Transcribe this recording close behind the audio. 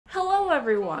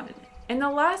everyone! In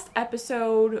the last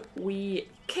episode, we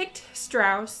kicked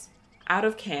Strauss out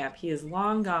of camp. He is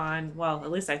long gone. Well,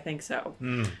 at least I think so.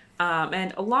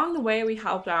 And along the way, we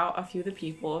helped out a few of the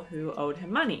people who owed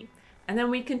him money. And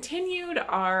then we continued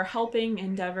our helping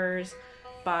endeavors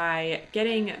by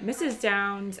getting Mrs.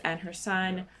 Downs and her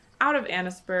son out of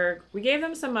Annesberg. We gave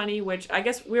them some money, which I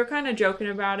guess we were kind of joking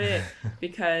about it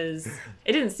because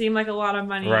it didn't seem like a lot of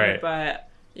money, right. But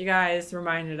you guys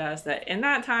reminded us that in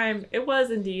that time, it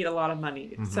was indeed a lot of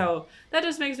money. Mm-hmm. So that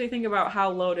just makes me think about how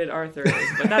loaded Arthur is,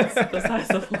 but that's besides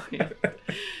the point.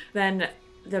 Then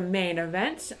the main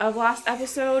event of last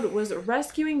episode was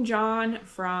rescuing John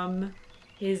from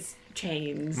his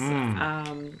chains,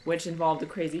 which involved a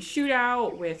crazy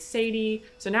shootout with Sadie.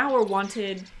 So now we're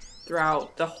wanted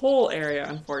throughout the whole area,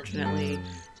 unfortunately.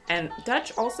 And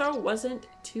Dutch also wasn't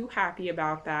too happy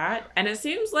about that. And it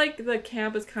seems like the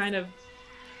camp is kind of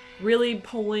really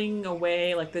pulling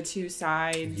away, like the two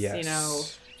sides, you know,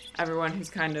 everyone who's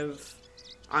kind of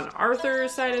on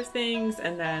Arthur's side of things,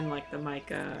 and then like the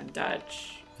Micah and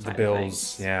Dutch the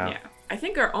Bills, yeah. I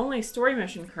think our only story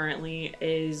mission currently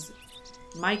is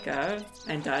Micah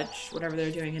and Dutch, whatever they're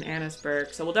doing in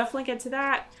Annesberg. So we'll definitely get to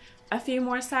that. A few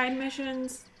more side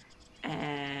missions,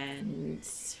 and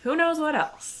who knows what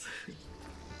else.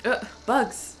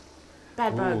 Bugs.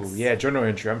 Bad bugs. Yeah, journal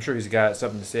entry. I'm sure he's got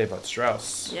something to say about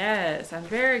Strauss. Yes, I'm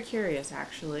very curious,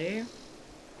 actually.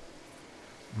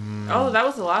 Oh, that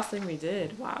was the last thing we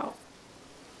did. Wow.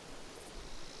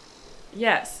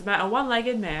 Yes, met a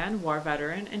one-legged man, war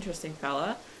veteran, interesting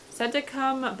fella. Said to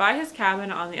come by his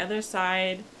cabin on the other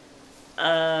side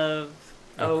of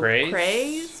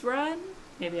O'Crae's Run.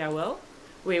 Maybe I will.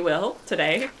 We will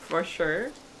today, for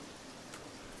sure.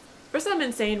 For some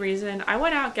insane reason, I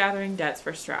went out gathering debts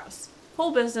for Strauss.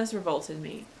 Whole business revolted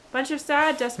me. Bunch of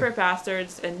sad, desperate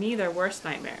bastards, and me their worst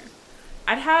nightmare.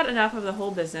 I'd had enough of the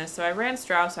whole business, so I ran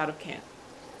Strauss out of camp.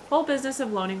 Whole business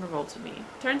of loaning revolted me.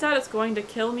 Turns out it's going to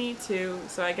kill me too,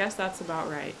 so I guess that's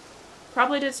about right.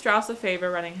 Probably did Strauss a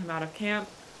favor running him out of camp,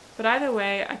 but either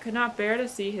way, I could not bear to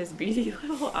see his beady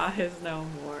little eyes no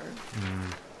more.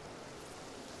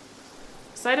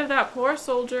 Sight of that poor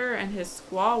soldier and his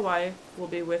squaw wife will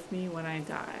be with me when I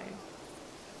die.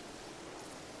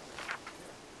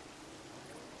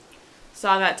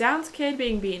 Saw that Downs kid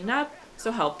being beaten up,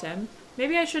 so helped him.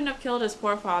 Maybe I shouldn't have killed his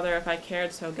poor father if I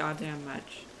cared so goddamn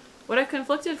much. What a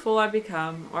conflicted fool I've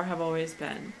become, or have always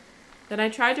been. Then I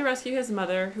tried to rescue his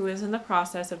mother, who is in the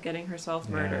process of getting herself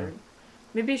murdered.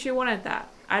 Maybe she wanted that.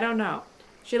 I don't know.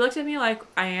 She looked at me like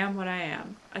I am what I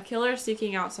am. A killer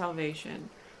seeking out salvation.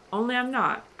 Only I'm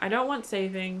not. I don't want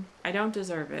saving. I don't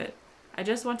deserve it. I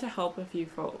just want to help a few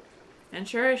folk. And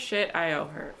sure as shit, I owe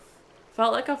her.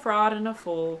 Felt like a fraud and a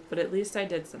fool, but at least I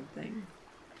did something.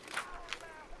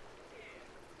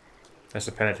 That's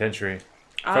a penitentiary.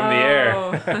 From the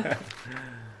air.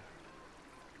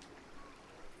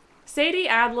 Sadie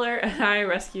Adler and I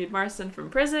rescued Marston from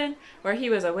prison, where he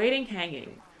was awaiting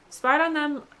hanging. Spied on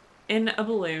them in a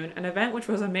balloon, an event which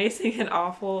was amazing and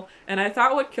awful, and I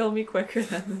thought would kill me quicker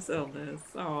than this illness.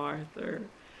 Oh, Arthur.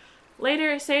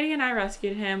 Later, Sadie and I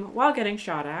rescued him while getting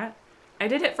shot at. I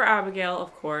did it for Abigail,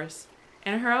 of course.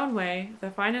 In her own way,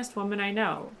 the finest woman I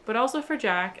know, but also for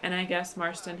Jack and I guess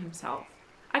Marston himself.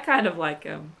 I kind of like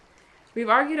him. We've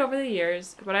argued over the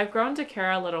years, but I've grown to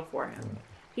care a little for him.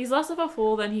 He's less of a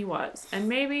fool than he was, and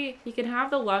maybe he can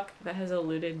have the luck that has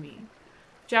eluded me.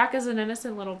 Jack is an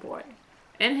innocent little boy.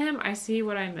 In him, I see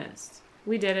what I missed.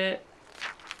 We did it.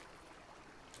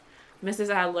 Mrs.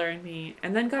 Adler and me,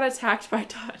 and then got attacked by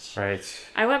Dutch. Right.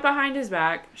 I went behind his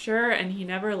back, sure, and he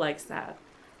never likes that.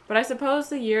 But I suppose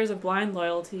the years of blind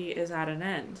loyalty is at an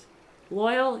end.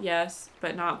 Loyal, yes,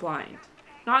 but not blind.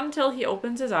 Not until he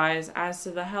opens his eyes as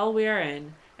to the hell we are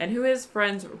in, and who his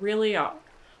friends really are.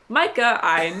 Micah,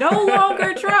 I no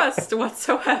longer trust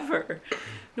whatsoever.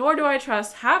 Nor do I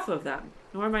trust half of them,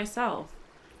 nor myself.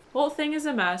 Whole thing is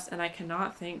a mess, and I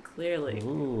cannot think clearly.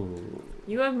 Ooh.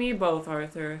 You and me both,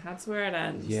 Arthur. That's where it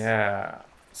ends. Yeah.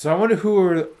 So I wonder who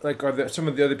are some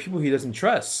of the other people he doesn't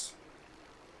trust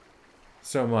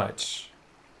so much.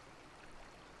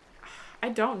 I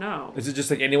don't know. Is it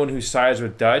just like anyone who sides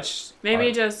with Dutch?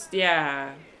 Maybe just,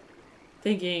 yeah.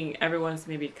 Thinking everyone's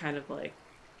maybe kind of like,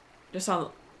 just on,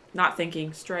 not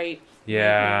thinking straight.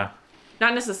 Yeah. Maybe.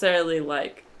 Not necessarily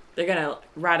like, they're gonna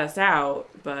rat us out,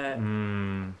 but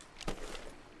I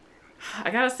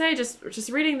gotta say, just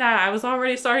reading that, I was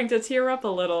already starting to tear up a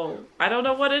little. I don't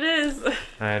know what it is.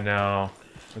 I know.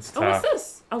 It's tough. Oh, what's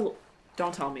this? Oh,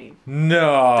 don't tell me.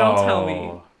 No. Don't tell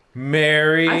me.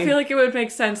 Mary. I feel like it would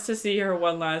make sense to see her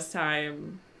one last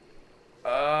time.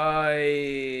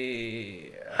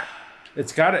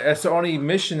 It's got it. That's the only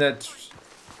mission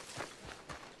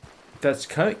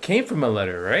came from a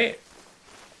letter, right?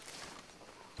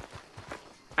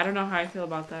 I don't know how I feel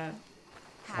about that.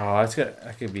 Oh,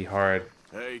 that could be hard.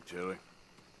 Hey, Tilly.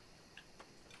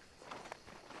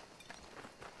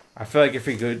 I feel like if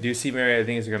we do see Mary, I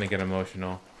think it's gonna get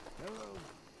emotional. Hello,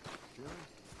 Tilly.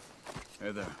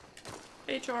 Hey there.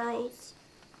 Hey, Charles.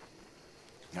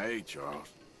 Hey, Charles.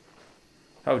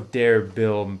 How dare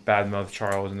Bill badmouth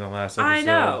Charles in the last episode? I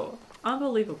know.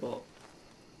 Unbelievable.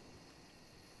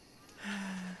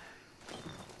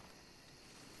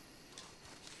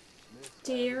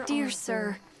 Dear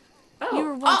sir, Oh. you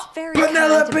were once very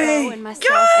Penelope! kind to Beau and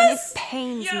myself, and it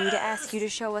pains me to ask you to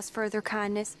show us further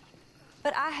kindness.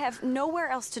 But I have nowhere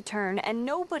else to turn, and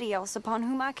nobody else upon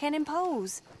whom I can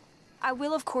impose. I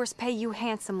will, of course, pay you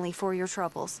handsomely for your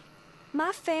troubles.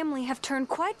 My family have turned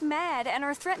quite mad and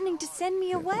are threatening to send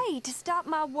me away to stop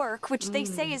my work, which they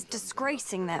say is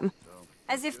disgracing them.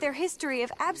 As if their history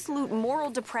of absolute moral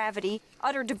depravity,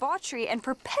 utter debauchery, and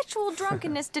perpetual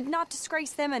drunkenness did not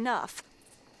disgrace them enough.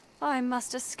 I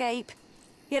must escape,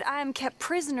 yet I am kept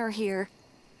prisoner here.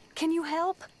 Can you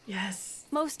help? Yes.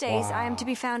 Most days I am to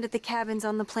be found at the cabins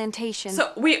on the plantation.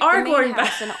 So we are the main going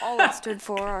house back. and all it stood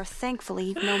for are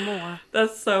thankfully no more.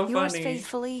 That's so Yours funny.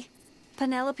 faithfully,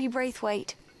 Penelope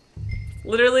Braithwaite.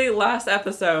 Literally last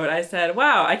episode, I said,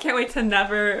 "Wow, I can't wait to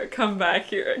never come back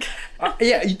here again."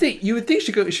 Yeah, you would think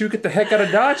she would get the heck out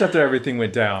of Dodge after everything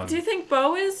went down. Do you think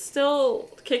Beau is still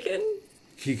kicking?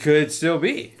 He could still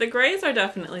be. The Greys are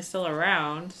definitely still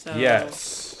around. So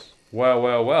Yes.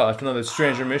 Well. That's another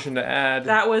stranger mission to add.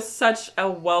 that was such a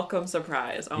welcome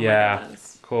surprise. Oh my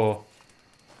goodness. Cool.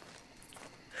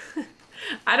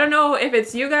 I don't know if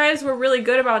it's you guys were really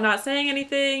good about not saying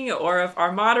anything, or if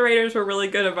our moderators were really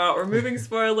good about removing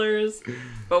spoilers,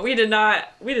 but we did not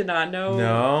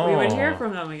know we would hear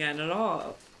from them again at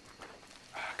all.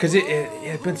 Because it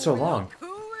had been so long. Who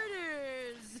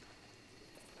it is?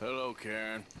 Hello,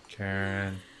 Karen.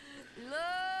 Karen. Look.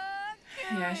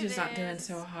 Yeah, she's not doing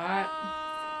so hot.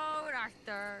 Oh,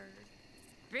 Arthur.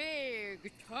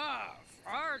 Big, tough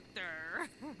Arthur.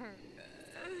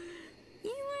 You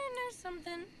wanna know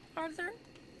something, Arthur?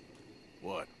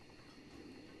 What?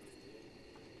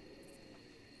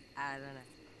 I don't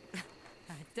know.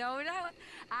 I don't know.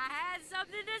 I had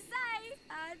something to say.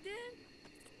 I did.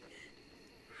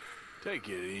 Take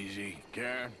it easy,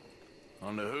 Karen.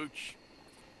 On the hooch.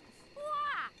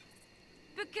 Why?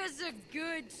 Because a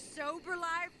good, sober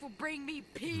life will bring me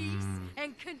peace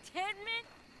and contentment?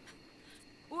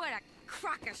 What a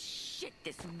crock of shit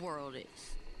this world is.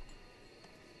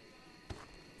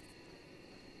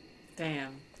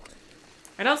 Damn.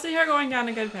 I don't see her going down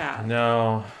a good path.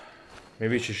 No.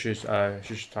 Maybe she should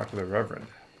talk to the Reverend.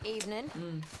 Evening.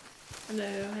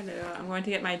 Hello. I'm going to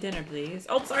get my dinner, please.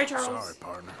 Oh, sorry, Charles. Sorry,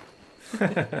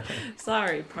 partner.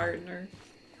 Sorry, partner.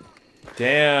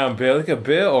 Damn, Bill. Look at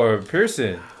Bill or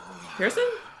Pearson. Pearson?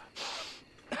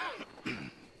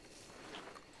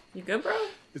 You good, bro?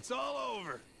 It's all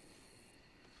over.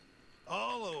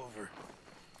 All over.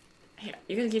 Here,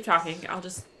 you can keep talking. I'll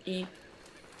just eat.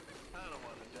 I don't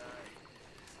want to die.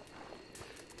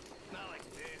 Not like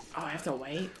this. Oh, I have to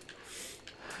wait.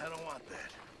 I don't want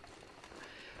that.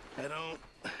 I don't.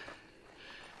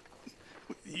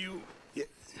 You.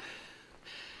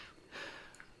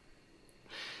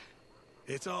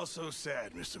 It's all so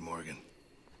sad, Mr. Morgan.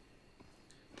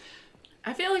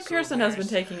 I feel like So Pearson has been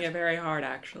very taking it very hard,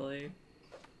 actually.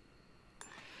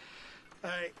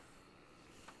 I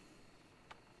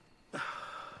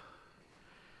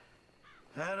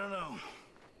don't know.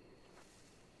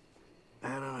 I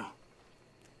don't know.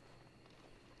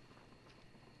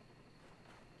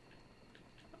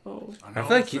 Oh. I feel know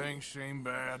like things seem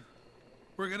bad.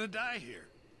 We're gonna die here.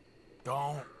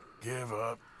 Don't give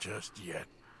up just yet.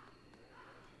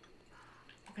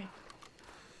 Okay.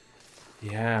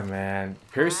 Yeah, man.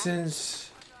 Pearson's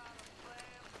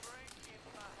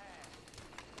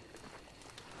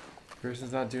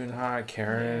not doing hot.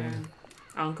 Karen.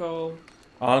 Yeah. Uncle.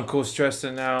 Uncle's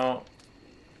stressing out.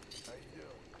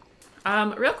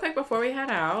 Real quick before we head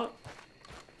out,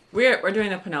 we're doing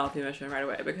the Penelope mission right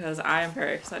away because I am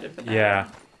very excited for that. Yeah.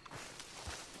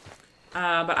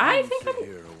 But I think Sit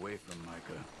here away from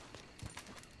Micah.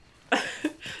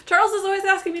 Charles is always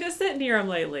asking me to sit near him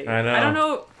lately. I know. I don't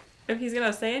know if he's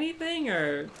gonna say anything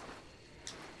or.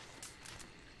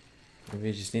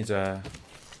 Maybe he just needs an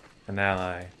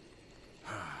ally.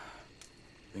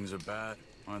 Things are bad,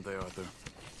 aren't they, Arthur?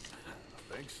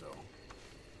 I think so.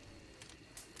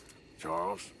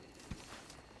 Charles?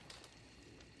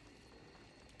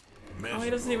 Oh, he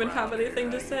doesn't even have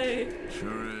anything to say.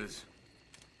 Sure is.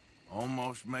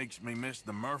 Almost makes me miss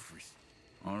the Murphys.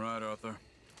 All right, Arthur.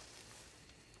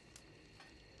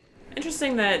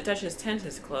 Interesting that Dutch's tent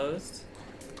is closed.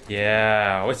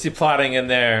 Yeah. What's he plotting in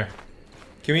there?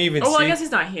 Can we even see? Oh, well, I guess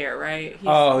he's not here, right?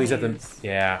 He's at the...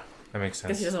 Yeah, that makes sense.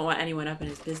 Because he doesn't want anyone up in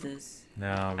his business.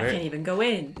 No, I can't even go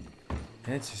in.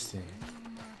 Interesting.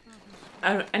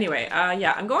 Anyway,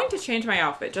 yeah, I'm going to change my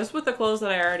outfit just with the clothes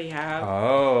that I already have.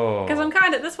 Oh. Because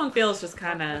I'm this one feels just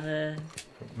kind of,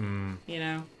 you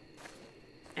know.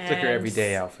 It's like your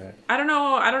everyday outfit. I don't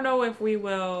know if we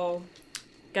will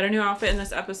get a new outfit in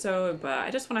this episode, but I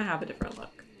just want to have a different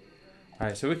look.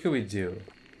 Alright, so what could we do?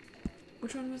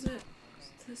 Which one was it?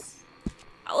 This?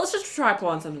 Let's just try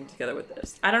pulling something together with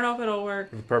this. I don't know if it'll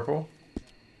work. The purple?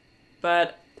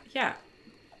 But, yeah.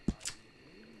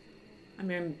 I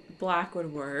mean, black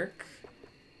would work.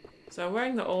 So I'm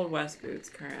wearing the Old West boots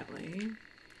currently.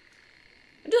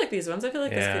 I do like these ones. I feel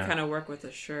like this could kind of work with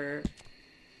a shirt.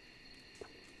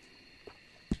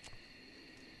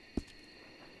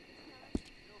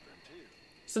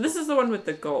 So this is the one with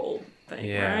the gold thing,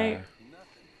 right?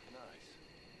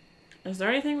 Is there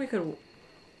anything we could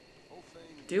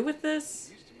do with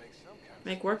this?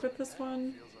 Make work with this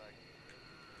one?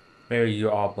 Maybe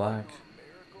you're all black.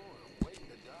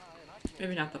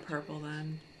 Maybe not the purple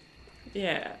then.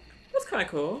 Yeah, that's kind of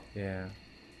cool. Yeah.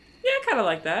 Yeah, I kind of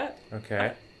like that.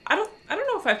 Okay. I don't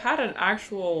know if I've had an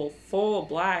actual full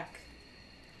black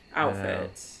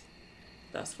outfit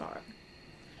thus far.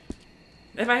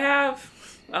 If I have,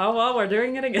 oh well, we're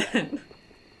doing it again.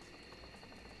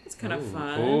 It's kind of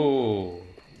fun. Ooh.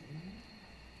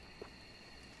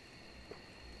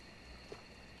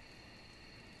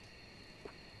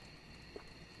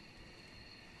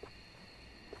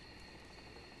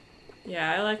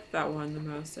 Yeah, I like that one the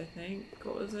most, I think.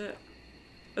 What was it?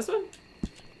 This one?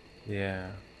 Yeah.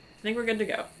 I think we're good to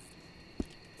go.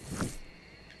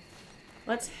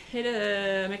 Let's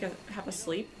have a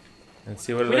sleep. And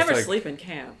see what it We looks never like. sleep in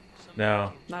camp.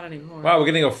 No. Not anymore. Wow, we're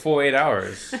getting a full 8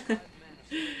 hours.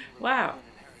 Wow.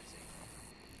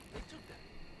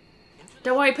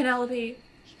 Don't worry, Penelope.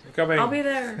 Coming. I'll be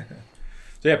there.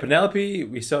 So yeah, Penelope,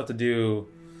 we still have to do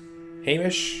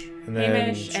Hamish and then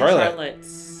Hamish Charlotte. and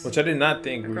Charlotte's. Which I did not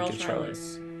think we girl would get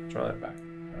Charlotte back.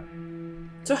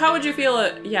 So how would you feel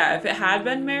if it had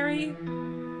been Mary?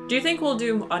 Do you think we'll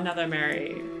do another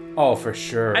Mary? Oh, for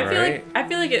sure, I right?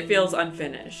 feel like it feels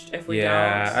unfinished if we don't.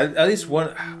 Yeah, at least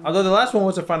one. Although the last one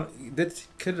wasn't fun. This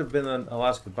could have been a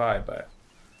last goodbye, but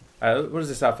what does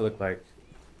this outfit look like?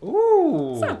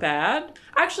 Ooh, It's not bad.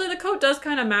 Actually, the coat does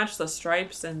kind of match the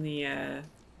stripes and the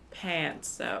pants,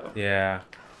 so yeah,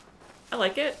 I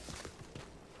like it.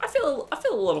 I feel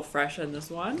a little fresh in this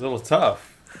one. a little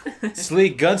tough.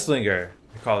 Sleek gunslinger,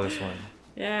 I call this one.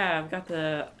 Yeah, I've got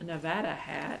the Nevada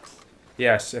hat.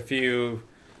 Yes, if you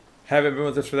haven't been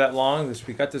with us for that long,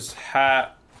 we got this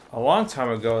hat a long time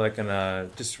ago, like in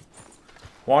just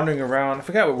wandering around. I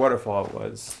forgot what waterfall it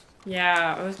was.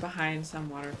 Yeah, I was behind some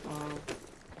waterfall.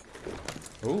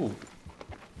 Ooh.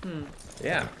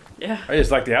 Yeah. Yeah. I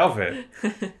just like the outfit.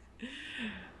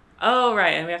 Oh,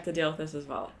 right, and we have to deal with this as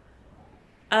well.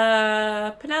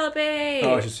 Penelope!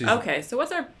 Oh, she's okay, so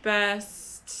what's our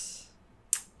best...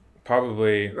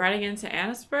 Probably. Riding into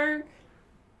Annesberg?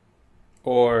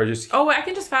 Or just... Oh, wait, I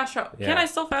can just fast travel. Yeah. Can I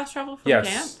still fast travel from camp?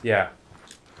 Yes, yeah.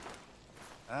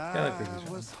 I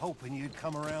was hoping you'd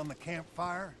come around the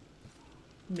campfire.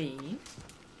 Me?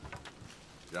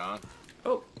 John,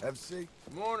 Oh, have a seat.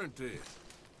 Good morning to you.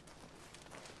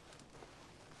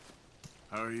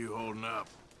 How are you holding up?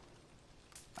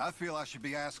 I feel I should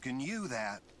be asking you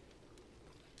that.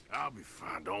 I'll be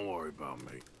fine. Don't worry about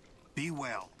me. Be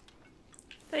well.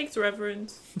 thanks,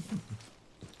 Reverend.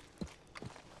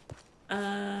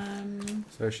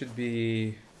 So it should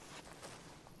be...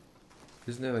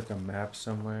 Isn't there like a map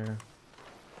somewhere?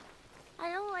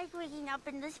 I don't like waking up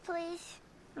in this place.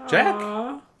 Jack?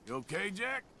 Aw. You okay,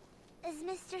 Jack? Is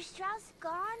Mr. Strauss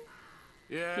gone?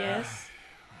 Yeah. Yes.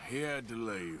 He had to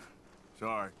leave.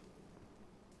 Sorry.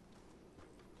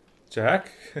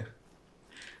 Jack?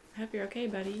 I hope you're okay,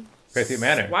 buddy. Braithwaite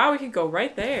Manor. Wow, we can go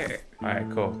right there. Alright,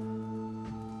 cool.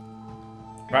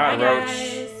 Bye, Right, Rhodes.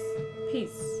 guys.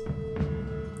 Peace.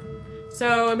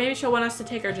 So maybe she'll want us to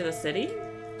take her to the city?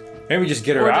 Maybe just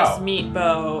get her Or out. just meet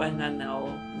Beau and then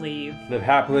they'll leave. Live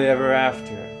happily ever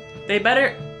after. They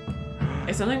better...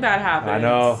 If something bad happens... I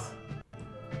know.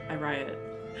 I riot.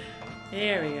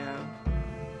 There we go.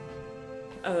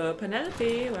 Oh,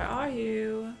 Penelope, where are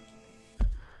you?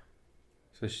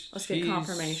 So Let's get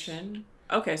confirmation.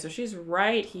 Okay, so she's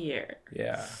right here.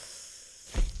 Yeah.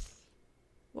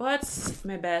 What's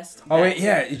my best Oh, wait, bet?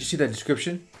 yeah. Did you see that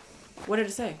description? What did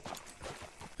it say?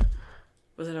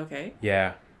 Was it okay?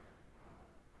 Yeah.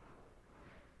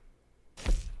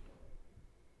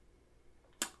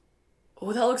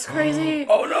 Oh, that looks crazy.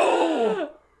 Oh no!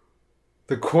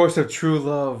 The course of true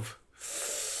love.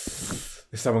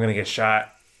 Is someone gonna get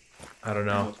shot? I don't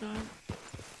I know. hope not.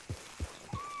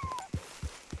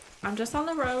 I'm just on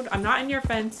the road. I'm not in your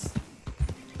fence.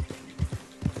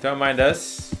 Don't mind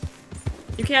us.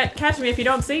 You can't catch me if you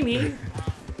don't see me.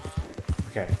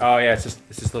 Okay. Oh yeah, it's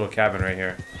this little cabin right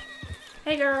here.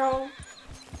 Hey, girl.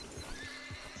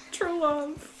 True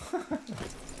love.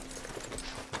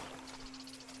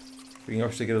 We can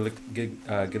actually get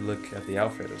a good look at the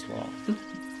outfit as well.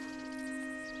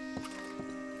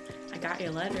 I got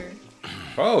your letter.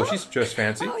 Oh, she's dressed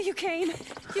fancy. Oh, you came.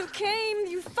 You came.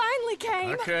 You finally came.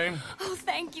 I came. Oh,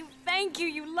 thank you. Thank you,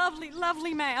 you lovely,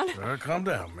 lovely man. Calm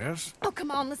down, miss. Oh,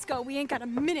 come on, let's go. We ain't got a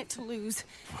minute to lose.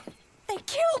 They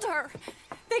killed her.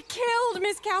 They killed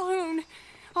Miss Calhoun.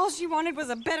 All she wanted was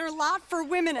a better lot for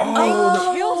women, and they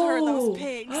killed her, those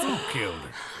pigs. Who killed her?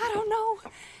 I don't know.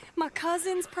 My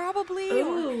cousins, probably,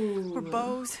 or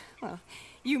Beau's. Well,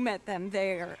 you met them.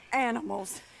 They're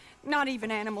animals. Not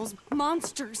even animals,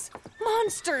 monsters.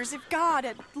 Monsters, if God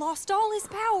had lost all his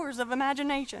powers of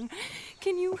imagination.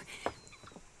 Can you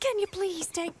please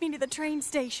take me to the train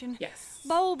station? Yes.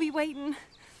 Beau will be waiting.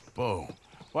 Beau,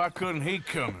 why couldn't he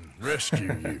come and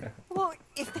rescue you? Well,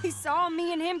 if they saw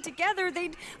me and him together,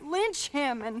 they'd lynch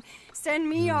him and send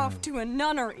me off to a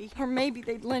nunnery. Or maybe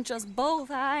they'd lynch us both,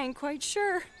 I ain't quite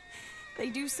sure. They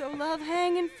do so love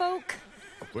hanging folk.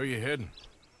 Where you heading?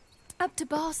 Up to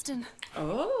Boston.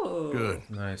 Oh. Good.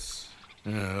 Nice.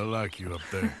 Yeah, I like you up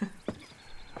there.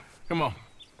 Come on,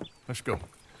 let's go.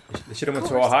 They should have went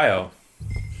to Ohio.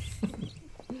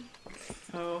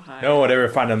 Oh, hi. No one would ever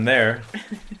find them there.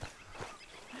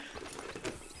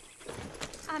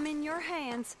 I'm in your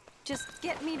hands. Just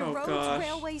get me to Oh, Rhodes gosh.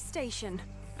 Railway Station.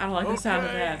 I don't like the sound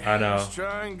of that. I know. Let's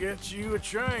try and get you a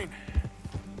train.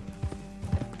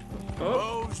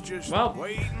 Oh. Beau's just Well,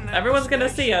 waiting at everyone's the gonna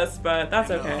station. see us, but that's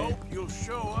And I okay. hope you'll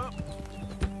show up,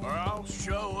 or I'll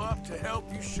show up to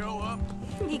help you show up.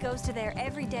 He goes to there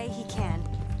every day he can.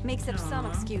 Makes up some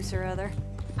excuse or other.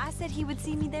 I said he would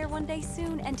see me there one day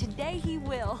soon, and today he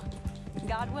will.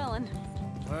 God willing.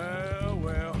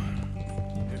 Well,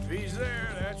 if he's there,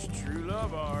 that's true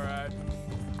love, all right.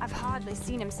 I've hardly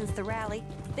seen him since the rally.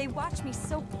 They watch me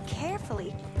so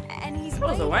carefully, and he's That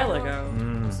was a way while more-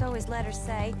 ago. So his letters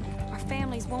say. Our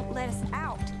families won't let us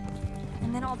out.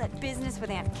 And then all that business with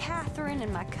Aunt Catherine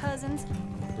and my cousins.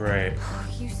 Right.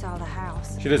 You saw the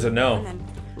house. She doesn't And know. then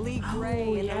Lee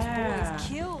Gray and yeah. those boys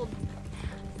killed.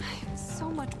 So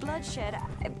much bloodshed.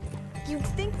 You'd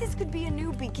think this could be a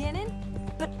new beginning,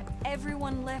 but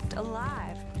everyone left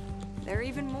alive. They're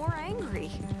even more angry.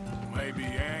 Maybe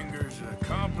anger's a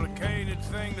complicated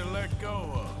thing to let go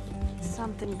of.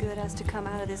 Something good has to come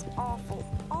out of this awful,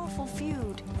 awful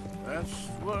feud. That's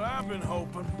what I've been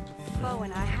hoping. Beau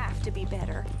and I have to be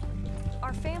better.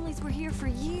 Our families were here for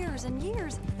years and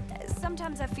years.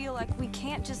 Sometimes I feel like we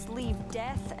can't just leave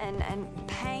death and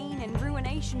pain and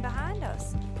ruination behind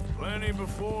us. Plenty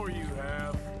before you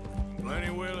have. Plenty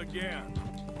will again.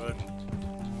 But,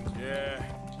 yeah,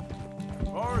 as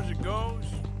far as it goes,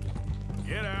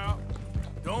 get out.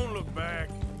 Don't look back.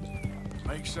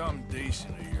 Make something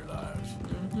decent of your lives.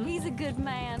 He's a good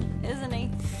man, isn't he?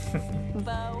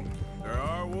 Beau. There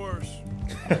are worse.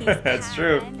 He's That's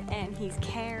true. kind, and he's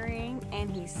caring, and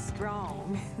he's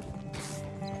strong.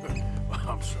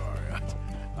 I'm sorry.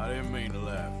 I didn't mean to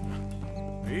laugh.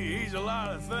 He's a lot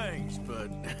of things, but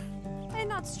And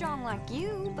not strong like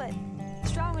you, but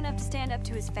strong enough to stand up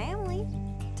to his family,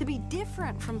 to be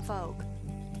different from folk.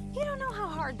 You don't know how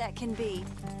hard that can be.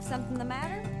 Something the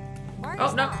matter? Why are you Oh,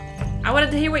 no. stop? I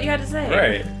wanted to hear what you had to say.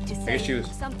 Right. To I say guess she was.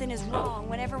 something is wrong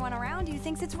when everyone around you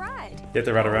thinks it's right. You have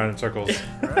to ride around in circles.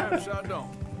 perhaps I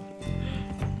don't.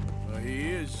 But he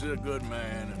is a good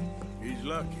man, and he's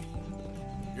lucky.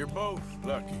 You're both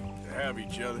lucky to have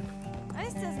each other.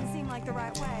 This doesn't seem like the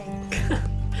right way.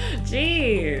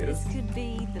 Jeez. This could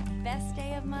be the best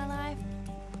day of my life,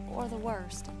 or the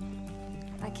worst.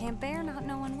 I can't bear not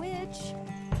knowing which.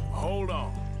 Hold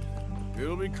on.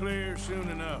 It'll be clear soon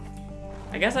enough.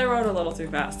 I guess I rode a little too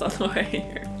fast on the way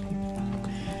here.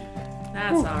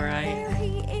 That's alright. There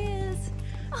he is.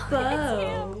 Oh, it's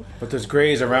Beau. him. But there's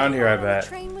grays around here, I Wanna bet.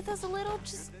 Train with us a little,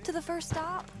 just to the first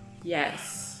stop.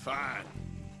 Yes. Fine.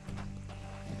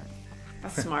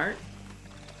 That's smart.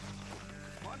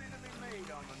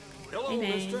 Hello, Hey,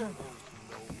 man. mister.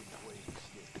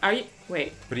 Are you...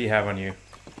 Wait. What do you have on you?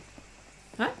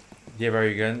 Huh? Do you have all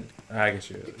your gun? I guess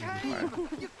you.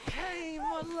 You came,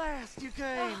 at last you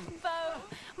came. Beau,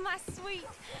 my sweet,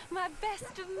 my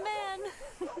best of men.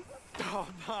 Oh,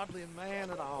 hardly a man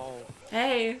at all.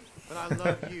 Hey. But I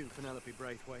love you, Penelope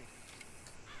Braithwaite.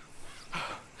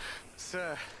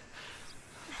 Sir,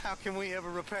 how can we ever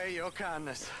repay your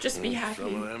kindness? Just be happy.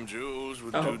 Some of them jewels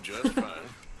would do just fine.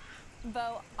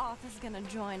 Beau, Arthur's gonna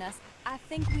join us. I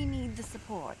think we need the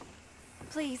support.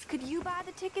 Please, could you buy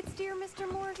the tickets, dear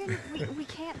Mr. Morgan? We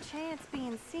can't chance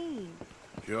being seen.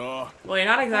 Sure. Well, you're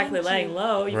not exactly laying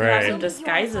low. You could have some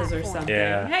disguises or something.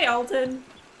 Yeah. Hey, Alden.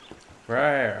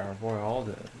 Right, our boy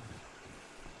Alden.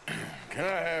 Can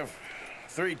I have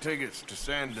 3 tickets to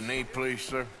Saint Denis, please,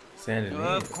 sir? Saint Denis.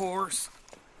 Of course.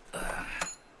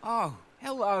 Oh,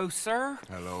 hello, sir.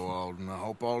 Hello, Alden. I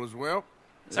hope all is well.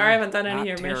 Sorry I haven't done any Not of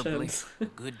your terribly. missions.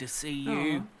 Good to see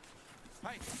you.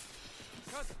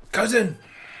 Cousin!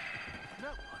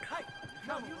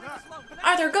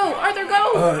 Arthur, go! Arthur,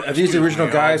 go! Are these the original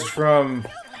guys from...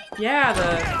 Yeah,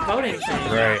 the voting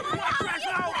thing. Right.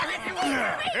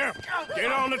 Here,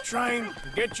 get on the train.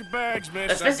 Get your bags, miss.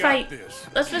 Let's I fist got fight. this.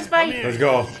 Let's fist fight. Let's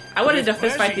go. I wanted to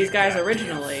fist fight these guys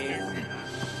originally.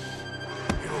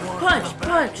 Punch,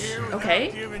 punch.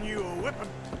 Okay. Giving you a whipping.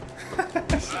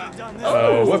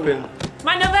 Whipping.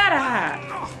 My Nevada hat.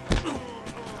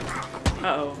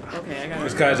 Uh-oh. Okay, I got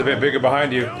This it. guy's a bit bigger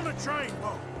behind you. Get on the train,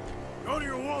 Beau. Go to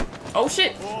your woman. Oh,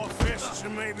 shit. 4 fists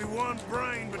and maybe 1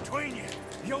 brain between you.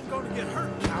 You're gonna get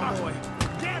hurt, cowboy.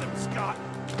 Get him, Scott.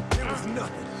 It was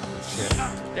nothing.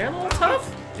 Shit. They're a little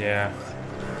tough. Yeah.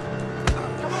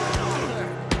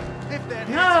 If that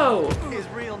No. is his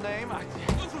real name,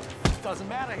 doesn't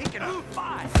matter. He can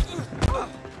fly.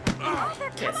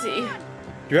 Can't see. Do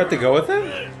you have to go with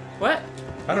him? What?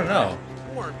 I don't know.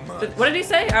 What did he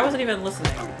say? I wasn't even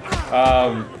listening.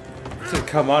 To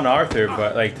come on, Arthur,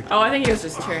 but like. Oh, I think he was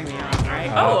just cheering me on, right?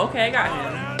 Oh, okay, I got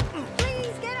him.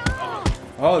 Please get on.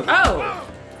 Oh. Oh!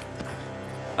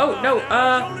 Oh, no,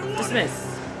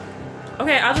 dismiss.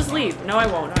 Okay, I'll just leave. No, I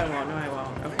won't. No, I won't. No, I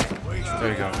won't. Okay. There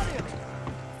you go.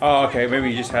 Oh, okay. Maybe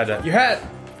you just had to. You had.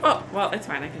 Oh, well, it's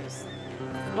fine. I can just...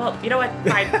 Well, you know what?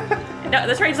 Fine. No,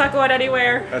 the train's not going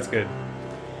anywhere. That's good.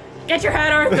 Get your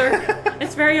hat, Arthur.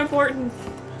 It's very important.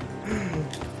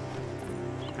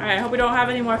 Alright, I hope we don't have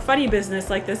any more funny business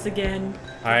like this again.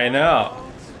 I know.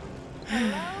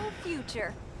 Hello,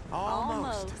 future.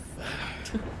 Almost.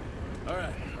 All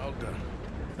right, all done.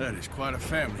 That is quite a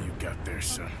family you got there,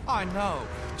 son. I know.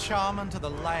 Charming to the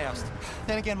last.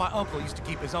 Then again, my uncle used to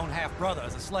keep his own half-brother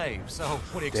as a slave, so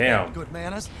what do you expect? Damn. Good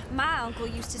manners? My uncle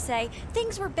used to say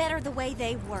things were better the way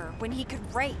they were, when he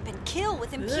could rape and kill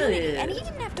with impunity, and he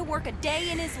didn't have to work a day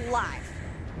in his life.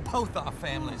 Both our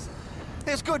families.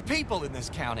 There's good people in this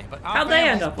county, but our How'd they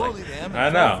end families up like bully that? them and I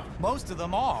know. drove most of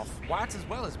them off, whites as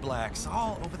well as blacks,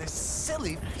 all over this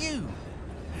silly feud.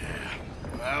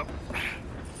 Well,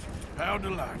 how to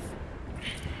life?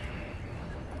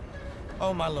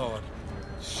 Oh, my lord.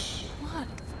 What?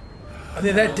 Are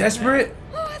they that desperate?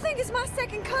 Oh, I think it's my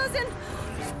second cousin.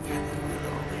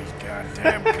 These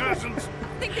goddamn cousins.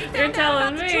 I think they You're found out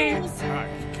telling about the me. jewels. All right,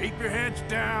 keep your heads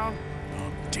down.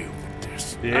 I'll deal with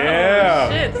this. Yeah.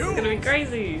 Oh, shit, this is gonna be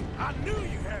crazy. I knew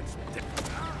you had some.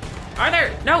 Are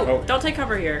there? No, Oh. don't take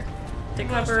cover here. Take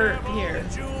cover Must have all here.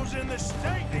 the jewels in the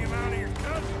state. The amount of your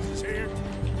cousins is here.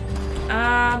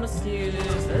 Let's use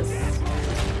this.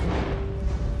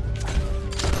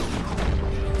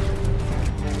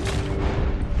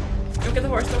 Don't get the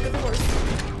horse, don't get the horse.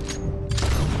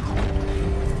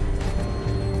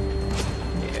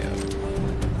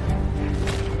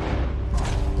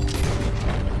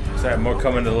 Is that more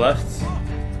coming to the left?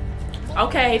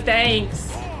 Okay, thanks.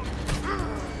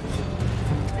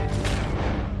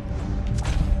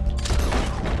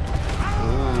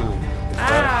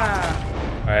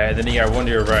 Ah! Alright, then you got one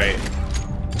to your right.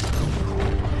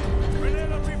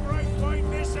 Penelope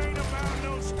Braithwaite, this ain't about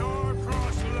no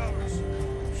star-crossed lovers.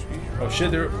 She's Oh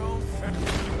shit, there. her own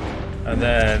And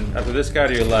then after this guy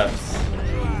to your left.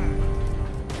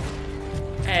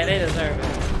 Hey, they deserve it.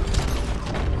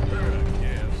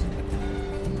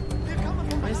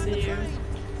 I see you.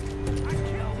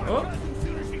 Oh.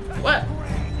 What?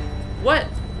 What?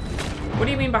 What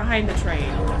do you mean behind the train?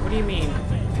 What do you mean?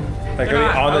 Like They're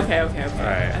are not- they on the? okay, okay.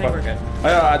 Alright. I think we're good.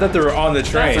 I thought they were on the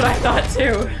train. That's what I thought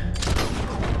too.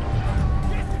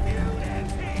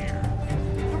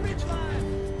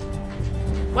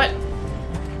 What?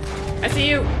 I see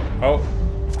you. Oh.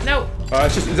 No.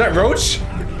 It's just, is that Roach?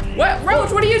 What?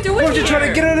 Roach, what are you doing Roach, here? you're trying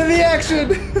to get out of the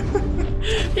action.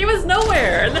 He was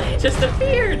nowhere, and then he just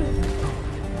appeared.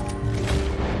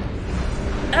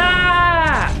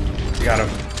 Ah! You got him.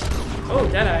 Oh,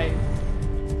 Deadeye.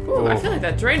 Ooh. Ooh, I feel like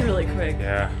that drained really quick.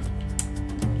 Yeah.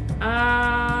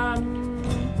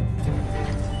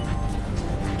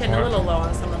 Getting a little low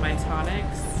on some of my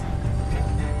tonics.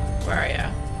 Where are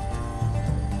ya?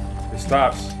 It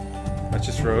stops. That's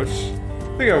just Rhodes.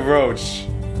 Look at Rhodes.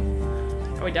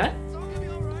 Are we done?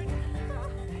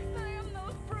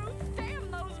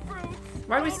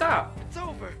 Why'd we stop? It's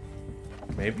over.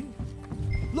 Maybe?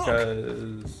 Look.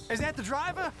 Because... Is that the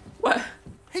driver? What?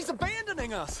 He's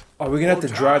abandoning us. Oh, we're gonna have to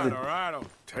drive the... All right,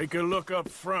 take a look up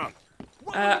front.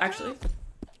 Actually...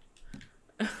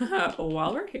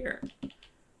 while we're here.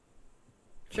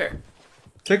 Sure.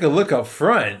 Take a look up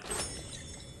front?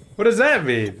 What does that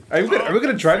mean? Are we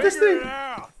gonna drive this thing?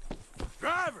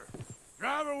 Driver,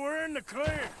 we're in the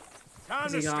clear.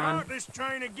 Time to start this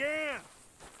train again.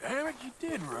 Damn it, you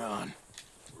did run.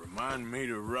 Remind me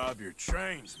to rob your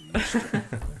trains, mister.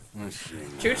 Let's see.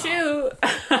 Choo-choo!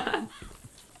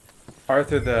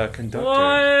 Arthur the conductor.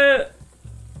 What?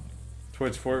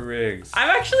 Towards Fort Riggs. I'm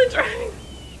actually driving.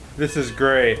 This is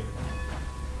great.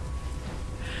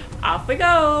 Off we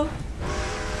go.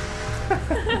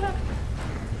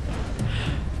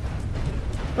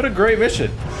 What a great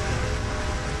mission.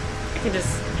 I can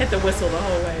just hit the whistle the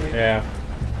whole way. Yeah.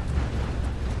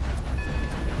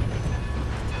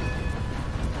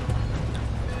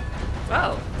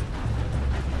 Wow.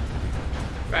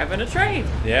 Driving a train.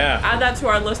 Yeah. Add that to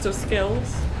our list of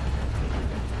skills.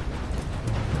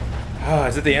 Oh,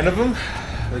 is it the end of them?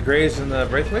 The Greys and the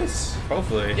Braithwaites?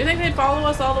 Hopefully. Do you think they'd follow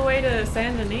us all the way to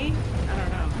Saint Denis? I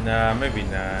don't know. Nah, maybe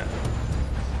not.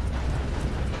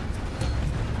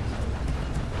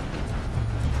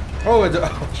 Oh,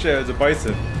 oh shit, it was a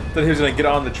bison. Thought he was gonna get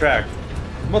on the track.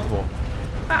 Multiple.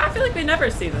 I feel like we never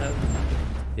see them.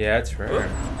 Yeah, it's rare. Ooh.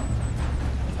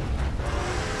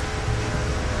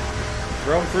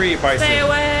 Roam free, bison. Stay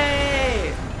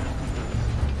away!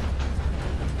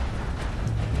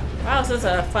 Wow, this is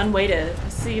a fun way to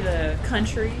see the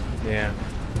country. Yeah.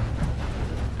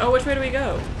 Oh, which way do we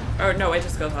go? Oh, no, it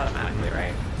just goes automatically,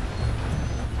 right?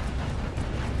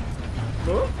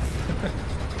 Ooh.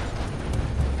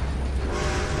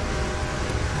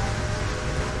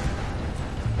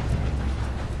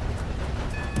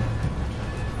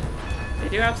 They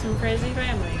do have some crazy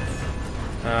families.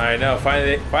 I know.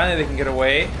 Finally they can get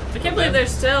away. I can't believe they're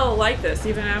still like this,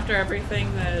 even after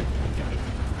everything that...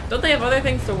 Don't they have other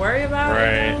things to worry about?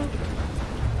 Right.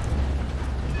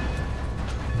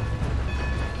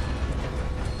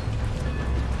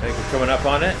 I think we're coming up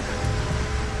on it.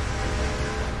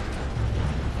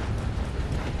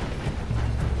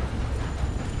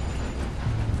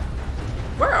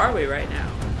 Where are we right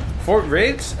now? Fort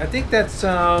Riggs? I think that's,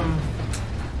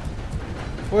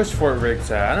 where's Fort Riggs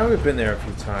at? I know we've been there a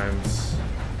few times.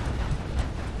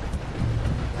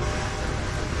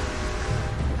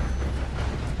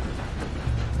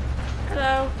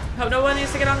 Hello. Hope no one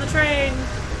needs to get on the train.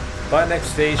 But next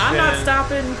station. I'm not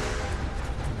stopping.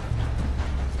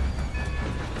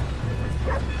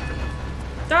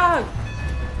 Dog.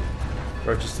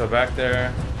 Roach is still back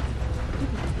there.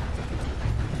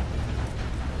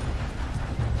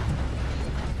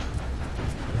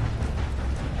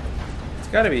 It's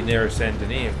gotta be near Saint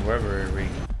Denis, wherever we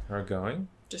are going.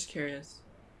 Just curious.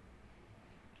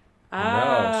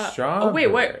 No, strong. Oh wait,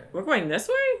 wait. We're going this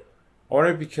way? I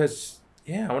wonder because,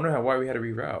 yeah, I wonder why we had to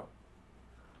reroute.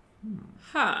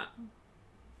 Huh.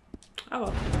 Oh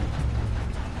well.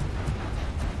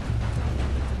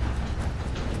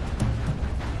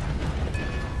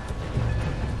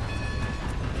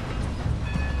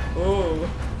 Ooh.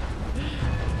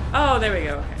 Oh, there we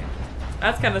go. Okay.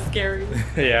 That's kind of scary.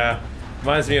 Yeah.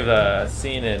 Reminds me of the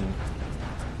scene in,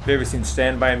 have you ever seen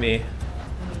Stand By Me?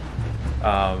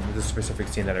 There's a specific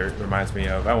scene that it reminds me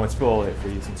of. I won't spoil it for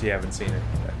you since you haven't seen it.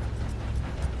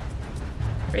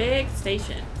 Big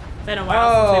station. Been a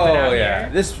while since we've been out yeah. here.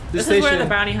 This station, is where the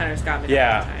bounty hunters got me.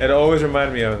 Yeah, it always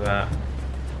reminded me of that.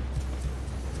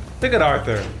 Look at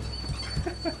Arthur.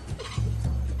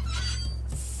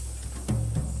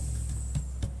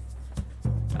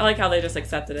 I like how they just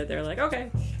accepted it. They're like, okay,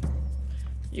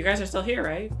 you guys are still here,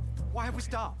 right? Why have we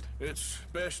stopped? It's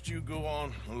best you go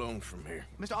on alone from here.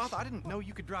 Mr. Arthur, I didn't know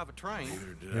you could drive a train.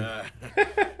 Neither did I.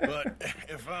 But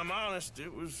if I'm honest,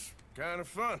 it was kind of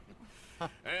fun.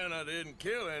 And I didn't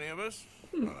kill any of us.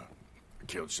 I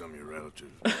killed some of your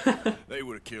relatives. They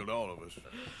would have killed all of us.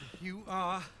 You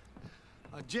are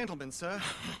a gentleman, sir.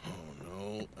 Oh,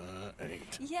 no, I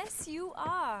ain't. Yes, you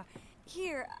are.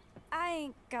 Here, I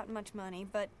ain't got much money,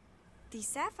 but these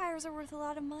sapphires are worth a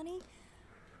lot of money.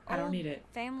 I don't need it.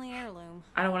 Family heirloom.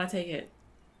 I don't want to take it.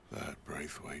 That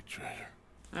Braithwaite treasure.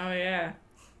 Oh yeah.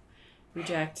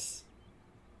 Reject.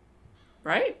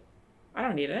 Right? I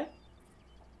don't need it.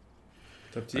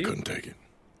 It's up to I you. couldn't take it.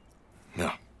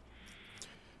 No.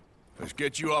 Let's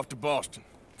get you off to Boston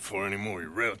before any more of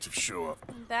your relatives show up.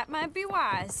 That might be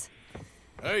wise.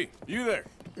 Hey, you there?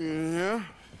 Yeah?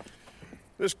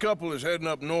 This couple is heading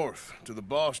up north to the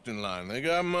Boston line. They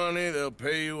got money, they'll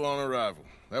pay you on arrival.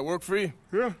 That work for you?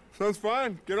 Yeah, sounds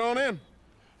fine. Get on in.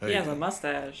 Hey, He has a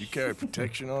mustache. you carry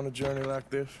protection on a journey like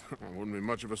this? I wouldn't be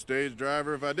much of a stage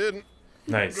driver if I didn't.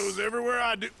 Nice. Goes everywhere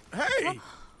I do. Hey!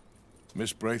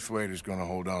 Miss Braithwaite is gonna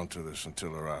hold on to this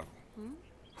until arrival.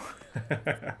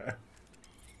 On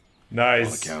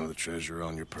Nice. account of the treasure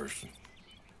on your person.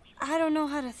 I don't know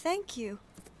how to thank you.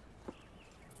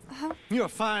 You're a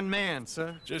fine man,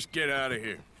 sir. Just get out of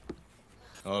here.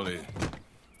 I'll leave.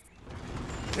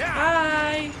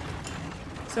 Hi.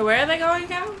 So where are they going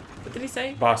now? What did he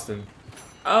say? Boston.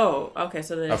 Oh, okay.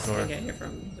 So they Up just north. get here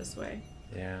from this way.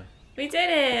 Yeah. We did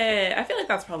it. I feel like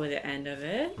that's probably the end of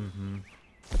it. Mm-hmm.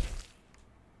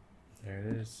 There it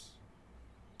is.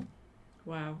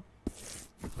 Wow.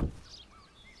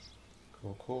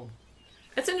 Cool, cool.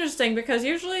 It's interesting because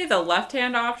usually the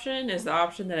left-hand option is the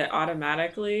option that it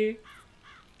automatically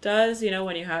does, you know,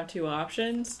 when you have two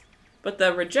options. But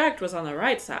the reject was on the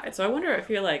right side. So I wonder if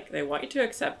you're like, they want you to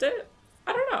accept it?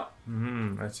 I don't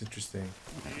know. That's interesting.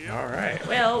 All right.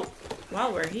 Well,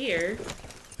 while we're here,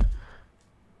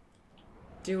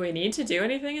 do we need to do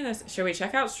anything in this? Should we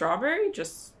check out Strawberry?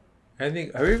 Just I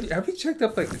think have we checked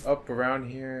up like up around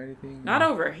here or anything? not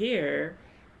over here.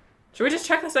 Should we just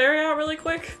check this area out really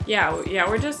quick? Yeah,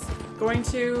 we're just going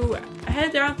to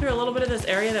head down through a little bit of this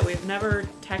area that we've never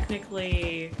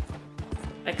technically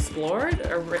explored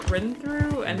or ridden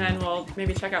through, and then we'll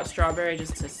maybe check out Strawberry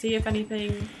just to see if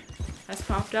anything has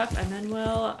popped up, and then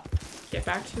we'll get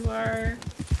back to our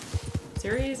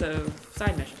series of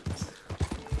side missions.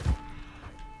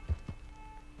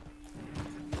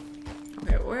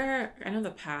 Okay, where? I know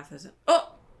the path isn't.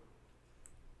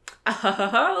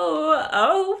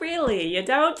 Oh, really? You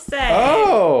don't say.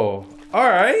 Oh, all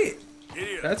right.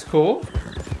 That's cool.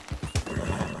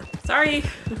 Sorry.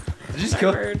 Did you just I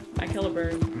kill? bird. I kill a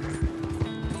bird.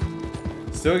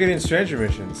 Still getting stranger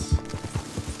missions.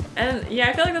 And yeah,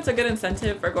 I feel like that's a good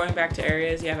incentive for going back to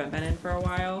areas you haven't been in for a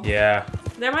while. Yeah.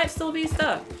 There might still be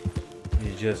stuff.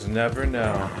 You just never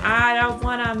know. I don't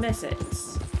want to miss it.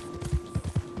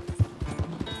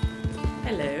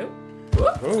 Hello.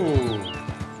 Whoop. Oh.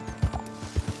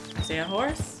 I see a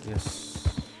horse. Yes.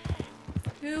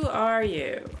 Who are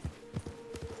you?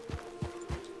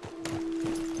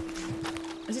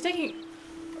 Is he taking...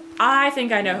 I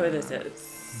think I know who this is.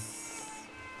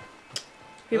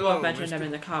 People Hello, have mentioned Mr. him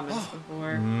in the comments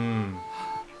before.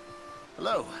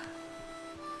 Hello.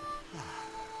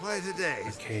 Quite a day.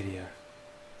 Arcadia.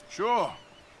 Sure.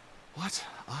 What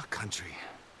a country.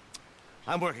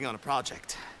 I'm working on a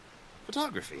project.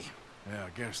 Photography. Yeah, I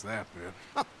guess that bit.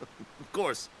 Of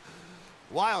course.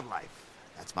 Wildlife.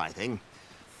 That's my thing.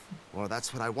 Or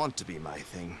that's what I want to be my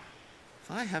thing.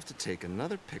 If I have to take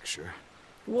another picture...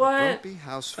 What? Grumpy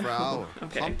housefrau or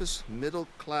Okay. pompous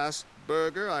middle-class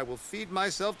burger, I will feed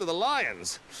myself to the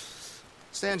lions.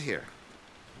 Stand here.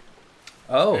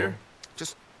 Oh. Here.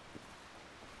 Just...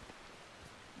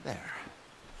 there.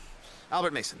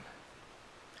 Albert Mason.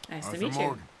 Nice to Arthur meet you.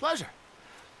 Morgan. Pleasure.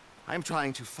 I'm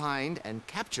trying to find and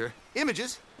capture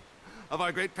images of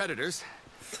our great predators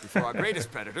before our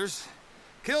greatest predators.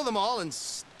 Kill them all and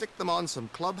stick them on some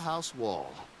clubhouse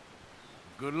wall.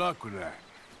 Good luck with that.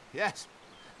 Yes,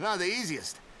 not the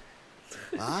easiest.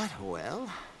 But, well,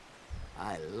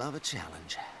 I love a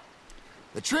challenge.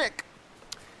 The trick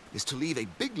is to leave a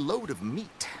big load of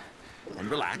meat and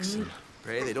relax and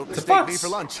pray they don't mistake me for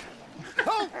lunch.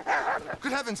 Oh,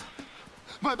 good heavens.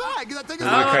 My bag, that thing is... a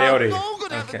coyote. Oh,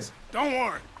 good heavens. Don't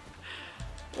worry.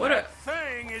 What a...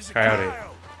 Thing is a Coyote.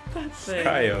 coyote. That thing.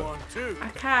 Coyote. One, too. A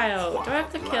coyote. Do I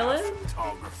have to kill him?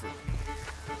 Photographer.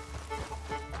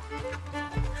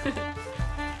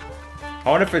 I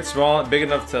wonder if it's small, big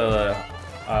enough to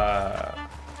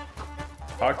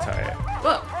hog tie it.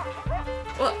 Whoa.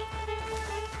 Whoa.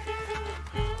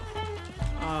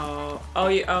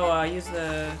 Oh, use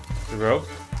the... The rope?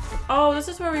 Oh, this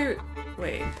is where we...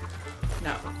 Wait.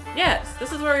 No. Yes,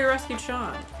 this is where we rescued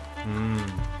Sean.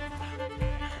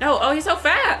 No, oh, he's so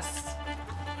fast!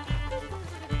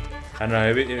 I don't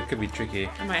know, it could be tricky.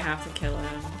 I might have to kill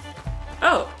him.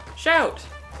 Oh, shout!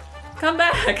 Come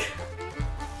back!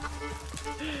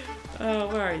 Oh,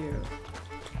 where are you?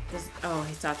 Oh,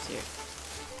 he stops here.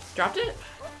 Dropped it?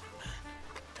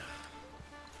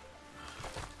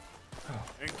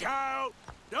 And Kyle,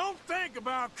 don't think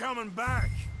about coming back.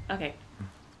 Okay.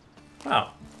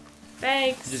 Wow.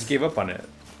 Thanks. You just gave up on it.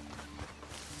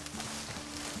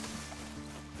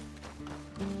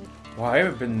 Wow, I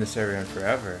haven't been in this area in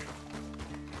forever.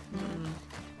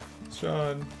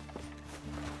 Sean.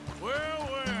 Well,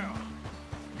 well.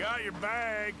 Got your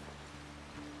bag.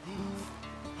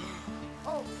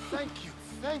 Oh, thank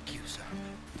you, sir.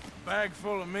 Bag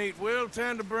full of meat will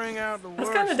tend to bring out the That's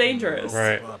worst kind of dangerous.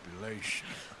 Right. population.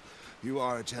 You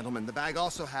are a gentleman. The bag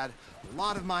also had a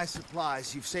lot of my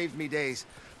supplies. You've saved me days.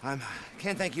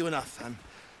 Can't thank you enough.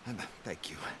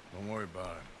 Thank you. Don't worry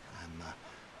about it.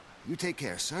 You take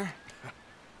care, sir.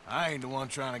 I ain't the one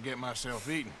trying to get myself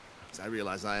eaten. I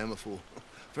realize I am a fool.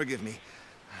 Forgive me.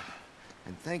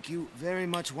 And thank you very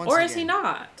much once Or again. is he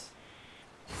not?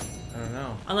 I don't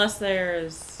know. Unless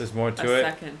there's more to a it.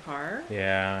 second part.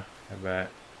 Yeah, I bet.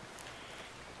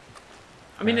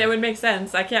 I mean, it would make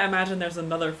sense. I can't imagine there's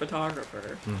another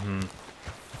photographer. Mm-hmm.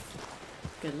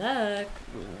 Good luck.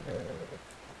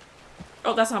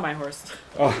 Oh, that's not my horse.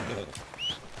 Oh.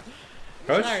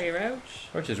 Roach? Sorry, Roach.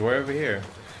 Roach is way over here.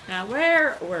 Now,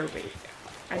 where were we?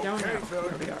 I don't know where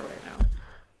we are right now.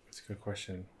 That's a good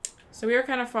question. So we were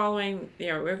kind of following...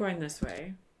 Yeah, we were going this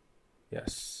way.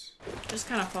 Yes. Just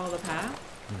kind of follow the path.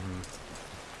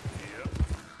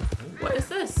 Mm-hmm. What is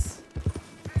this?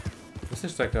 This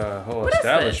is like a whole What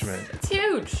establishment. Is this? It's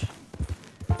huge.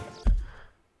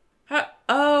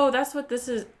 Oh, that's what this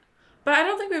is. But I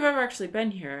don't think we've ever actually been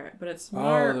here. But it's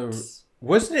marked.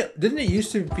 Wasn't it? Didn't it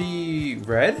used to be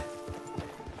red?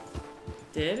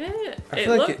 Did it? It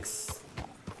feel like looks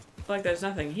like there's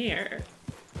nothing here.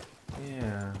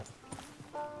 Yeah.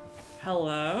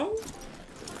 Hello?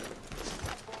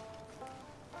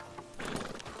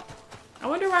 I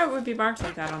wonder why it would be marked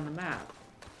like that on the map.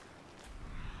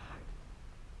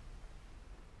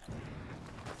 No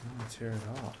one's here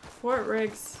at all. Fort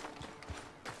Riggs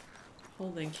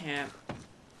holding camp.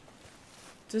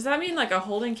 Does that mean like a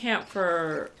holding camp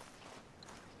for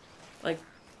like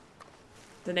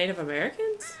the Native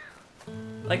Americans?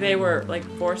 Like they were like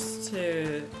forced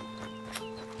to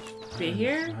be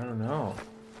here? I don't know.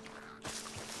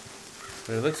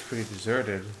 But it looks pretty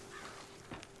deserted.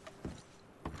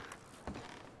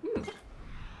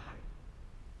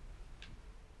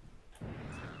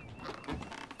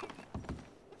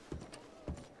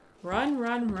 Run,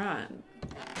 run, run.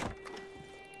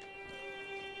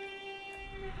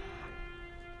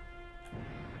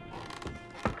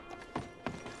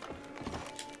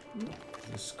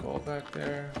 There's a skull back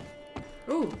there.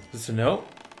 Ooh. Is this a note?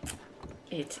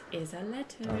 It is a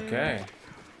letter. Okay.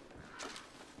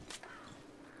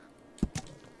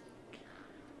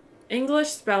 English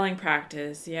spelling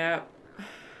practice, yep.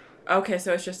 Okay,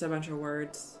 so it's just a bunch of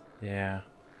words. Yeah.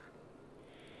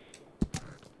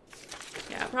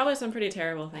 Yeah, probably some pretty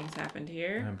terrible things happened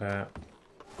here. I bet.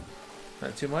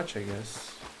 Not too much, I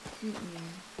guess.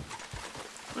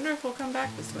 Wonder if we'll come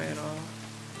back this way at all.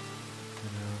 I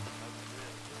know.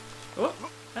 Oh,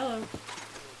 hello.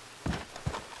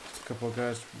 Just a couple of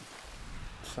guys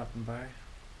stopping by.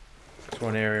 There's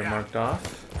one area marked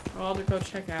off. Well, I'll go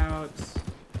check out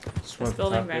Just this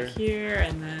building back here,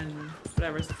 and then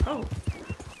whatever's... Oh!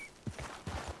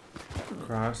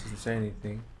 Cross doesn't say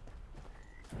anything.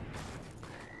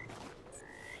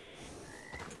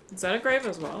 Is that a grave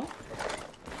as well?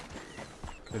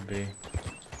 Could be.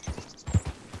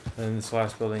 And then this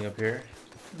last building up here.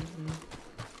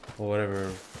 Well, whatever.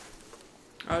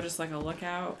 Oh, just like a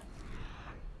lookout?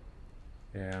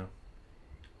 Yeah.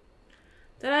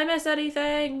 Did I miss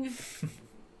anything?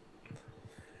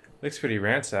 Looks pretty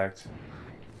ransacked.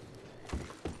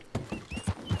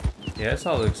 Yeah, this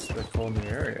all looks like a whole new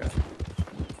area.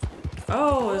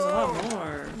 Oh, there's a lot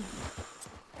more.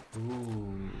 Ooh.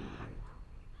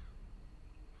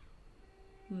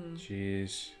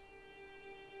 Jeez.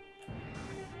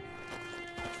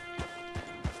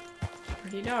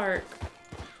 Pretty dark.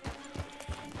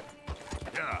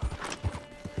 Yeah.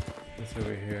 What's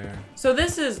over here? So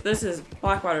this is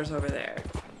Blackwater's over there.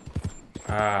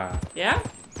 Ah. Yeah?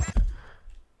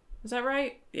 Is that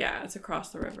right? Yeah, it's across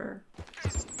the river.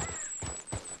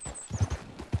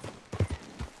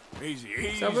 Easy,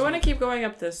 easy. So if we want to keep going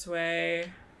up this way,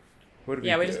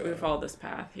 Yeah, we follow this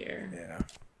path here. Yeah.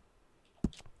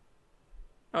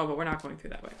 Oh, but we're not going through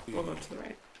that way. We'll go to the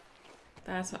right.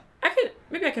 That's not,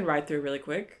 maybe I can ride through really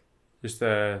quick. Just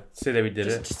say that we did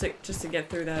it. Just to get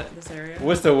through this area.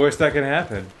 What's the worst that can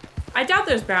happen? I doubt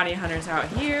there's bounty hunters out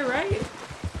here, right?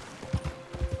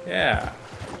 Yeah.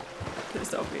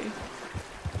 Please don't be.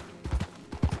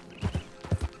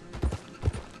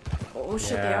 Oh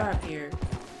shit, they are up here.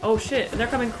 Oh shit, they're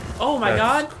coming. Oh my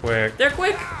god. Quick. They're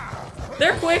quick.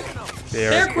 They're quick.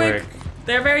 They're quick.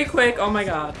 They're very quick. Oh my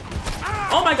god.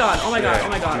 Oh my god. Oh my god. Oh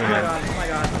my god. Oh my god. Oh my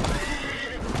god.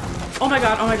 Oh my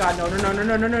god, no, no, no, no,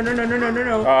 no, no, no, no, no, no, no,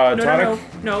 no, no,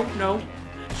 tonic? no, no.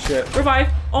 Shit. Revive.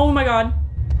 Oh my god.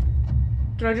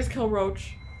 Did I just kill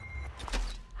Roach?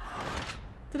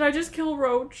 Did I just kill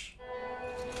Roach?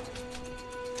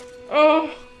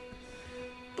 Oh.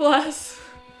 Bless.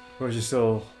 Roach is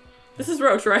still... This is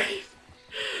Roach, right?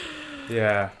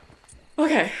 Yeah.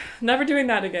 Okay, never doing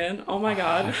that again. Oh my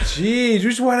god. Jeez, you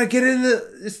just want to get in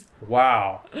the...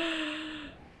 Wow.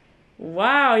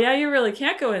 Wow, yeah, you really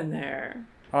can't go in there.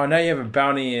 Oh, now you have a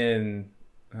bounty in...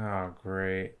 Oh,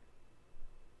 great.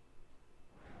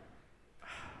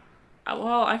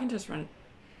 Well, I can just run...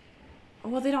 Oh,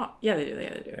 well, they don't... Yeah, they do.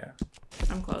 Yeah.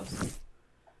 I'm close.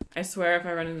 I swear if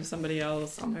I run into somebody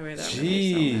else on my way that way.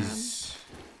 Jeez.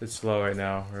 It's slow right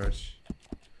now, Roach.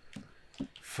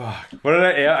 Fuck. What did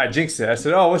I... Yeah, I jinxed it. I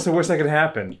said, oh, what's the worst that can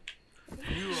happen?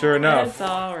 Sure enough. It's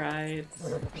alright.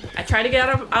 I tried to get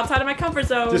outside of my comfort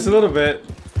zone. Just a little bit.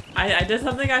 I did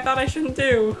something I thought I shouldn't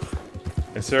do.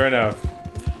 And sure enough.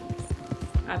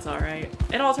 That's alright.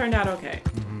 It all turned out okay.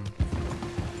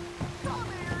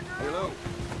 Hello.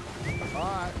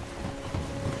 Alright.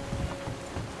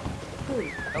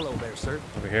 Hello there, sir.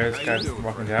 Over here, this guy's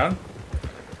walking down.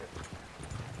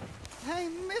 Hey,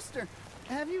 mister.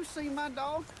 Have you seen my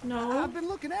dog? No. I've been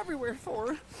looking everywhere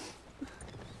for her.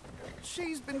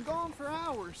 She's been gone for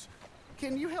hours.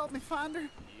 Can you help me find her?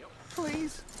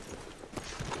 Please?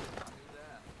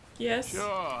 Yes.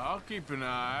 Sure, I'll keep an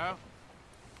eye out.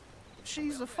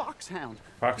 She's a foxhound.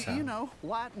 Foxhound. You know,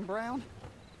 white and brown.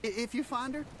 If you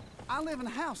find her, I live in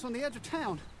a house on the edge of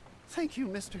town. Thank you,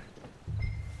 mister.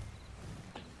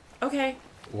 Okay.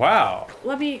 Wow.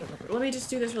 Let me just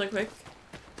do this really quick.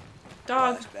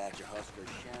 Dog.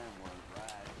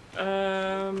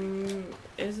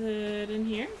 Is it in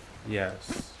here?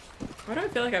 Yes. Why do I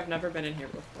feel like I've never been in here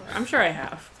before? I'm sure I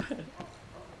have.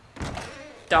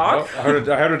 Dog? Oh, I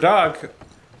heard a dog.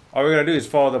 All we gotta do is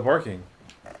follow the barking.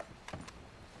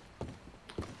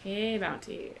 Hey,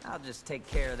 Bounty. I'll just take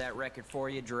care of that record for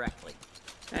you directly.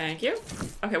 Thank you.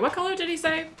 Okay, what color did he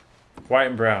say? White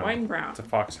and brown. White and brown. It's a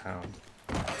foxhound.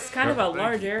 It's kind of a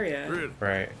large area.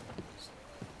 Right.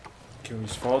 Can we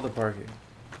just follow the barking?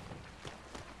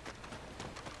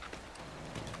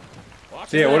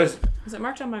 So yeah, what is... Is it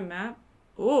marked on my map?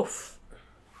 Oof.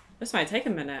 This might take a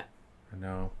minute. I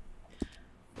know.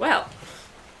 Well.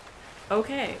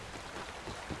 Okay.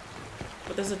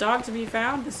 But there's a dog to be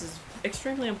found. This is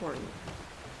extremely important.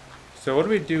 So what do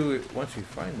we do once we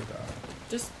find the dog?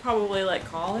 Just probably like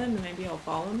call him and maybe he'll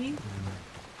follow me.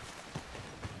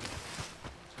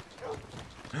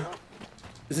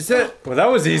 Is this it? Well, that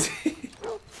was easy.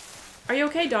 Are you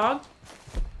okay, dog?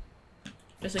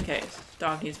 Just in case.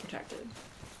 Dog needs protected.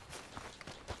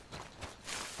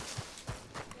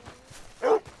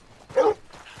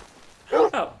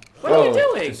 Oh, what are you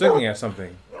doing? He's looking at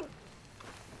something.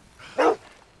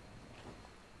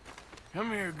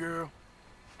 Come here, girl.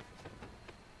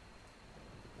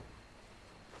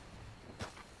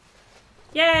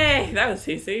 Yay! That was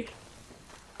easy.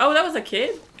 Oh, that was a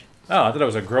kid? Oh, I thought it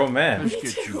was a grown man. Let's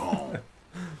get you home.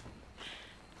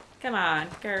 Come on,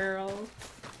 girl.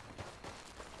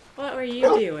 What were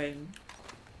you doing?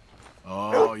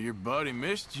 Oh, your buddy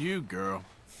missed you, girl.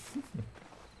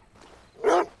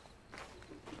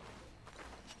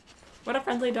 What a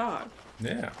friendly dog.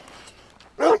 Yeah.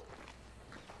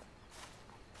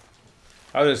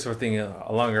 I was just thinking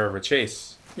a longer of a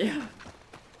chase. Yeah.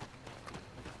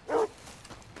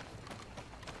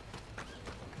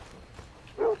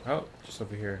 Oh, just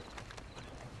over here.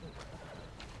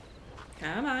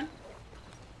 Come on.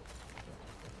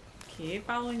 Keep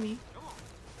following me.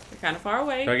 You're kind of far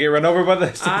away. Do I get run over by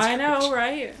the... I know,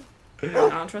 right? I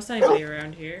don't trust anybody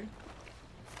around here.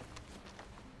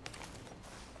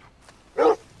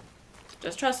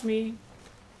 Just trust me.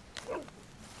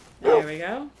 There we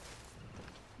go.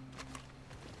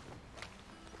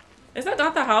 Is that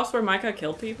not the house where Micah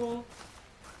killed people?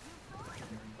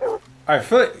 I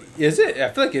feel like... Is it? I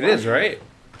feel like it is, right?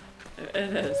 It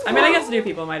is. I mean, I guess new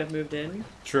people might have moved in.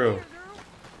 True.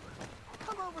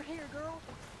 Come over here, girl.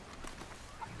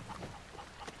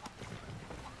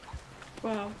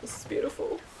 Wow, this is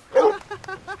beautiful.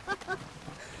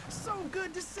 So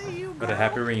good to see you, girl. What a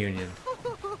happy reunion.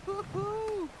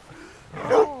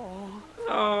 Oh.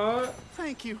 Aww.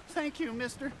 Thank you,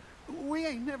 mister. We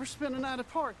ain't never spent a night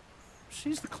apart.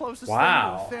 She's the closest thing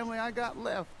Wow. to the family I got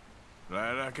left.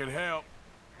 Glad I could help.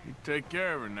 You take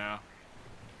care of her now.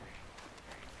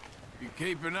 You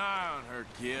keep an eye on her,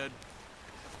 kid.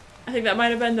 I think that might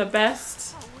have been the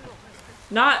best.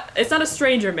 It's not a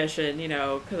stranger mission, you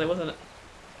know, because it wasn't.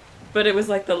 But it was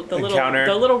like the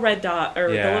little red dot or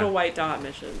Yeah. the little white dot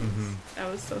mission. Mm-hmm.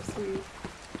 That was so sweet.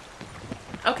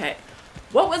 Okay,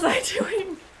 what was I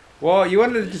doing? Well, you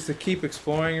wanted just to keep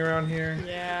exploring around here.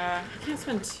 Yeah, I can't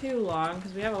spend too long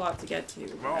because we have a lot to get to.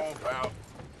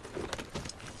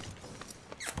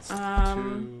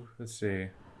 Let's see.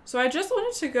 So I just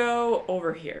wanted to go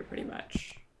over here, pretty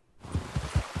much.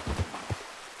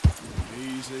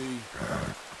 Easy.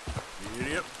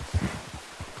 Yep.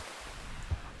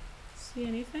 See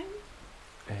anything?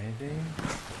 Anything?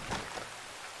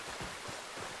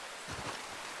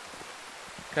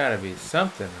 Gotta be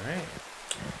something, right?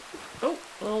 Oh,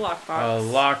 a little lockbox. A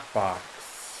lockbox.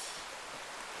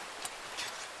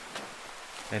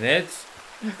 And it's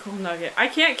A gold nugget. I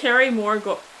can't carry more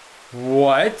gold.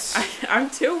 what? I'm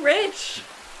too rich.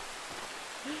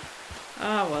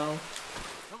 Oh well.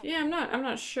 Yeah, I'm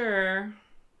not sure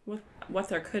what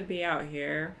there could be out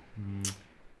here.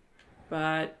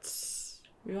 But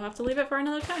we will have to leave it for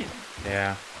another time.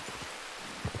 Yeah.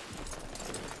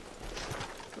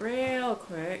 Real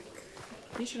quick.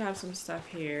 You should have some stuff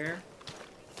here.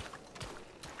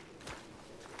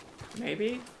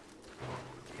 Maybe?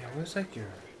 Yeah, what's like your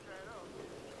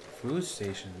food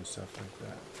station and stuff like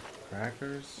that?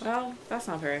 Crackers? Well, that's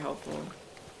not very helpful.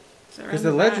 Because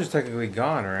the ledger's technically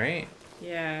gone, right?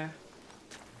 Yeah.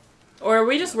 Or are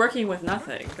we just working with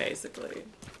nothing, basically?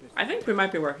 I think we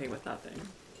might be working with nothing.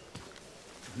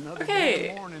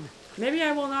 Okay. Maybe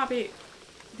I will not be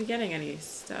getting any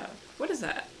stuff. What is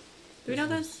that? Do we know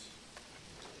this?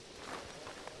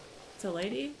 It's a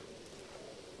lady?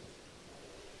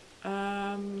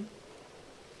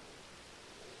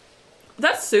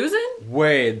 That's Susan?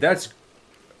 Wait, that's...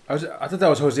 I thought that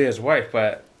was Hosea's wife,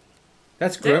 but...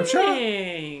 That's Grimshaw?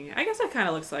 Dang. I guess that kind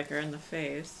of looks like her in the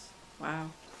face.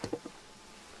 Wow.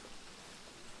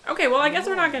 Okay, well, I guess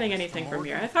we're not getting anything from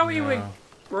here. I thought we would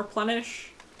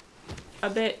replenish a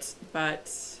bit,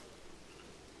 but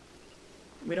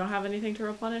we don't have anything to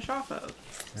replenish off of.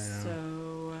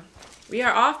 So we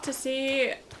are off to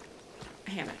see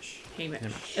Hamish.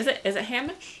 Hamish. Is it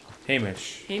Hamish?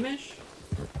 Hamish. Hamish?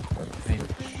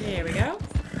 There we go.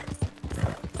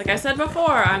 Like I said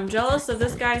before, I'm jealous of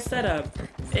this guy's setup.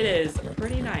 It is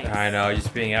pretty nice. I know,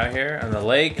 just being out here on the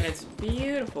lake. And it's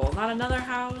beautiful. Not another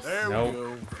house. There we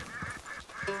go.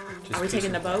 Are we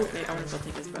taking the boat? Maybe I want to go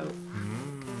take his boat.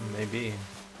 Maybe.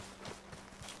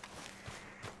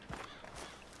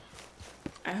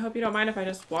 I hope you don't mind if I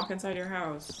just walk inside your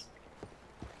house.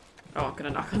 Oh, I'm gonna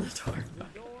knock on the door.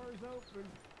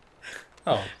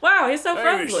 Oh. Wow, he's so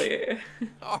Hamish. friendly.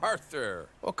 Arthur,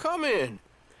 well, come in.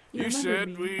 You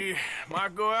said we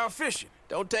might go out fishing.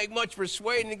 Don't take much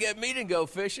persuading to get me to go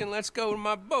fishing. Let's go in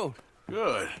my boat.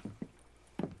 Good.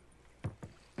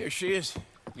 Here she is.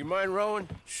 You mind rowing?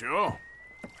 Sure.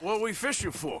 What are we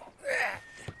fishing for?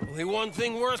 Only one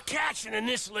thing worth catching in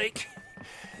this lake.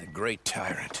 The great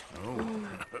tyrant.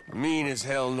 Mean as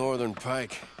hell northern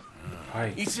pike.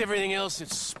 Eats everything else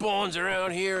that spawns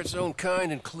around here, its own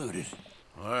kind included.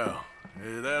 Well,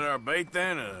 is that our bait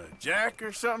then? A jack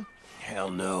or something?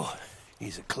 Hell no.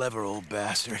 He's a clever old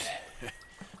bastard.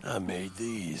 I made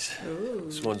these. Ooh.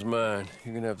 This one's mine.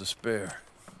 You can have the spare.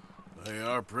 They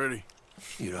are pretty.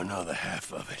 You don't know the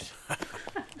half of it.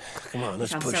 Come on,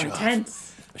 let's Sounds push so off.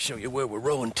 intense. I'll show you where we're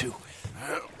rowing to.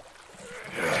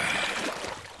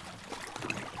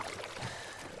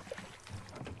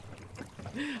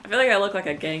 I feel like I look like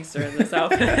a gangster in this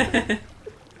outfit.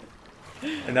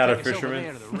 And not a Take us over fisherman.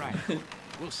 there to the right.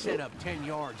 We'll set up 10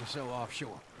 yards or so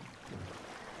offshore.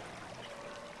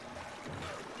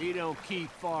 He don't keep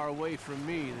far away from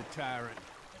me, the tyrant.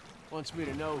 Wants me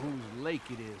to know whose lake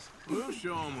it is. We'll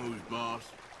show him who's boss.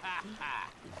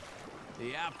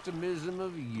 The optimism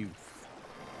of youth.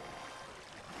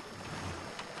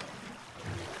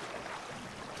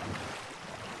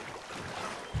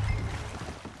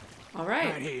 All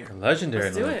right. Right here. Legendary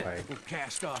Let's do little it. pike. We'll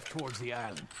cast off towards the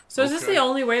island. So is this the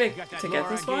only way You got that to get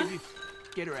lure this I gave one? you?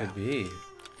 Get her Could out. be.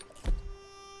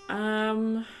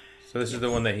 So this is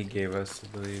the one that he gave us, I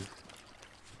believe.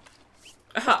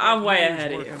 I'm way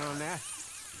ahead of Working you. on that.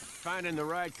 Finding the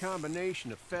right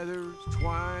combination of feathers,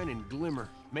 twine, and glimmer.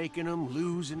 Making them,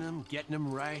 losing them, getting them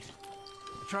right.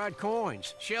 I tried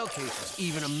coins, shell cases,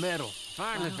 even a medal.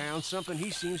 Finally found something he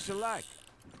seems to like.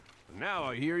 And now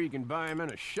I hear you can buy him in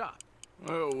a shop.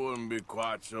 Well, it wouldn't be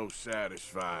quite so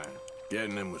satisfying.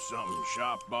 Getting him with something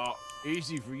shop bought.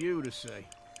 Easy for you to say.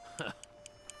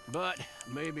 But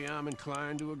maybe I'm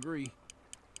inclined to agree.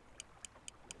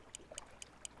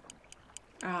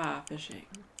 Ah, fishing.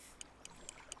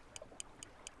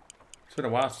 It's been a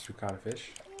while since we caught a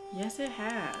fish. Yes, it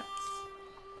has.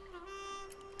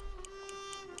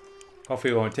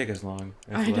 Hopefully it won't take as long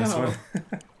as I the last know. one.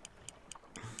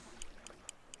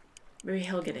 Maybe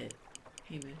he'll get it.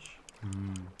 Hamish.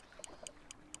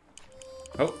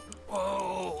 Oh.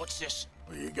 Whoa, what's this?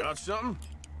 Well, you got something?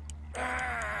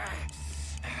 I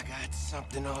got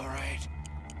something, all right.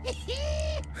 Hey,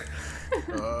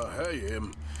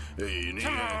 you need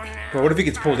Come on now. But what if he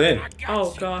gets pulled in?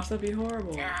 Oh gosh, that'd be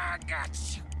horrible. I got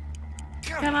you.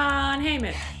 Come on,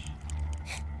 Hamish.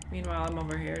 Meanwhile, I'm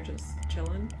over here just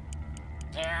chilling.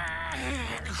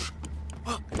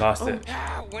 Lost it.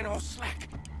 Went all slack.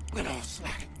 Went all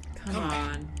slack. Come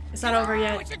on. It's not over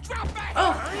yet. It's a drop back.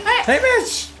 Oh, hey!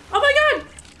 Hamish! Oh my god!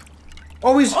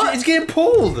 Oh, he's getting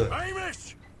pulled.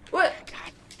 Hamish! What?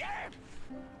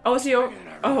 Oh, is he over?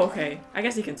 Oh, okay. I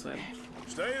guess he can swim.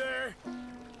 Stay there.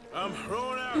 I'm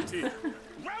throwing out to you.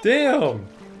 Damn.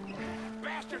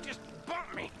 Bastard just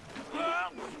bumped me.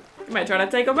 You might try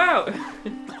to take him out.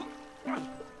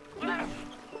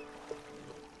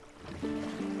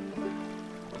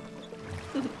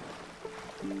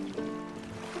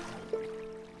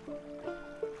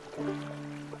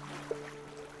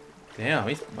 Damn,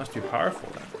 he must be powerful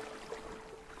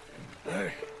then.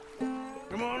 Hey,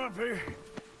 come on up here.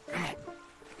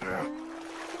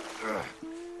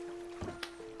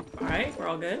 Alright, we're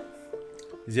all good.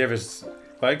 Does he have his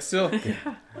bike still?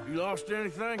 Yeah. You lost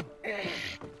anything?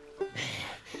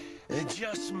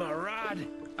 Just my rod.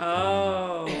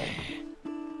 Oh.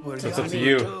 So it's up to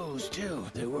you. Those too.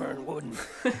 They weren't wooden.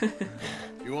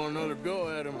 You want another go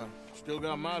at him? I still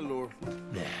got my lure.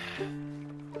 Nah.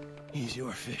 He's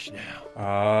your fish now.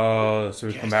 Oh, so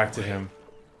we come back to him.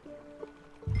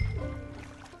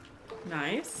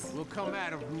 Nice. We'll come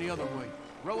at him from the other way.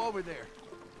 Row over there.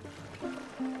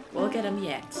 We'll get him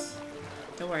yet.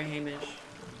 Don't worry, Hamish.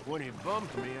 When he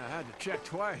bumped me, I had to check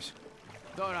twice.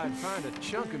 Thought I'd find a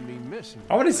chunk of me missing.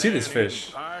 I want to see this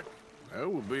fish. Pike, that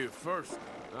will be at first.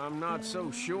 I'm not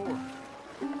so sure.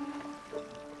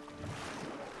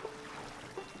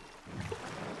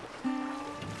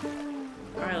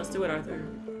 Alright, let's do it, Arthur.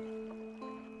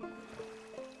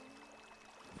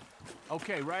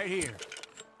 Okay, right here.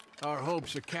 Our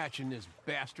hopes of catching this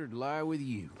bastard lie with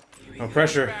you. No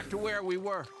pressure. Back to where we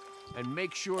were, and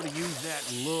make sure to use that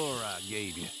lure I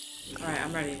gave you. Alright,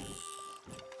 I'm ready.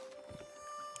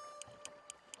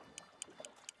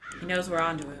 He knows we're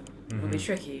onto him. It'll be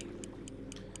tricky.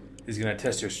 He's gonna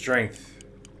test your strength.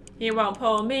 He won't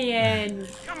pull me in.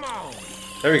 Come on.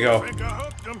 There we go. I think I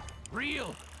hooked him.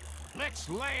 Reel. Let's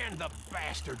land the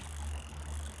bastard.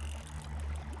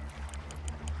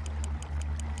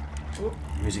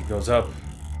 Music goes up.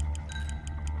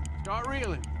 Start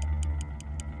reeling.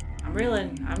 I'm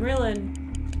reeling. I'm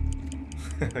reeling.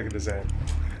 Look at his head.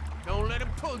 Don't let him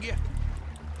pull you.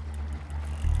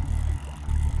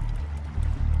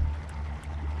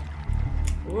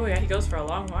 Ooh, yeah, he goes for a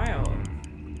long while.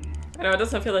 I know it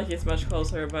doesn't feel like he's much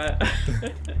closer, but I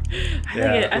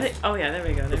think. Oh yeah, there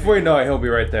we go. Before you know it, he'll be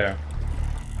right there.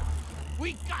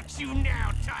 We got you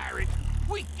now, tyrant.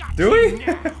 We got Do you we?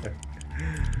 now.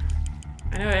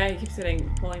 I know, yeah, he keeps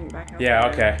pulling back out. Yeah,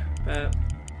 there, okay. But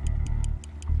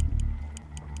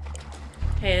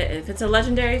hey, if it's a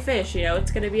legendary fish, you know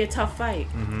it's gonna be a tough fight.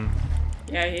 Mm-hmm.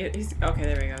 Yeah, he's okay.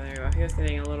 There we go. There we go. He was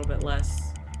getting a little bit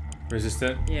less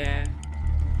Resistant? Yeah.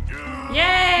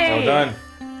 Yay! Well done.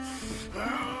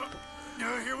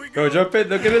 Go jump in.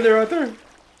 Look, get in there, Arthur.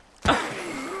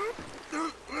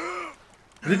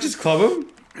 Did it just club him?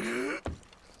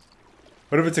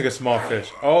 What if it took a small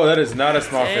fish? Oh, that is not a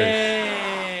small fish.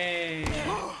 Hey.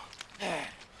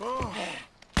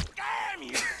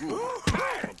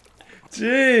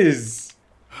 Jeez.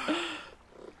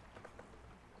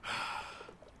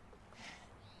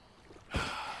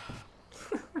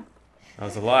 That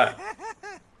was a lot.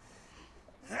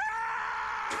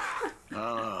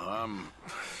 I'm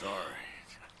sorry.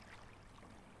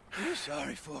 What are you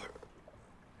sorry for?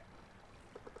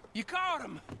 You caught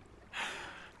him.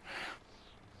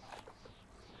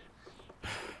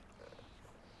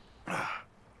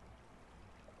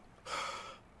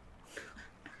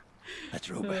 Let's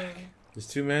roll back. There's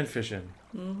 2 men fishing.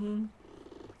 Mm-hmm.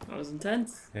 That was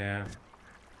intense. Yeah.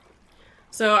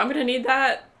 So I'm gonna need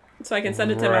that so I can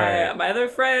send it to my other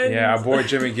friends. Yeah, our boy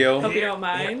Jimmy Gill. Hope you don't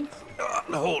mind.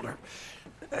 Hold her.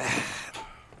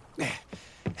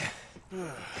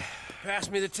 Pass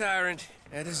me the tyrant.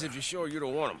 That is if you're sure you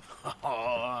don't want him. Oh,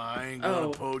 I ain't gonna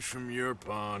poach from your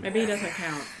pond. Maybe he doesn't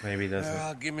count. Maybe he doesn't.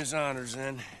 I'll give him his honors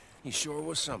then. He sure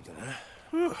was something,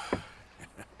 huh?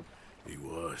 He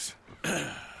was.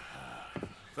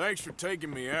 Thanks for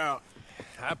taking me out.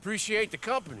 I appreciate the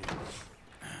company.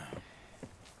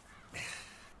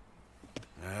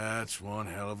 That's one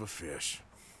hell of a fish.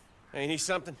 Ain't he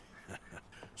something?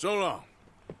 So long.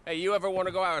 Hey, you ever want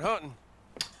to go out hunting?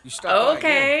 You stop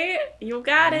Okay, you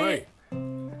got You it.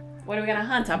 What are we gonna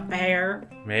hunt? A bear?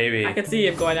 Maybe. I could see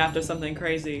him going after something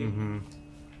crazy. Mm-hmm.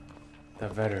 The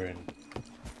veteran.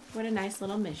 What a nice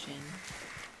little mission.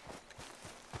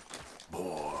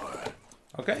 Boy.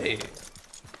 Okay.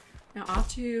 Now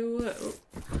off to...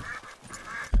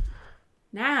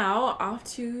 Now off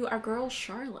to our girl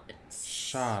Charlotte.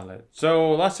 Charlotte.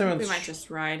 So last time We might just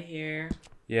ride here.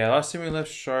 Yeah, last time we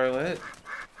left Charlotte.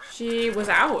 She was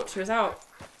out. She was out.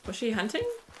 Was she hunting?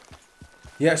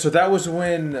 Yeah, so that was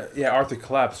when Arthur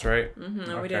collapsed, right? Mm-hmm.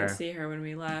 Okay. We didn't see her when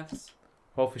we left.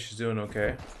 Hopefully she's doing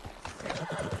okay.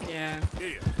 Yeah.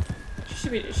 She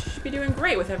should be doing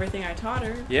great with everything I taught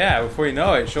her. Yeah, before you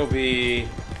know it, she'll be,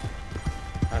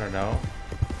 I don't know.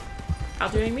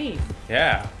 Outdoing me.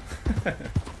 Yeah.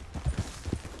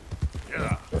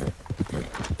 Yeah.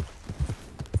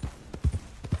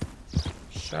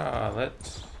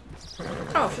 Charlotte.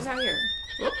 Oh, she's out here.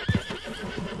 Whoop.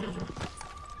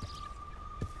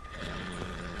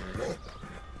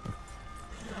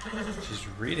 She's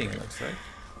reading, it looks like.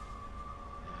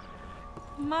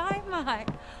 My.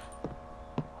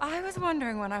 I was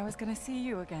wondering when I was going to see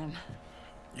you again.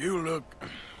 You look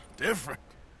different.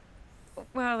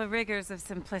 Well, the rigors of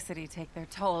simplicity take their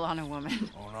toll on a woman.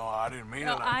 Oh, no, I didn't mean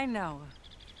No, it. I know.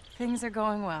 Things are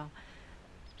going well.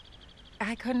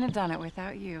 I couldn't have done it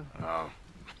without you. Oh,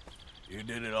 you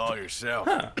did it all yourself.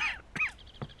 Huh.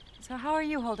 So how are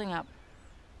you holding up?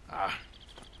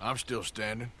 I'm still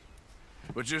standing,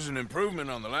 which is an improvement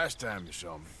on the last time you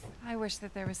saw me. I wish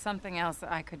that there was something else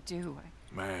that I could do.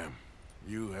 Ma'am,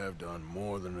 you have done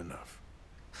more than enough.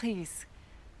 Please,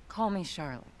 call me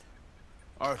Charlotte.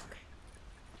 Arthur.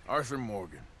 Arthur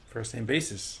Morgan. First name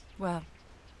basis. Well,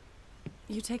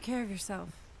 you take care of yourself,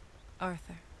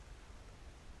 Arthur.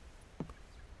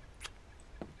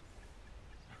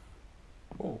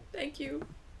 Oh. Thank you.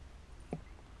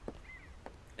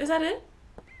 Is that it?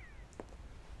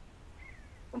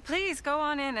 Well, please go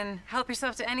on in and help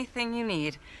yourself to anything you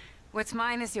need. What's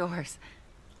mine is yours.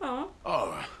 Oh.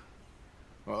 Oh,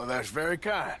 well, that's very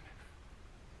kind.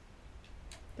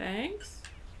 Thanks.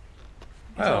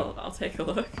 Oh. I'll take a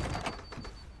look.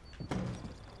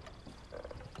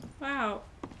 Wow.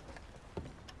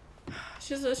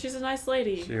 She's a nice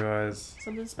lady. She was.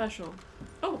 Something special.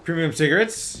 Oh. Premium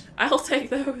cigarettes. I'll take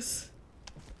those.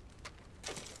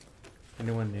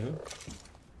 Anyone new?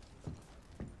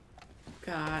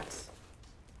 Got.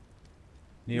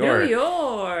 New York. New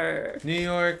York. New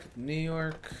York. New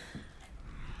York.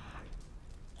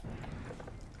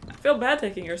 I feel bad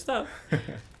taking your stuff.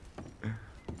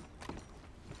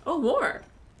 Oh, more.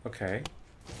 Okay.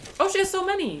 Oh, she has so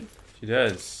many. She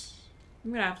does.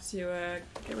 I'm gonna have to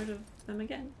get rid of them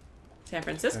again. San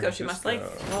Francisco, she must like.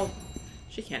 Well,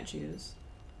 she can't choose.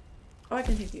 Oh, I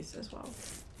can take these as well.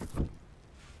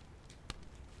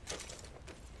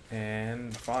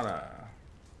 And fauna.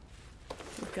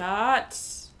 We got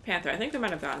Panther. I think we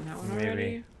might have gotten that one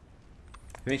already. You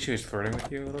think she was flirting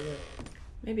with you a little bit?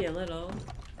 Maybe a little.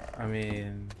 I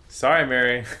mean, sorry,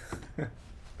 Mary.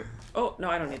 Oh, no,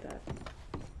 I don't need that.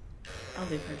 I'll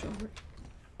leave her jewelry.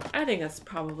 I think that's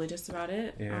probably just about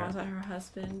it. Yeah. Oh, is that her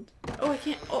husband? Oh, I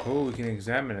can't. Oh, Oh, we can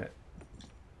examine it.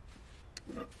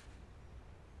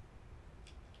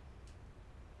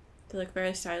 they look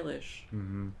very stylish.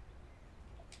 Mm-hmm.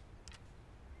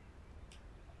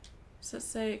 So let's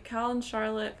say Cal and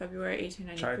Charlotte, February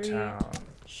 1893. Chi-town.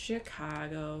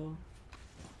 Chicago.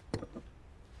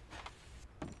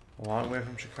 A long way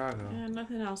from Chicago. And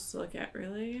nothing else to look at,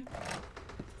 really.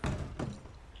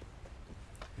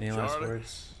 Any last Charlotte?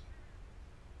 words?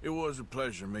 It was a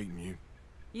pleasure meeting you.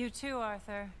 You too,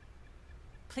 Arthur.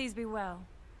 Please be well.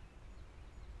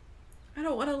 I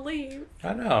don't want to leave.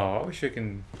 I know. I wish I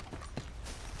can.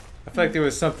 I feel like there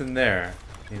was something there,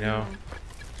 you know?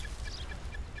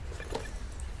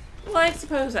 Well, I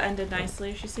suppose it ended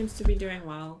nicely. She seems to be doing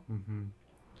well. Mm-hmm.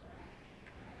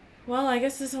 Well, I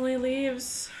guess this only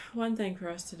leaves one thing for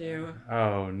us to do.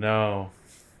 Oh, no.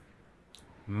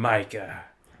 Micah.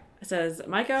 It says,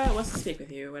 Micah wants to speak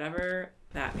with you, whatever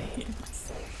that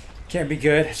means. Can't be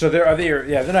good. So they're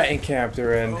not in camp.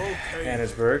 They're in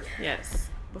Annesberg. Yes.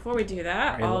 Before we do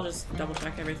that, Right. I'll just double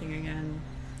check everything again.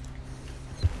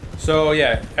 So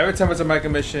yeah, every time it's a Micah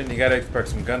mission, you gotta expect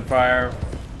some gunfire.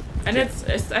 And it's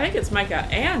I think it's Micah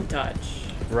and Dutch.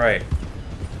 Right.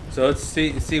 So let's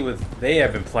see what they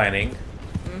have been planning.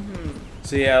 Mm-hmm.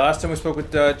 So yeah, last time we spoke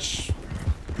with Dutch,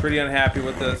 pretty unhappy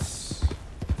with us.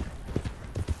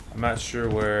 I'm not sure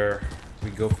where we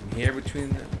go from here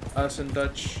between us and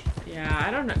Dutch. Yeah,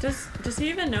 I don't know. Does he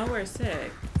even know we're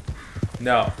sick?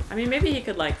 No. I mean, maybe he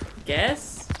could like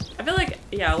guess. I feel like,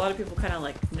 yeah, a lot of people kind of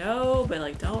like know, but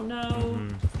like don't know.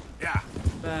 Yeah.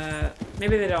 But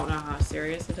maybe they don't know how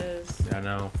serious it is. Yeah, I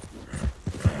know.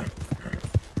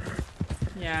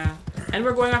 Yeah. And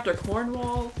we're going after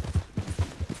Cornwall.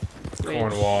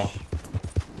 Cornwall.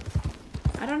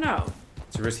 I don't know.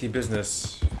 It's a risky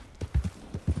business.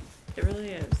 It really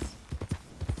is.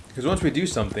 Because once we do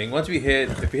something, if we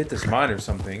hit this mine or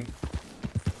something,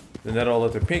 then that'll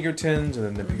let the Pinkertons, and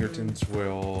then the Pinkertons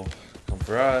will come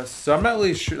for us. So I'm not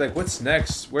really sure, like, what's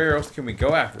next? Where else can we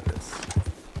go after this?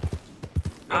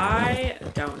 I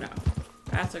don't know.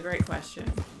 That's a great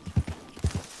question.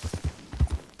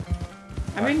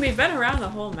 I mean, we've been around the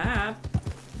whole map,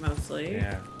 mostly.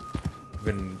 Yeah. We've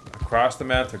been across the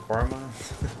map to Guarma.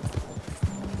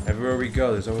 Everywhere we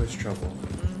go, there's always trouble.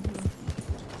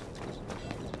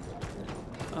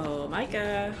 Oh,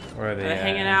 Micah. Where are they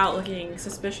hanging out looking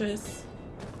suspicious?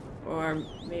 Or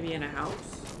maybe in a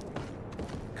house?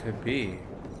 Could be.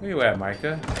 Where you at,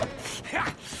 Micah?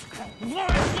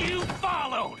 Was you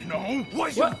followed? No.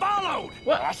 Was you followed?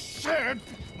 What? I said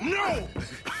no.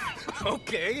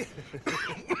 Okay.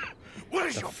 What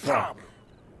is your problem?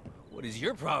 What is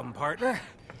your problem, partner?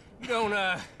 You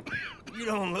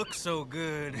don't look so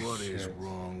good. What is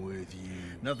wrong with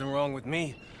you? Nothing wrong with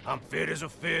me. I'm fit as a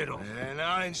fiddle. And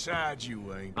not inside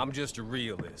you ain't. I'm just a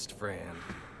realist, friend.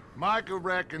 Micah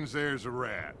reckons there's a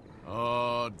rat.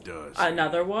 Oh, does he?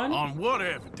 Another one? On what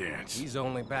evidence? He's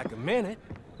only back a minute.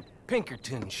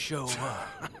 Pinkerton show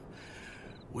up.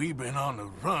 We've been on the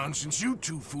run since you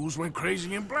two fools went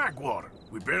crazy in Blackwater.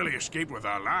 We barely escaped with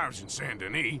our lives in Saint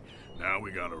Denis. Now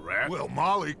we got a rat. Well,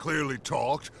 Molly clearly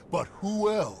talked, but who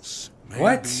else?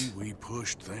 Maybe we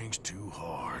pushed things too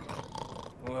hard.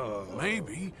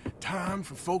 Maybe time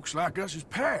for folks like us is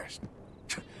past.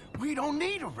 We don't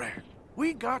need a rat.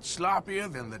 We got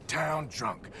sloppier than the town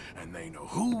drunk, and they know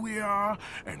who we are,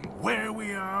 and where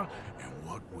we are, and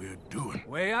what we're doing.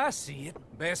 Way I see it,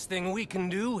 best thing we can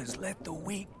do is let the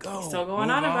week go. Still going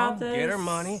Move on about this. Get our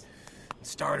money, and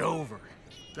start over.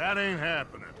 That ain't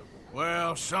happening.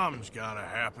 Well, something's gotta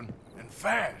happen, and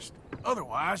fast.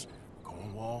 Otherwise,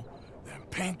 Cornwall, them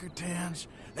Pinkertons,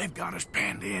 they've got us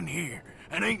penned in here,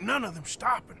 and ain't none of them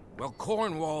stopping. Well,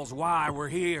 Cornwall's why we're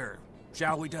here.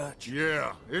 Shall we, Dutch?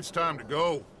 Yeah, it's time to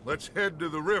go. Let's head to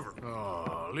the river.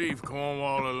 Oh, leave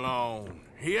Cornwall alone.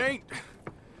 He ain't...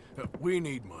 We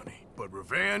need money, but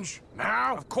revenge,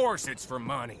 now? Of course it's for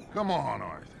money. Come on,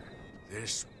 Arthur.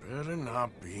 This better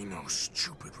not be no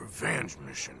stupid revenge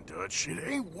mission, Dutch. It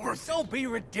ain't worth it. Don't be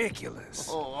ridiculous.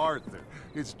 Oh, Arthur,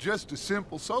 it's just a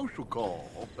simple social call.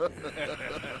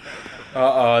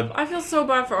 I feel so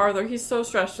bad for Arthur. He's so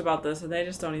stressed about this, and they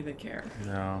just don't even care.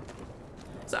 No.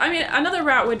 So, I mean, another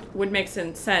route would make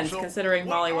some sense, considering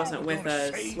Molly wasn't with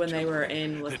us when they were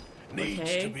in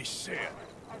Needs to be said.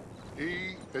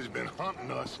 He has been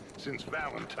hunting us since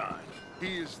Valentine.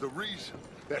 He is the reason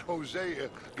that Hosea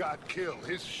got killed.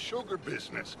 His sugar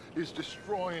business is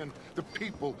destroying the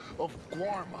people of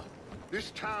Guarma.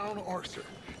 This town, Arthur,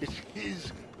 is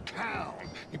his town.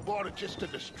 He bought it just to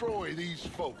destroy these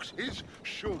folks. His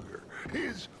sugar,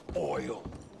 his oil,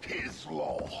 his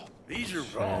law. These are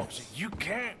wrongs you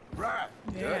can't right,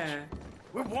 Dutch.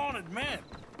 We're wanted men.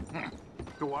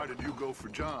 So why did you go for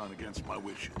John against my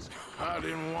wishes? I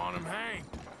didn't want him hanged.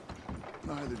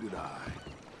 Neither did I.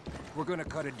 We're gonna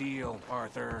cut a deal,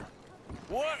 Arthur.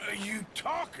 What are you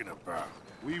talking about?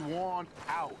 We want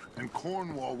out, and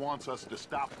Cornwall wants us to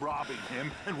stop robbing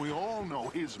him, and we all know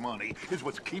his money is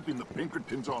what's keeping the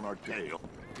Pinkertons on our tail.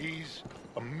 He's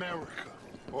America,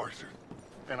 Arthur,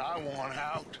 and I want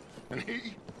out, and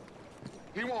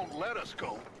he won't let us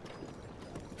go.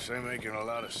 This ain't making a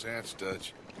lot of sense,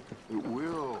 Dutch. It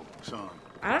will, son.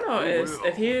 I don't know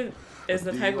if he is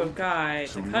the type of guy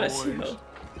to cut a deal.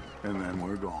 And then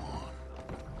we're gone.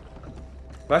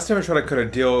 Last time I tried to cut a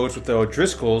deal, it was with the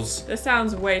O'Driscolls. This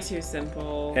sounds way too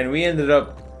simple. And we ended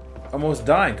up almost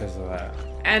dying because of that.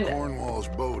 And Cornwall's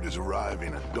boat is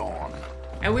arriving at dawn.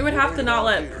 And we would have to not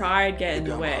let pride get in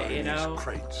the way, you know?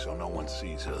 Crates so no one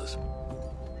sees us.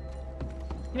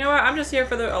 You know what? I'm just here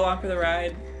along for the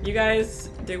ride. You guys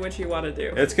do what you want to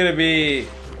do. It's gonna be,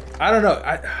 I don't know.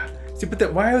 See,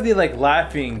 but why are they like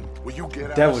laughing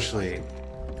devilishly?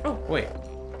 Oh wait,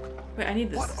 I need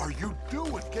this. What are you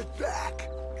doing? Get back!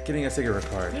 Getting a cigarette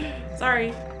card.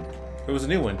 Sorry. It was a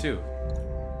new one too.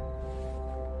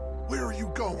 Where are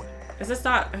you going? Is this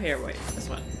not? Oh, here, wait. This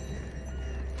one.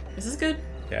 Is this good?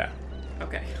 Yeah.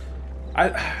 Okay.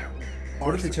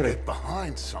 What if they try to get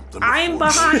behind something? I'm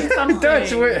behind something.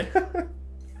 Dutch, wait.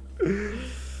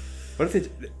 What if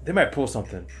they might pull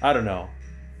something? I don't know.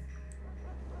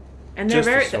 And they're Just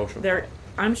a very, social they're,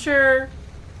 I'm sure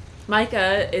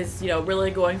Micah is, you know,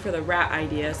 really going for the rat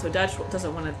idea, so Dutch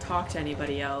doesn't want to talk to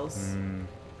anybody else.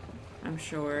 I'm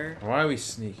sure. Why are we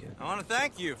sneaking? I want to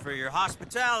thank you for your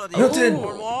hospitality. Milton!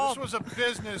 Cornwall. This was a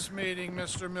business meeting,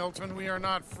 Mr. Milton. We are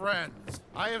not friends.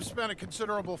 I have spent a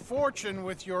considerable fortune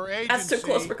with your agency. That's too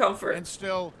close for comfort. And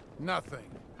still nothing.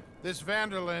 This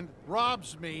Vanderland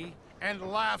robs me and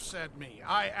laughs at me.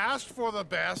 I asked for the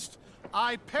best.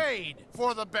 I paid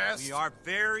for the best. We are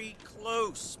very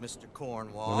close, Mr.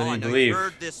 Cornwall. Well, then you I know believe. you've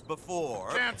heard this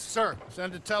before. Chance, sir.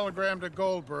 Send a telegram to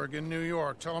Goldberg in New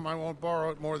York. Tell him I won't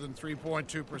borrow it more than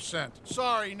 3.2%.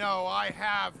 Sorry, no, I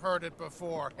have heard it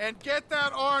before. And get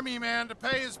that army man to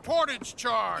pay his portage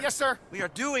charge. Yes, sir. We are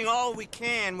doing all we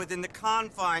can within the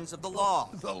confines of the law.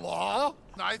 The law?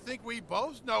 I think we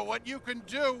both know what you can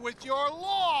do with your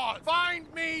law.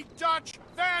 Find me Dutch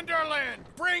Vanderland.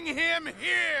 Bring him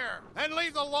here. And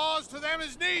leave the laws to them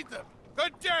as need them.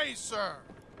 Good day, sir.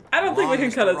 I don't think we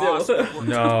can cut a deal with it.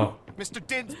 No. Mr.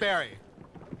 Didsbury.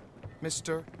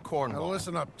 Mr. Cornwall. Now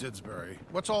listen up, Didsbury.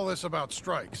 What's all this about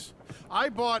strikes? I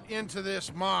bought into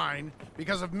this mine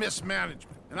because of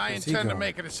mismanagement. And I intend to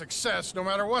make it a success no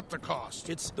matter what the cost.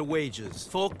 It's the wages.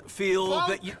 Folk feel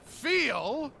that you...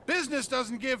 Feel? Business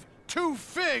doesn't give two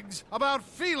figs about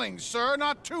feelings, sir,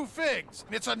 not two figs.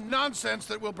 It's a nonsense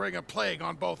that will bring a plague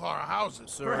on both our houses,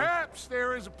 sir. Perhaps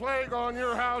there is a plague on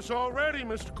your house already,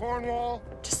 Mr. Cornwall.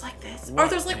 Just like this. What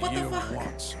Arthur's like, what do the you fuck?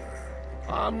 want, sir?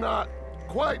 I'm not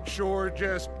quite sure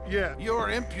just yet.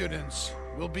 Your impudence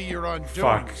will be your undoing,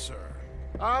 Fuck. sir.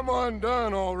 I'm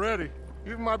undone already.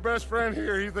 Even my best friend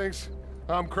here, he thinks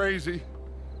I'm crazy.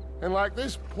 And like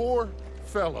this poor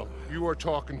fellow you are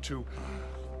talking to,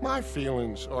 my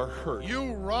feelings are hurt.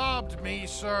 You robbed me,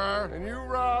 sir. And you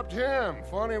robbed him.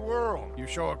 Funny world. You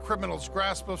show a criminal's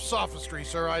grasp of sophistry,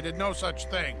 sir. I did no such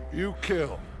thing. You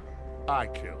kill. I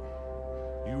kill.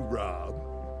 You rob.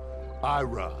 I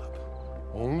rob.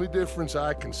 Only difference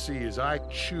I can see is I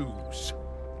choose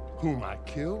whom I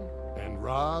kill and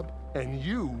rob, and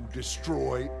you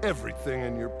destroy everything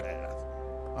in your path.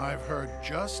 I've heard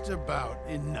just about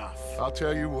enough. I'll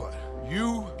tell you what.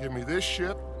 You give me this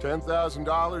ship,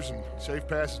 $10,000, and safe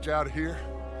passage out of here,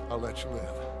 I'll let you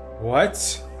live.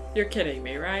 What? You're kidding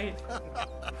me, right?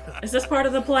 Is this part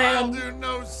of the plan? I'll do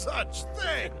no such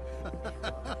thing.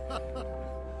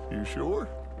 You sure?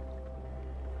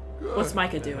 Good. What's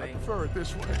Micah I doing? prefer it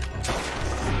this way.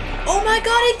 Oh my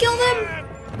god, he killed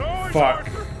him! Noise, Fuck.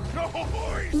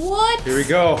 Noise. What? Here we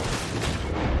go.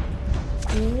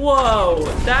 Whoa,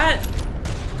 that...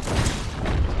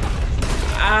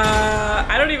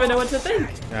 I don't even know what to think.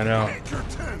 I know.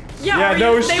 Yeah,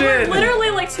 no they shit. were literally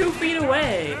like 2 feet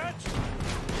away.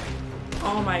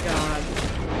 Oh my god.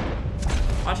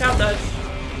 Watch out, Dutch.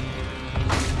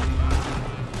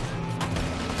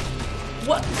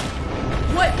 What?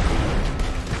 What?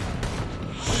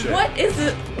 Shit. What is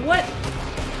it? What?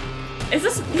 Is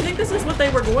this, you think this is what they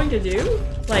were going to do?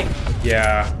 Like...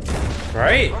 Yeah.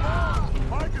 Right?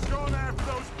 Micah's going after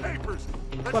those papers.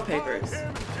 What papers?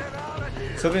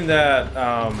 Something that,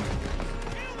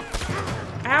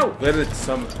 Ow! related to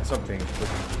something with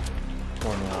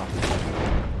Cornwall.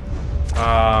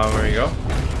 There you go.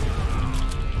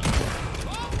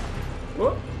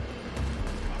 Whoop.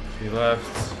 She left.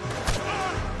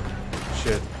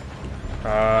 Shit.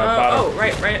 Oh,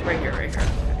 right here, right here.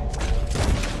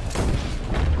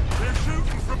 They're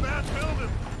shooting from that building.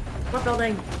 What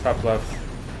building? Top left.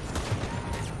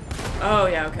 Oh,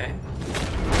 yeah, okay.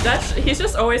 He's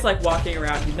just always like walking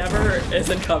around. He never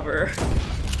is in cover.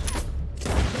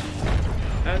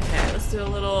 Okay, let's do a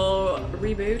little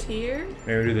reboot here.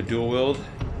 Maybe do the dual wield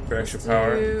for extra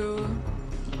power.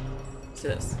 Let's do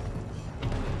this.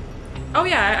 Oh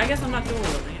yeah, I guess I'm not dual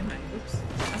wielding, am I? Oops.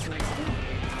 That's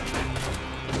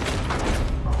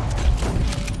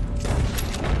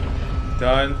nice.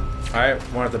 Done. Alright,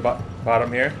 one at the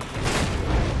bottom here.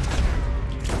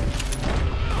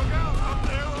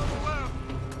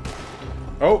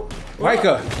 Oh,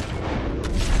 Micah!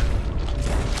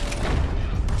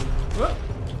 Whoop.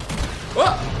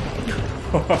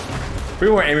 Whoop. We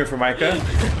weren't aiming for Micah.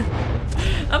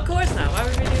 Of course not. Why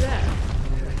would we do that?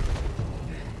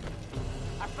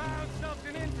 I found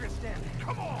something interesting.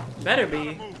 Come on. Better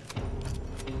be.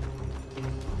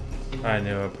 I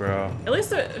knew it, bro. At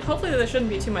least, hopefully there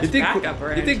shouldn't be too much backup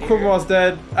around You think here. Cornwall's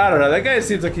dead? I don't know. That guy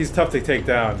seems like he's tough to take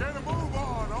down.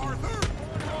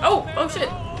 Oh shit.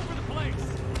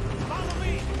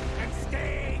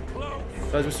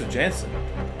 That was Mr. Jansen.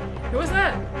 Who was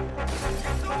that?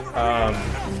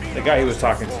 The guy he was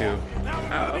talking to.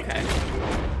 Oh, okay.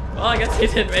 Well, I guess he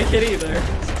didn't make it either.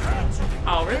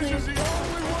 Oh, really?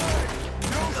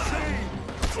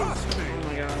 Trust me. Oh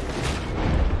my god.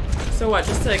 So what,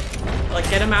 just to like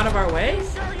get him out of our way?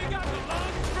 Sure you got the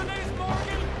lungs for this,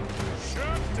 Morgan?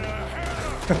 Shut the hell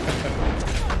up.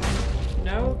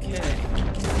 No kidding.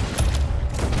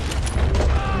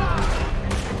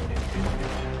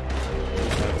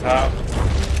 Top.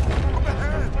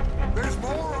 There's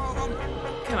more of them.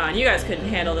 Come on, you guys couldn't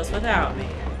handle this without me.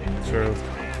 True.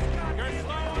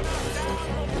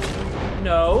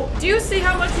 No. Do you see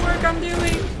how much work I'm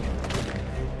doing?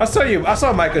 I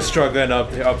saw Micah struggling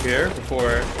up here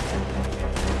before.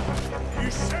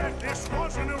 You said this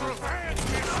wasn't a revenge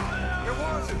mission. It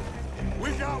wasn't.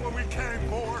 We got what we came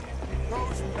for.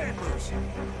 Those papers.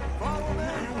 Follow me.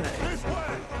 This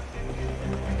way.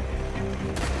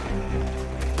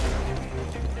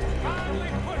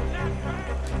 Finally putting that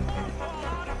Cornwall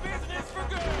out of business for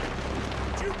good.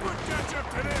 Did you put Dutch up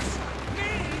to this?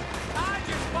 Me? I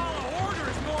just follow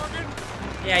orders, Morgan.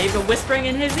 Yeah, you've been whispering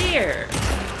in his ear.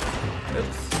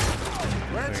 Oops.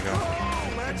 Let's go.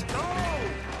 Let's go.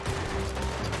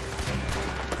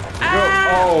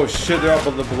 Ah! Oh shit, they're up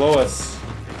below us.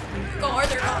 Go,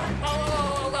 Arthur, go.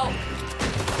 Go.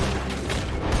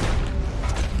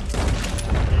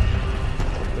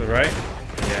 To the right?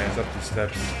 Yeah, it's up the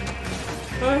steps.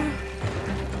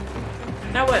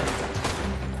 Now what?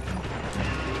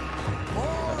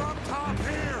 More up top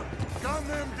here. Gun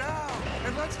them down.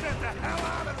 And let's get the hell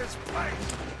out of this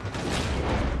place.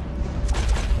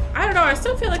 I don't know, I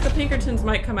still feel like the Pinkertons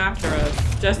might come after us,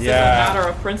 just as a matter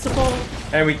of principle.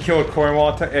 And we killed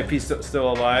Cornwall if he's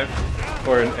still alive,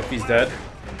 or if he's dead.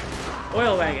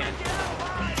 Oil wagon.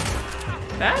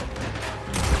 That?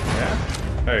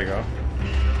 Yeah, there you go.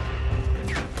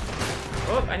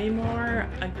 Oh, I need more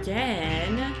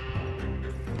again.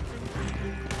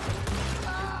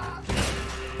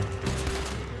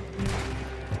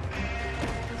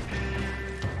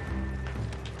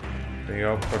 There you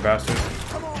go, poor bastard.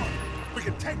 Come on. We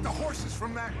can take the horses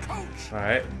from that coach.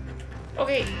 Alright.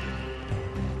 Okay.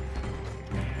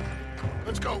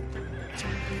 Let's go.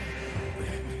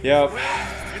 Yep.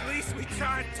 At least we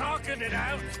tried talking it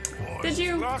out. Did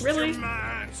you Lost really? your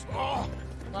minds. Oh,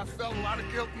 I felt a lot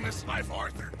of guilt in this life,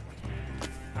 Arthur.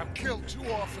 I've killed too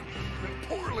often, and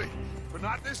poorly, but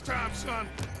not this time, son.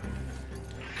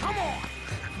 Come on.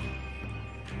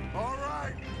 All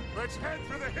right, let's head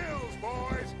for the hills,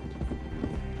 boys.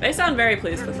 They sound very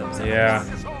pleased with themselves. Yeah.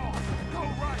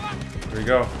 Here we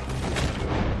go.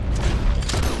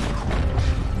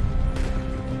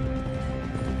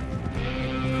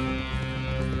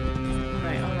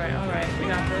 Alright. We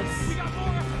got this.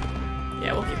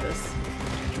 Yeah, we'll keep this.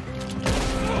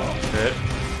 Good.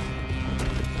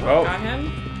 Oh. Got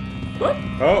him. Whoop.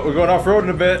 Oh, we're going off-road in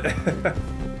a bit.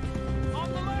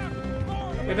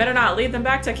 We better not lead them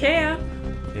back to camp.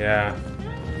 Yeah.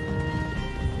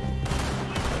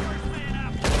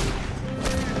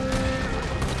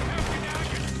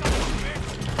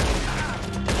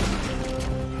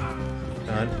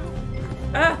 Done.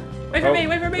 Ah! Wait for me!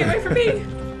 Wait for me! Wait for me!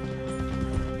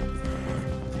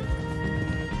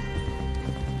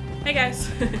 Hey guys.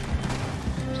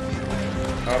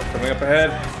 Oh, coming up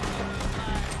ahead.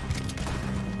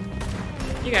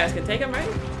 You guys can take him, right?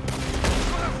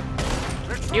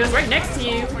 He was right next to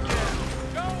you.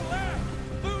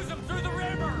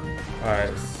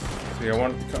 Alright, so you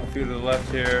want a few to the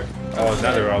left here. Oh,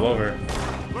 now they're all over.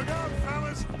 Look out,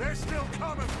 fellas. They're still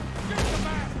coming. Get the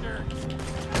bastards.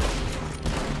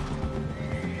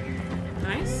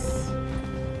 Nice.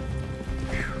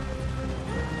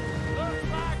 Looks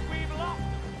like we've lost.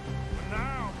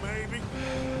 Now, baby.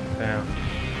 Damn.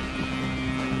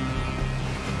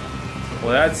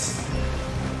 Well, that's...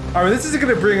 I mean, this is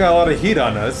going to bring a lot of heat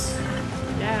on us.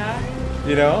 Yeah.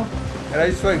 You know? And I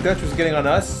just feel like Dutch was getting on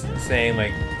us, saying,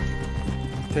 like,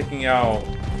 taking out...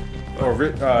 Or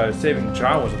saving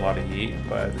John was a lot of heat,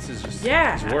 but this is just...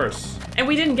 Yeah. It's worse. And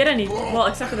we didn't get any... Well,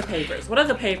 except for the papers. What are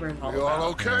the papers all You about?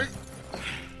 all okay?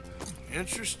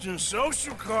 Interesting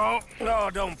social call. Oh,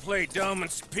 don't play dumb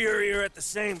and superior at the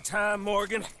same time,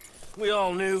 Morgan. We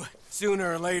all knew,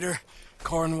 sooner or later,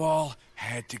 Cornwall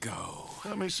had to go.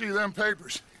 Let me see them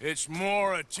papers. It's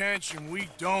more attention we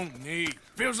don't need.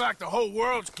 Feels like the whole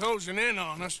world's closing in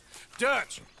on us.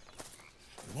 Dutch,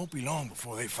 it won't be long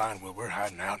before they find where we're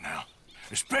hiding out now.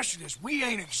 Especially as we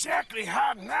ain't exactly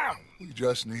hiding out. We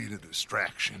just need a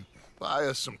distraction. Buy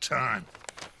us some time.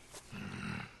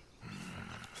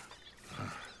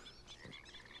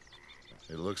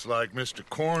 It looks like Mr.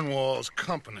 Cornwall's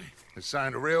company has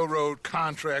signed a railroad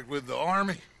contract with the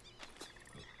army.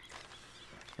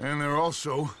 And they're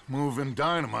also moving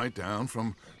dynamite down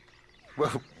from,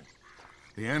 well,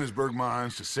 the Annesberg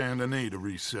mines to Saint Denis to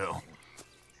resell.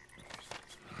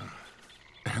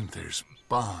 there's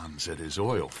bonds at his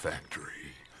oil factory.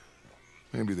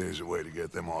 Maybe there's a way to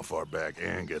get them off our back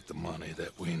and get the money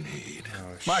that we need.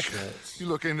 Oh, Micah, you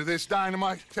look into this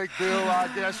dynamite. Take Bill, I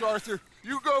guess. Arthur,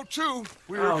 you go too.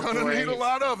 We are gonna need a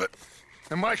lot of it.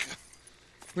 And Micah,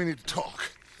 we need to talk.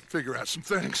 Figure out some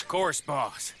things. Of course,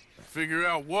 boss. Figure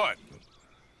out what?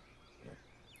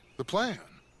 The plan.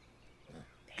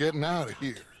 Getting out of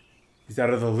here. He's out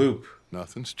of the loop.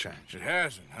 Nothing's changed. It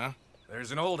hasn't, huh?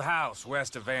 There's an old house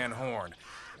west of Van Horn.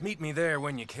 Meet me there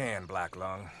when you can, Black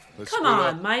Lung. Let's Come split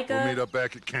on, up. Micah. We'll meet up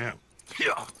back at camp.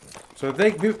 Yeah. So I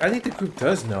think the group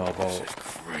does know about. This is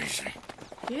crazy.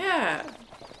 Yeah.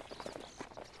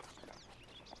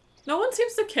 No one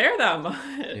seems to care that much.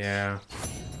 Yeah.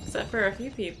 Except for a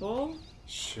few people.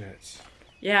 Shit.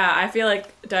 Yeah, I feel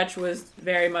like Dutch was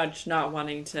very much not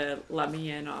wanting to let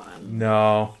me in on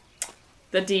No.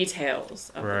 the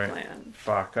details of Right. the plan.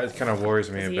 Fuck, that kind of worries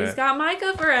me a bit. He's got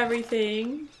Micah for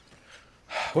everything.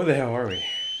 Where the hell are we?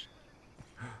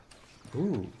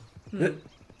 Ooh. Is it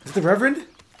the Reverend?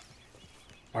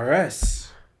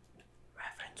 RS.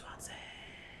 Reverend Swanson.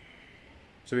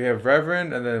 So we have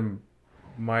Reverend and then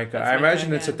Micah. That's I Micah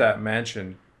imagine it's again. at that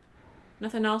mansion.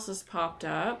 Nothing else has popped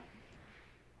up.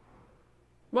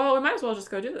 Well, we might as well just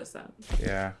go do this then.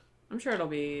 Yeah. I'm sure it'll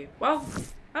be... Well,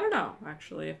 I don't know,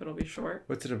 actually, if it'll be short.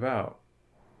 What's it about?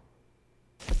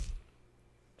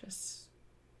 Just...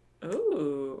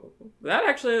 Ooh. That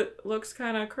actually looks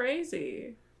kind of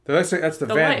crazy. That's the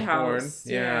Van Horn. lighthouse.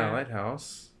 Yeah,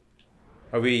 lighthouse.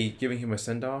 Are we giving him a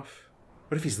send-off?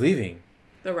 What if he's leaving?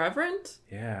 The Reverend?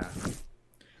 Yeah.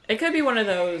 It could be one of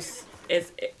those...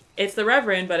 It's the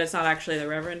Reverend, but it's not actually the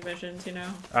Reverend missions, you know?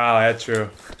 Oh, that's true.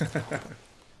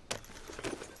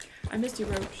 I missed you,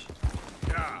 Roach.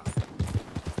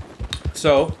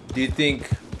 So, do you think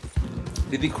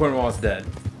Cornwall's dead?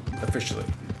 Officially.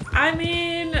 I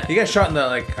mean... He got shot in the,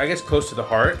 like, I guess close to the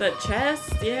heart. The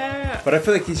chest, yeah. But I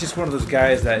feel like he's just one of those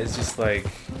guys that is just like...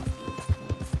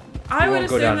 I would won't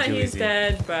go assume down that too he's easy.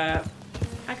 dead, but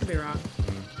I could be wrong.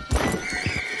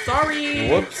 Sorry.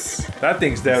 Whoops. That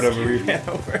thing's dead over we ran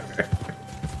over.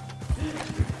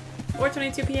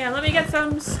 4:22 p.m. Let me get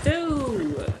some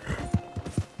stew.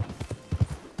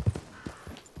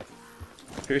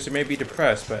 Piercer may be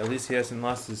depressed, but at least he hasn't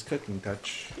lost his cooking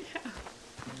touch. Yeah.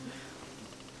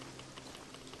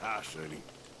 I said him.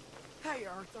 Hey,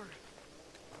 Arthur.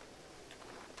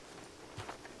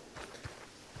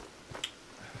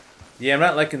 Yeah, I'm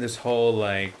not liking this whole,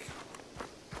 like,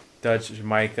 Dutch,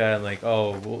 Micah, and like,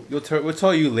 oh, we'll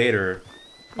tell you later,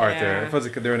 Arthur. Yeah. It feels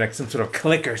like they're in like some sort of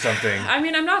clique or something. I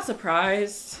mean, I'm not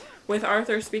surprised with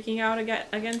Arthur speaking out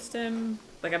against him.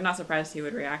 Like, I'm not surprised he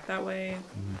would react that way.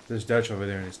 There's Dutch over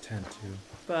there in his tent, too.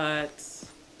 But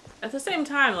at the same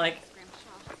time, like...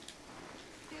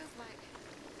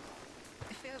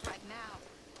 It feels like now.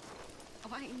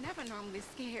 Oh, I ain't never normally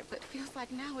scared, but feels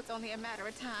like now it's only a matter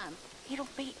of time. It'll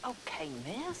be okay,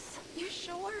 miss. You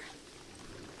sure?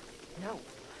 No.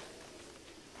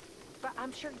 But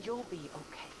I'm sure you'll be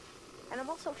okay. And I'm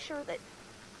also sure that,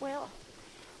 well,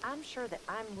 I'm sure that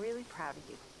I'm really proud of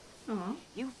you. Uh-huh.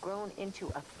 You've grown into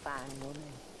a fine woman.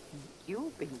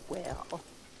 You'll be well.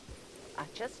 I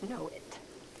just know it.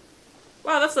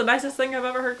 Wow, that's the nicest thing I've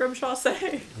ever heard Grimshaw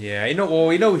say. Yeah, you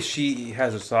know she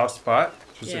has a soft spot,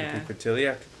 specifically Yeah. for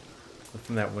Tilly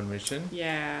from that one mission.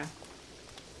 Yeah.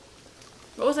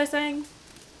 What was I saying?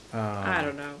 I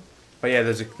don't know. But yeah,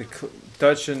 there's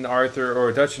Dutch and Arthur,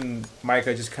 or Dutch and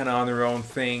Micah just kind of on their own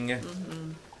thing.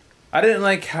 Mm-hmm. I didn't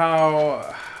like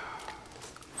how...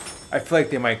 I feel like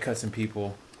they might cut some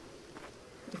people.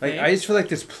 Like, I just feel like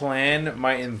this plan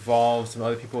might involve some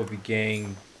other people of the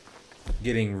gang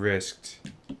getting risked.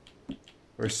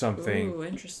 Or something. Ooh,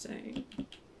 interesting.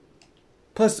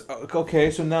 Plus,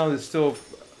 okay, so now there's still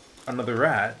another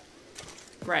rat.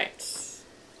 Right.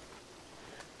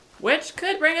 Which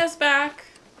could bring us back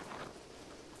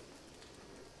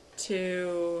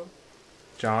to...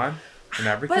 John and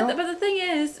Abigail? But the thing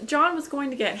is, John was going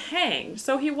to get hanged,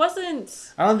 so he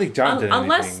wasn't... I don't think John did anything.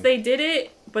 Unless they did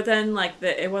it, but then, like,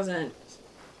 it wasn't...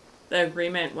 The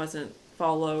agreement wasn't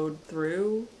followed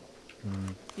through.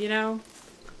 You know?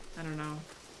 I don't know.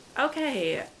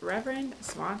 Okay, Reverend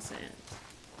Swanson.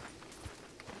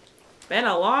 Been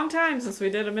a long time since we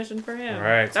did a mission for him.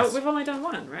 Right. We've only done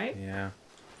one, right? Yeah.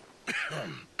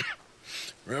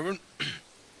 Reverend?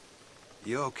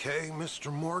 You okay,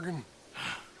 Mr. Morgan?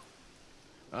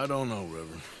 I don't know,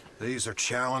 Reverend. These are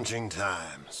challenging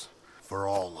times for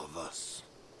all of us.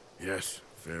 Yes,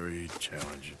 very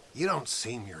challenging. You don't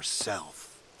seem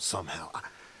yourself, somehow.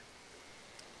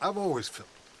 I've always felt...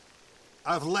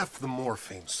 I've left the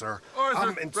morphine, sir.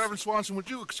 Arthur, Reverend Swanson, would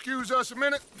you excuse us a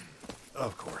minute?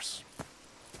 Of course.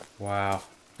 Wow.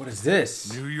 What is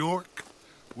this? New York.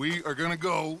 We are gonna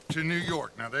go to New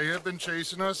York. Now, they have been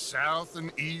chasing us south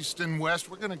and east and west.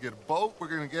 We're gonna get a boat, we're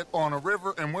gonna get on a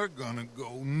river, and we're gonna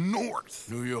go north.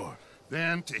 New York.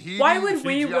 Then Tahiti, Why would the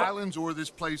Fiji we Islands, or this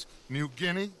place, New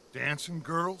Guinea, dancing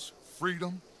girls,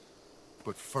 freedom.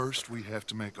 But first, we have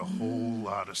to make a whole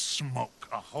lot of smoke,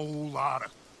 a whole lot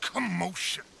of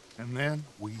commotion. And then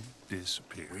we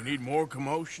disappear. We need more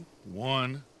commotion?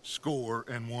 1 score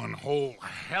and 1 whole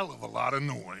hell of a lot of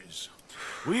noise.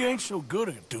 We ain't so good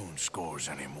at doing scores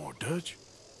anymore, Dutch.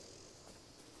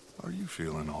 Are you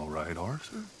feeling all right,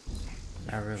 Arthur?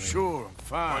 Not really. Sure, I'm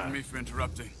fine. Pardon me for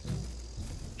interrupting.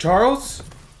 Charles?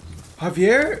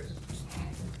 Javier?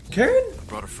 Karen?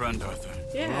 Brought a friend, Arthur.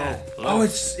 Yeah. Oh,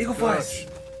 it's Eagle Flies.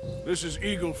 This is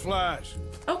Eagle Flies.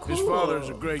 Oh, cool. His father is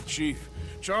a great chief.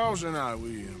 Charles and I,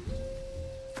 we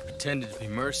pretended to be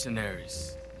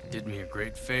mercenaries. Did me a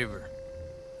great favor.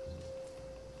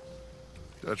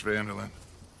 Dutch Vanderlyn,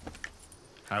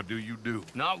 how do you do?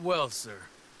 Not well, sir.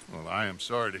 Well, I am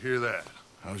sorry to hear that.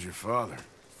 How's your father?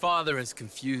 Father has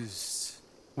confused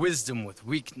wisdom with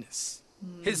weakness.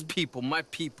 His people, my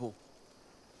people.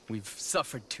 We've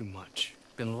suffered too much.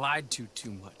 Been lied to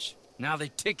too much. Now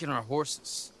they've taken our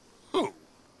horses. Who?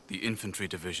 The infantry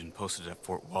division posted at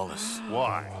Fort Wallace.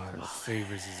 Why? Colonel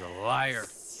Favors is a liar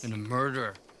and a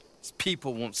murderer. His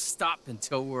people won't stop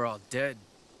until we're all dead.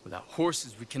 Without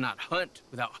horses, we cannot hunt.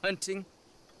 Without hunting,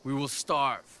 we will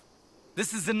starve.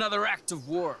 This is another act of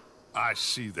war. I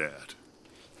see that.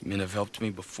 Men have helped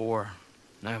me before,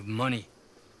 and I have money.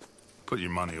 Put your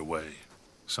money away,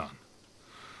 son.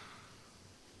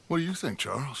 What do you think,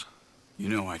 Charles? You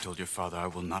know I told your father I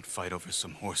will not fight over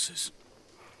some horses.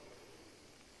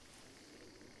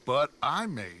 But I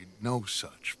made no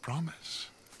such promise.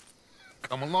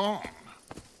 Come along.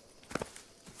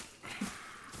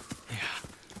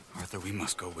 Arthur, we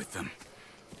must go with them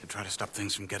to try to stop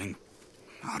things from getting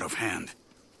out of hand.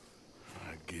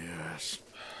 I guess.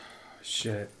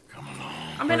 Shit. Come along.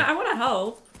 I mean, I want to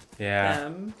help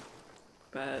them,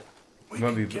 but it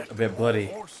might be a bit bloody.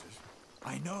 Horses.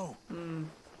 I know.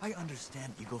 I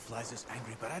understand Eagle Flies is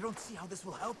angry, but I don't see how this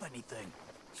will help anything.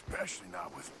 Especially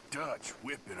not with Dutch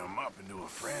whipping them up into a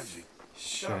frenzy.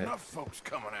 Shit. Got enough folks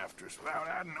coming after us without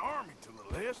adding an army to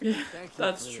the list. Yeah,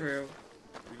 that's true.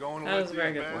 You going to That let was a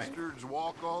very these good point. bastards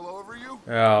walk all over you?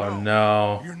 Oh,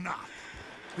 no. You're not.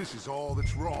 This is all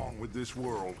that's wrong with this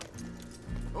world.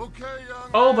 Okay, young.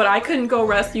 Oh, but I couldn't go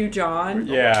rescue John.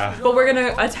 Yeah. But we're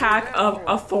gonna attack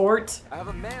a fort.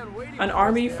 An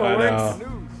army fort.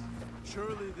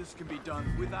 Surely this can be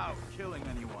done without killing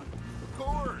anyone. Of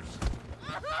course.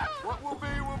 What will be,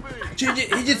 will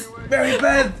be. He just very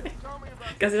bad.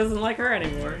 Because he doesn't like her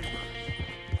anymore.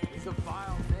 He's a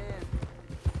vile man.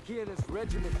 He and his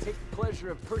regiment take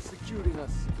pleasure in persecuting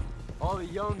us. All the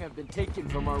young have been taken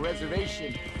from our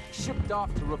reservation, shipped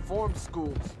off to reform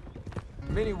schools.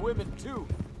 Many women, too.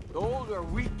 The old are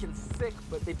weak and sick,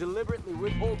 but they deliberately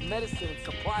withhold medicine and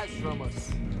supplies from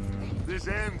us. This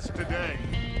ends today.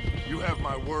 You have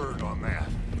my word on that.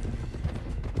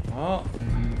 Well,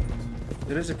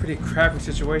 it is a pretty crappy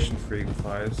situation for Eagle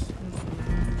Flies.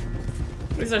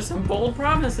 These are some bold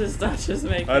promises Dutch is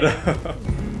making. I know.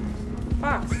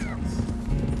 Fox.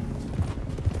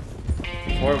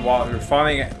 We're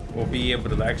finally will be able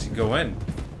to actually go in.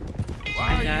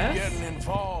 Why are you getting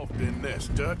involved in this,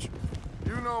 Dutch?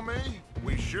 You know me.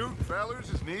 We shoot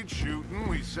fellers as need shooting.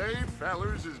 We save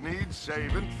fellers as need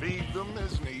saving. Feed them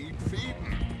as need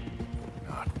feeding.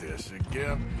 Not this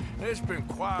again. It's been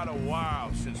quite a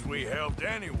while since we helped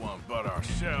anyone but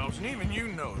ourselves, and even you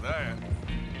know that.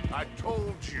 I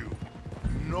told you.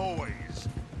 Noise.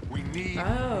 We need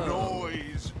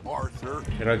noise, Arthur.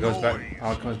 It all goes back.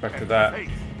 All comes back to that.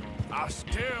 Faith. I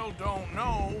still don't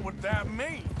know what that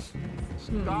means.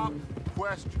 Stop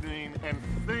questioning and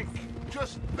think.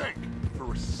 Just think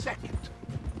for a second.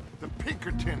 The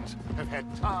Pinkertons have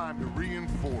had time to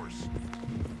reinforce.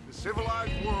 The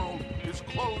civilized world is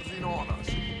closing on us.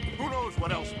 Who knows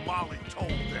what else Molly told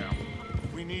them?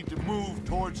 We need to move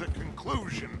towards a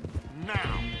conclusion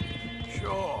now.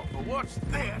 Sure, but what's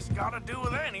this got to do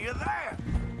with any of that?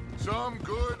 Some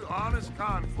good, honest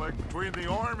conflict between the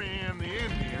army and the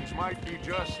Indians might be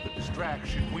just the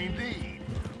distraction we need.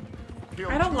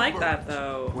 I don't like that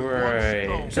though.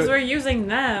 Right. Because we're using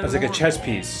them. As like a chess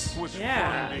piece.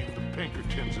 Yeah. The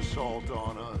Pinkertons' assault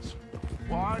on us.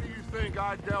 Why do you think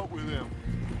I dealt with them?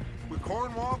 With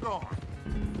Cornwall gone,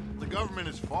 the government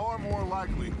is far more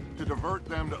likely to divert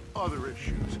them to other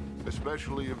issues.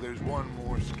 especially if there's one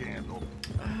more scandal.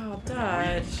 Oh,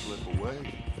 Dutch. Slip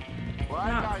away.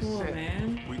 Like Not I cool, said,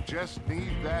 man. we just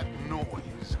need that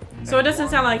noise. So it doesn't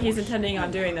sound like he's intending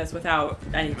on doing this without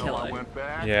any I killing. went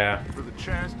back Yeah. for the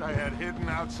chest I had hidden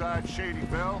outside Shady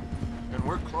Bell, and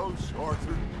we're close,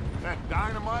 Arthur. That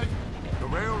dynamite, the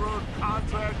railroad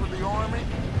contract with the army,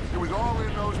 it was all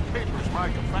in those papers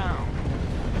Micah found.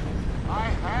 I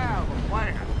have a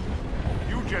plan.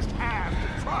 You just have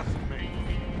to trust me.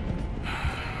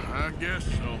 I guess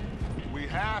so. We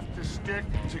have to stick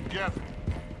together.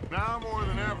 Now more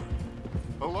than ever.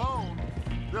 Alone,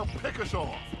 they'll pick us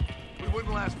off. We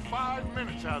wouldn't last 5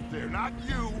 minutes out there. Not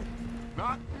you,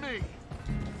 not me,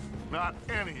 not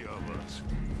any of us.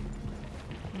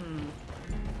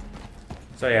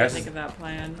 So yeah, What do you think of that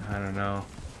plan? I don't know.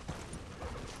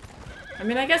 I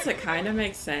mean, I guess it kind of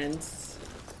makes sense,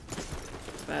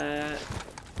 but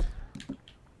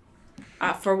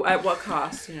at what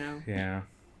cost, you know? Yeah.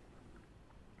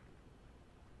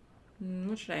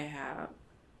 What should I have?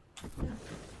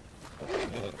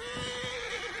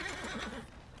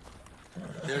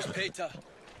 There's Peter.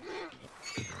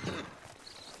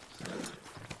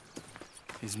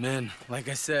 These men, like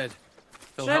I said,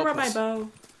 they'll Should I help rub my us. bow?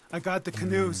 I got the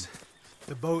canoes.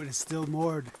 The boat is still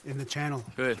moored in the channel.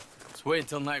 Good. Let's wait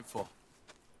until nightfall.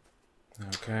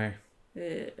 Okay.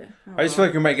 Yeah. I just feel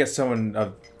like we might get someone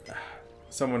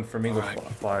from Eagle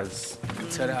Flies.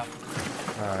 Let's head out.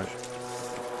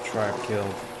 Tribe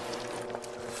killed.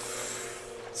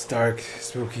 It's dark,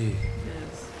 spooky.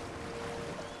 Yes.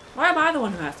 Why am I the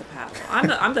one who has to paddle?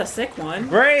 I'm the sick one.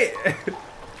 Right.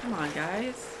 Come on,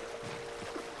 guys.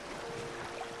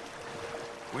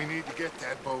 We need to get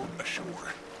that boat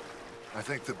ashore. I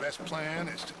think the best plan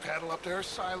is to paddle up there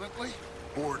silently,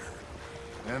 board her.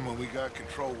 Then when we got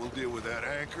control, we'll deal with that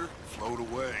anchor, float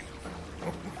away.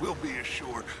 We'll be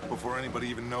ashore before anybody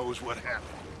even knows what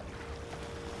happened.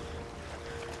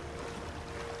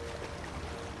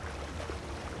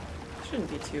 Shouldn't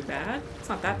be too bad. It's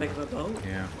not that big of a boat.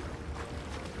 Yeah.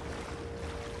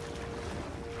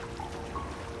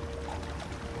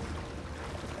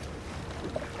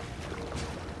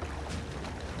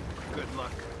 Good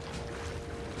luck.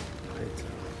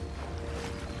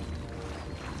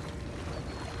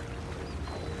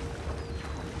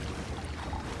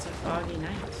 It's a foggy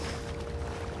night.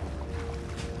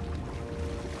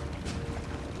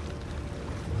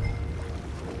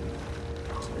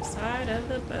 To the side of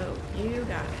the boat. You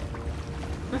got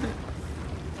it.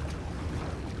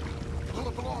 Pull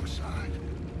up alongside.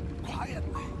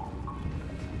 Quietly.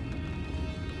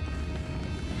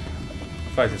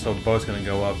 I feel like this whole boat's gonna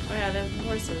go up. Oh yeah, the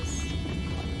horses.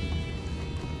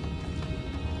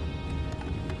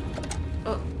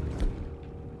 Oh.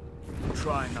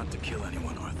 Try not to kill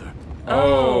anyone, Arthur.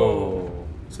 Oh.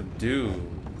 Subdue.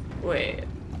 Wait.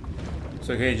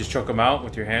 So can you just choke them out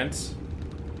with your hands?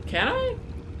 Can I?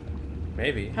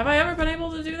 Maybe. Have I ever been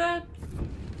able to do that?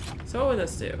 So what would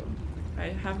this do? I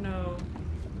have no...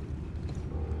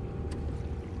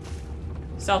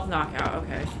 Stealth knockout,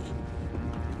 okay.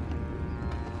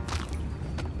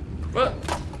 What?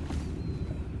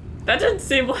 That didn't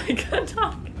seem like a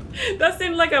knock. That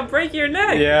seemed like a break your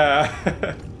neck. Yeah.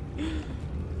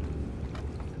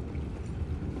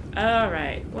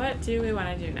 Alright, what do we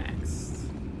want to do next?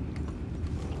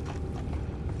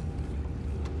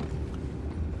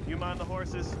 You mind the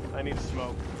horses? I need to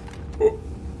smoke.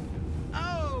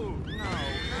 Oh, no.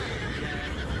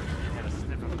 Had a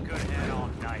sniff of a good head all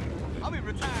night. I'll be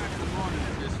retired in the morning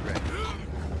at this rate.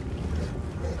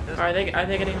 Are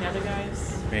they getting the other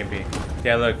guys? Maybe.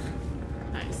 Yeah, look.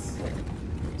 Nice.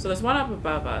 So there's one up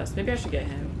above us. Maybe I should get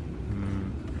him.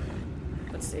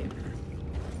 Let's see.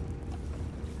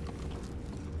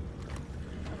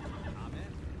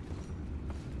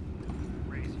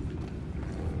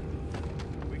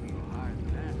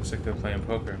 Looks like they're playing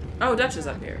poker. Oh, Dutch is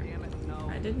up here.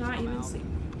 I did not even see.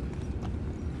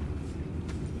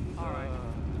 Alright.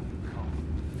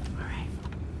 Alright.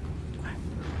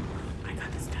 I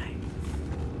got this guy.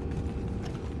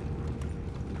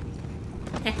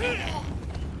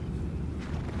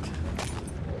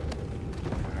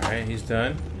 Alright, he's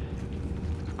done.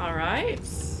 Alright.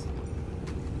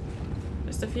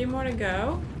 Just a few more to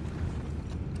go.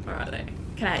 Where are they?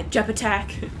 Can I jump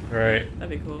attack? Right.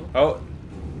 That'd be cool. Oh,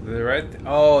 they're right.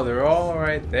 Oh, they're all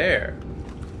right there.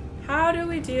 How do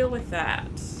we deal with that?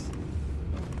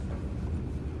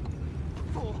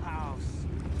 Full house.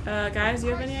 Guys, do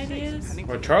you have any ideas?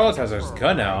 Well, Charles has his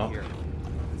gun out.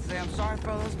 Say I'm sorry,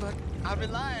 fellas, but I've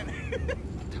been lying.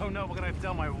 Don't know what can I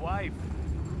tell my wife.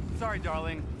 Sorry,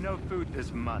 darling. No food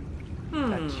this month.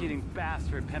 That cheating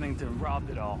bastard Pennington robbed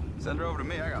it all. Send her over to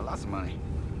me. I got lots of money.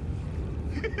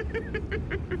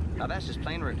 Now that's just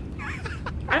plain rude.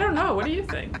 I don't know. What do you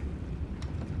think?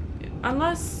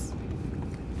 Unless...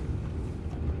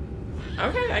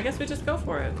 Okay, I guess we just go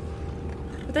for it.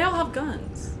 But they all have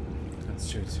guns. That's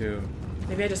true too.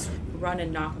 Maybe I just run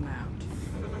and knock them out.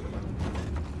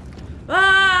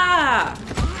 Ah!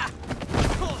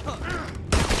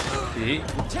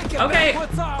 Okay.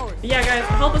 Yeah, guys,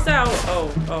 help us out. I'm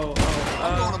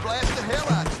gonna blast the hell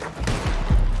out of you.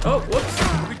 Oh,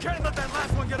 whoops. We can't let that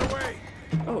last one get away.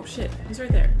 Oh shit, he's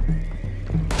right there.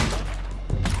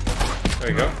 There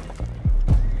you go.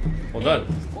 Well done.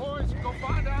 Boys, go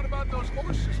find out about those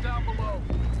horses down below.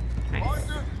 Nice.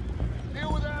 Arthur,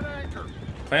 deal with that anchor.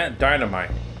 Plant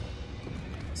dynamite.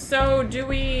 So do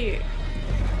we...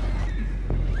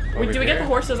 do we get the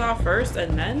horses off first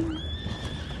and then?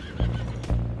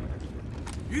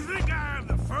 You think I have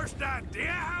the first idea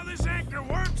how this anchor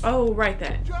works? Oh, right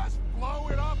then. Just blow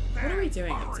it up there. What are we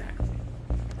doing exactly?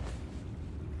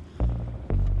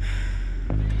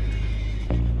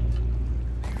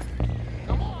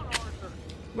 Come on, Arthur.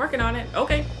 Working on it.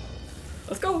 Okay.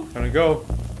 Let's go. Time to go.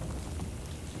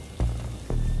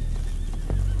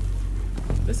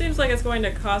 This seems like it's going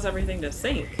to cause everything to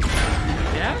sink.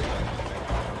 Yeah?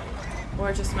 Or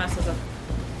it just messes up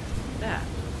that.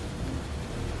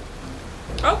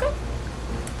 Okay.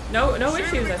 No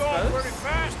issues, I suppose. Pretty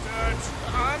fast, Dutch.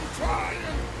 I'm trying.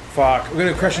 Fuck, we're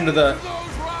gonna crash into the...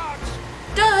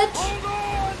 Dutch! Hold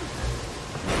on.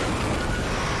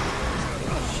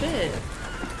 Oh, shit.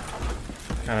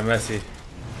 Kinda messy.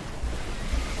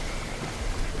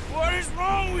 What is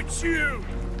wrong with you?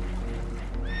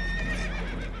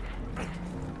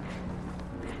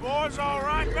 Boys all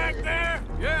right back there?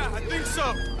 Yeah, I think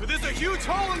so. But there's a huge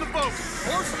hole in the boat.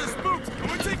 Horses are spooked, and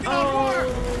we're taking on water.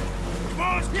 Come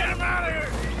on, let's get him out of here.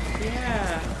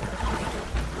 Yeah.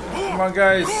 Come on,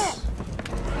 guys.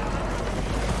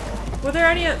 Were there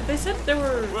any... They said there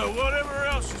were... Well, whatever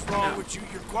else is wrong with you,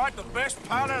 you're quite the best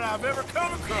pilot I've ever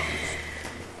come across.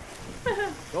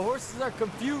 The horses are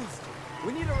confused.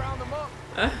 We need to round them up.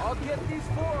 I'll get these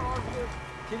 4, Arthur.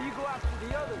 Can you go after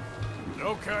the others?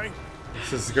 Okay.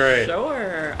 This is great.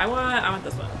 Sure. I want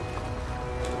this one.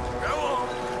 Go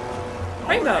on.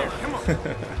 Rainbow. Come on.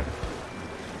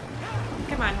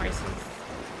 Come on, horses.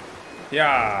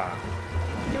 Yeah.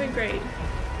 You're doing great.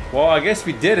 Well, I guess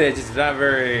we did it, just not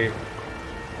very,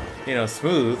 you know,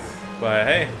 smooth. But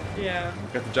hey. Yeah.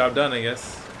 Got the job done, I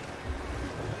guess.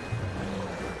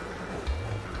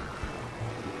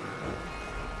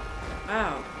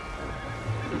 Wow.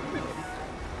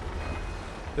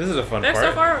 This is a fun They're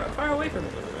part. so far away from me.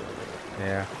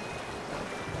 Yeah.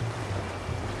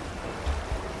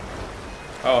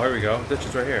 Oh, here we go. Ditch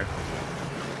is right here.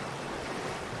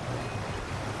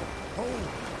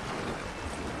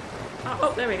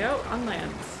 Oh, there we go. On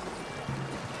land.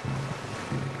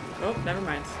 Oh, never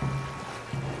mind.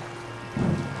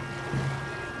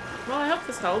 Well, I hope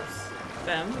this helps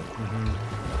them.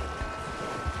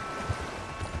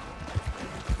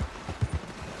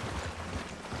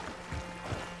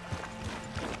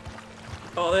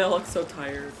 Oh, they all look so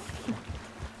tired.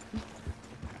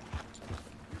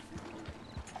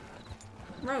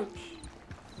 Roach.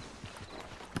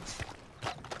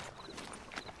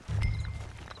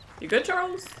 You good,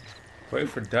 Charles? Wait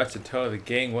for Dutch to tell the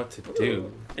gang what to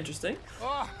do. Interesting.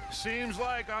 Oh, seems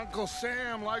like Uncle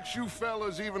Sam likes you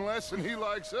fellas even less than he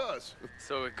likes us.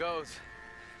 So it goes.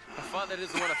 My father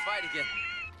doesn't want to fight again.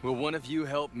 Will one of you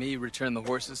help me return the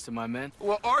horses to my men?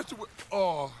 Well,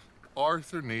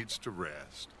 Arthur needs to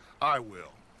rest. I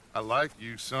will. I like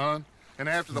you, son. And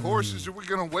after the horses, are we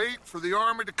gonna wait for the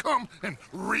army to come and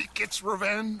wreak its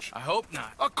revenge? I hope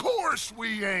not. Of course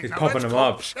we ain't. He's now pumping let's them go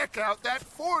up. check out that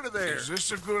fort of theirs. Is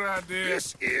this a good idea?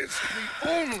 This is the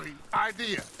only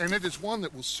idea, and it is one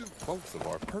that will suit both of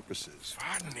our purposes.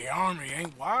 Fighting the army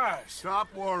ain't wise.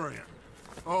 Stop worrying.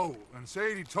 Oh, and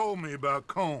Sadie told me about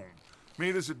Combe.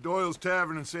 Meet us at Doyle's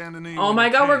Tavern in Saint Denis. Oh my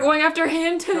god, we're going after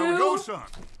him too? Shall we go, son?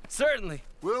 Certainly.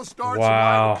 We'll start some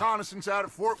light reconnaissance out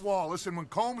at Fort Wallace, and when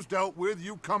Combs dealt with,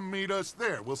 you come meet us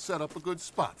there. We'll set up a good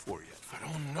spot for you. I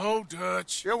don't know,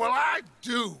 Dutch. Yeah, well, I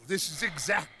do. This is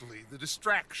exactly the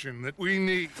distraction that we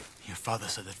need. Your father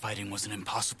said that fighting was an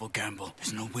impossible gamble.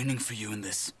 There's no winning for you in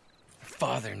this.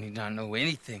 Father need not know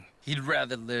anything. He'd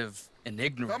rather live in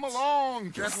ignorance. Come along,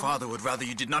 Your gentlemen. father would rather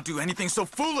you did not do anything so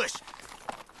foolish.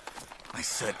 I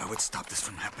said I would stop this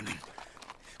from happening.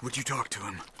 Would you talk to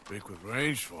him? Speak with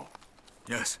Rangeful.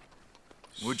 Yes.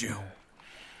 Would you?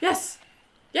 Yes.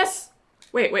 Yes.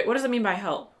 Wait. What does it mean by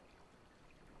help?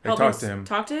 Hey, Help talk to him.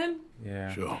 Talk to him?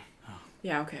 Yeah. Sure.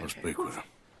 Yeah, okay. I'll speak with him.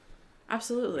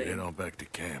 Absolutely. Head on back to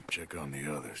camp. Check on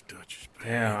the others, Dutch.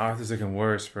 Damn, Arthur's looking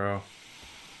worse, bro.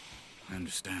 I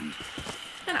understand.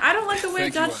 And I don't like the way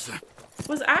Thank you, Dutch Arthur.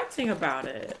 was acting about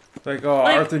it. Like, oh,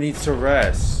 Like- Arthur needs to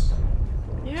rest.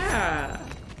 Yeah.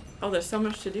 Oh, there's so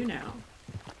much to do now.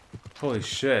 Holy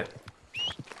shit.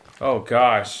 Oh,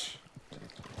 gosh.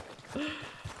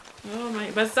 Oh my,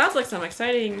 but it sounds like some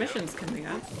exciting missions coming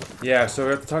up. Yeah, so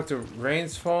we have to talk to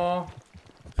Rainsfall.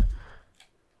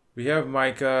 We have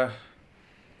Micah.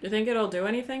 Do you think it'll do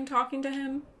anything talking to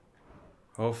him?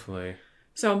 Hopefully.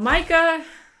 So Micah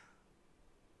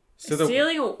So is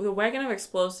stealing the wagon of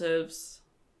explosives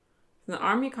from the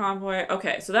army convoy.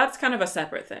 Okay, so that's kind of a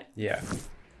separate thing. Yeah.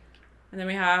 And then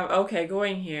we have, okay,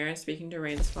 going here and speaking to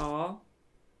Rainsfall.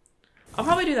 I'll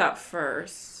probably do that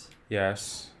first.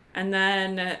 Yes. And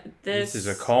then This is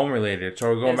a comb related. So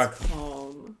we're going back.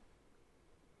 Comb.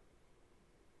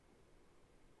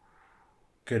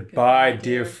 Goodbye,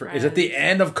 dear friend. Is it the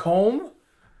end of comb?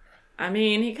 I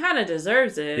mean, he kind of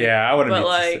deserves it. Yeah, I wouldn't but be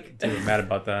like, too mad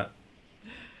about that.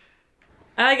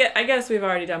 I guess we've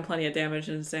already done plenty of damage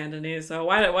in Saint Denis, so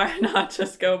why not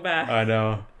just go back? I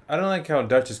know. I don't like how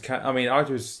Dutch is kind. I mean,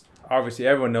 Arthur's obviously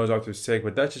everyone knows Arthur's sick,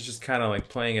 but Dutch is just kind of like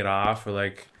playing it off or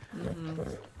like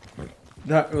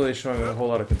not really showing a whole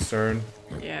lot of concern.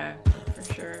 Yeah,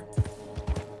 for sure.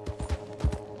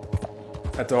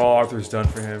 After all Arthur's done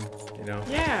for him, you know.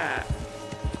 Yeah.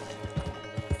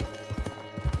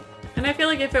 And I feel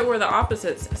like if it were the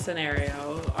opposite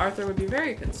scenario, Arthur would be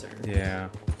very concerned. Yeah.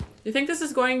 Do you think this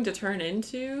is going to turn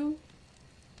into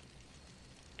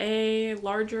a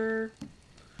larger...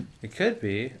 It could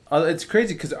be. It's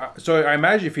crazy because so I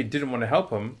imagine if he didn't want to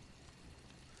help him,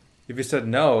 if he said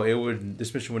no,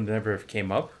 this mission would never have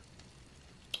came up.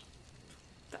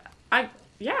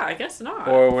 Yeah, I guess not.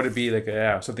 Or would it be like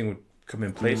something would come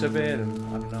in place of it? And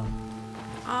I don't know.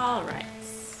 All right.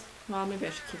 Well, maybe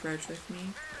I should keep Roach with me.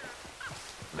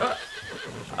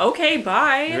 Okay,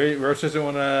 bye. Roach doesn't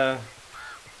want to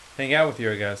hang out with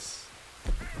you, I guess.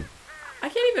 I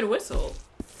can't even whistle.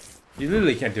 You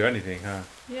literally can't do anything, huh?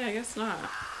 Yeah, I guess not.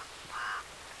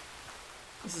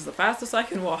 This is the fastest I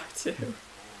can walk to.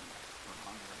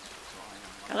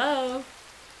 Hello?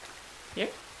 Here?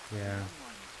 Yeah.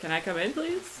 Can I come in,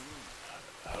 please?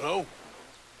 Hello?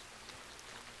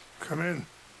 Come in.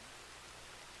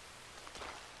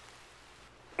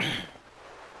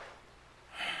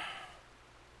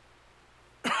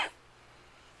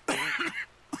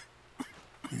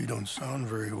 You don't sound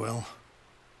very well.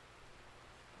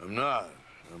 I'm not.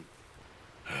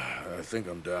 I think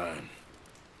I'm dying.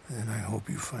 Then I hope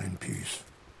you find peace.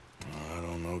 I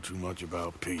don't know too much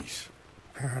about peace.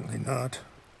 Apparently not.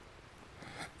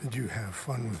 Did you have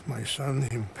fun with my son,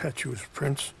 the impetuous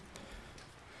prince?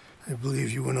 I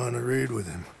believe you went on a raid with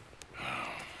him.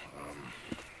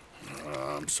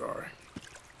 I'm sorry.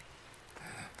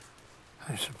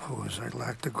 I suppose I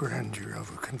lack the grandeur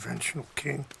of a conventional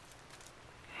king.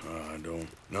 I don't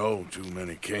know too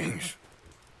many kings.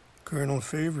 Colonel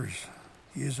Favors,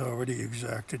 he has already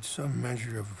exacted some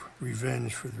measure of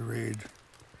revenge for the raid.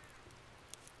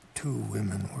 2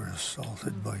 women were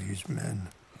assaulted by his men.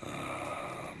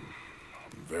 I'm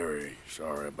very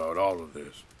sorry about all of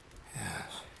this.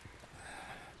 Yes.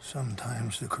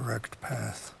 Sometimes the correct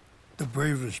path, the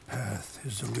bravest path,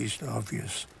 is the least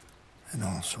obvious, and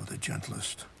also the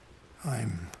gentlest.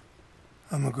 I'm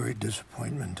a great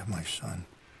disappointment to my son.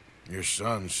 Your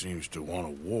son seems to want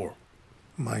a war.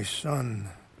 My son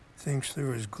thinks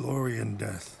there is glory in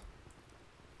death.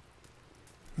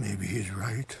 Maybe he's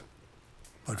right,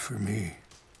 but for me,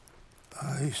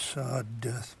 I saw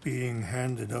death being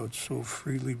handed out so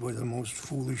freely by the most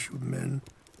foolish of men,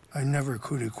 I never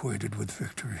could equate it with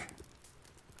victory.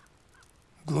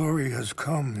 Glory has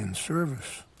come in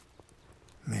service.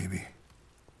 Maybe.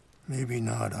 Maybe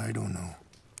not, I don't know.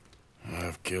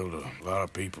 I've killed a lot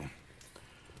of people.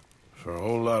 For a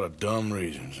whole lot of dumb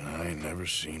reasons, and I ain't never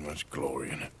seen much glory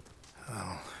in it.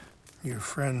 Well, your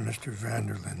friend, Mr.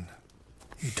 Vanderlyn,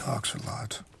 he talks a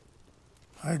lot.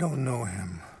 I don't know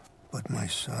him, but my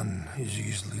son is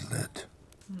easily led.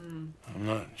 I'm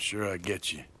not sure I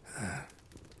get you.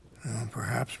 Well,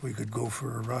 perhaps we could go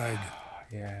for a ride.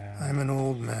 Yeah. I'm an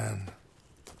old man.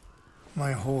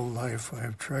 My whole life I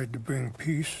have tried to bring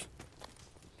peace.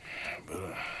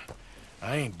 But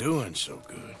I ain't doing so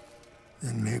good.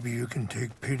 Then maybe you can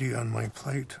take pity on my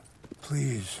plight.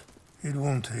 Please, it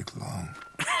won't take long.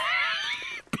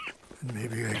 And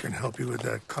maybe I can help you with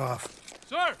that cough.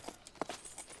 Sir!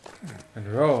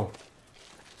 Monroe.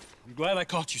 I'm glad I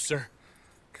caught you, sir.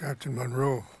 Captain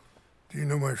Monroe, do you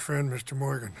know my friend, Mr.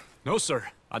 Morgan? No, sir.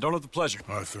 I don't have the pleasure.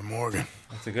 Arthur Morgan.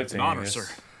 That's a good It's thing. an honor, sir.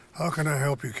 How can I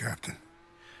help you, Captain?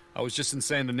 I was just in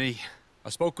Saint Denis. I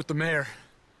spoke with the mayor.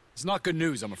 It's not good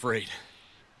news, I'm afraid.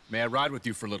 May I ride with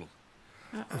you for a little?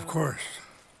 Of course.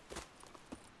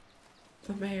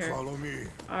 The mayor. Follow me.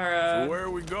 Our, So where are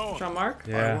we going? Jean-Marc?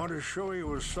 I want to show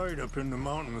you a site up in the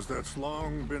mountains that's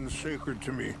long been sacred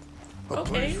to me. A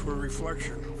place for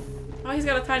reflection. Oh, he's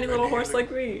got a tiny little horse like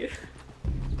me.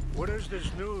 What is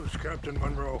this news, Captain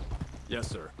Monroe? Yes,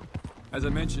 sir. As I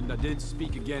mentioned, I did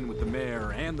speak again with the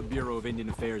mayor and the Bureau of Indian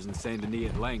Affairs in Saint Denis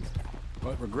at length.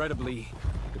 But regrettably,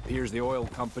 it appears the oil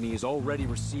company has already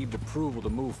received approval to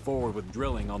move forward with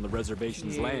drilling on the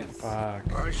reservation's land.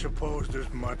 I supposed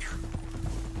as much.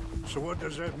 So what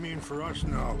does that mean for us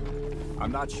now?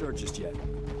 I'm not sure just yet.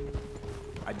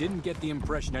 I didn't get the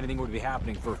impression anything would be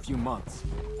happening for a few months.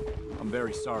 I'm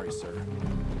very sorry, sir.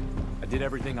 I did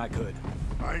everything I could.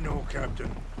 I know, Captain.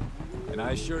 And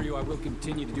I assure you I will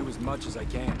continue to do as much as I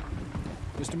can.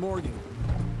 Mr. Morgan,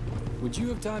 would you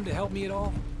have time to help me at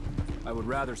all? I would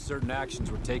rather certain actions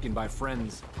were taken by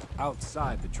friends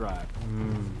outside the tribe.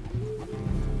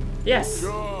 Yes.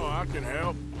 Sure, I can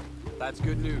help. That's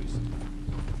good news.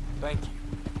 Thank you.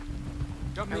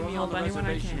 Come I meet will me on help the anyone I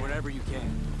reservation can. whenever you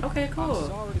can. Okay, cool. I'm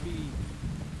sorry to be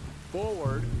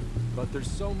forward, but there's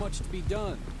so much to be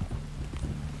done.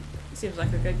 Seems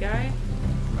like a good guy.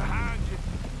 Behind you.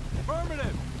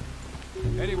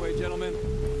 Affirmative. Anyway, gentlemen,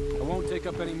 I won't take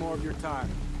up any more of your time.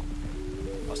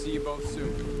 I'll see you both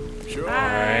soon. Sure.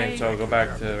 Alright, so I'll go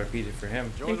back to repeat it for him.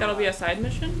 Think that'll be a side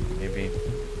mission? Maybe.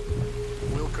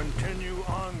 We'll continue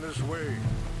on this way.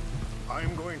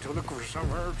 I'm going to look for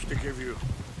some herbs to give you.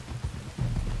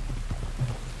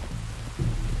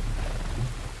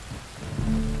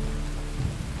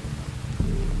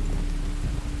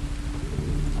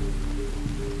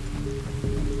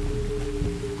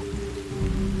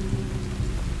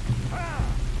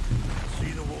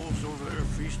 See the wolves over there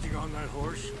feasting on that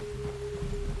horse?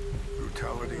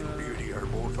 Brutality and beauty are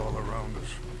both all around us.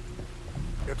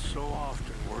 Yet so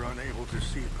often we're unable to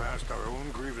see past our own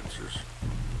grievances.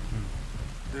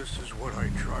 This is what I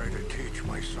try to teach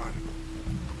my son.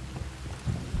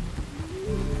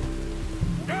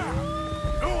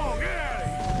 Go on, get out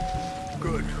of here!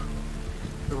 Good.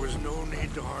 There was no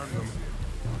need to harm them.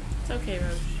 It's okay,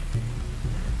 Rhodes.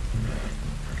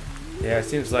 Yeah, it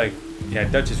seems like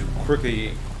Dutch is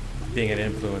quickly being an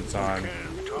influence on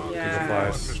Yeah.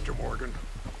 flies. Mr. Morgan.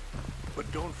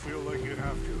 But don't feel like you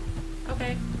have to.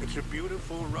 Okay. It's a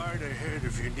beautiful ride ahead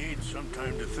if you need some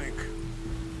time to think.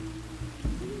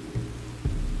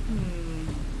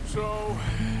 So,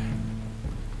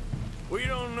 we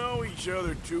don't know each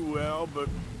other too well, but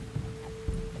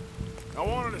I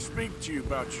wanted to speak to you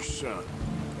about your son.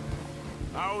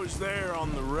 I was there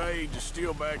on the raid to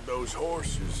steal back those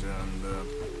horses, and,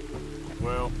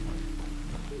 well,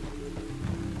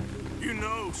 you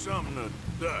know something of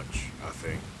Dutch, I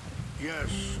think.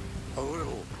 Yes, a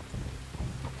little.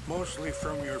 Mostly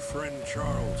from your friend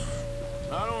Charles.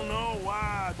 I don't know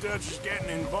why Dutch is getting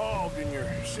involved in your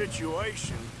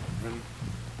situation, and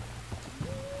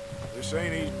this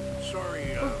ain't easy.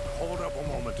 Sorry, hold up a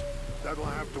moment. That'll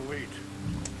have to wait.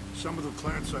 Some of the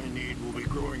plants I need will be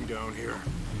growing down here.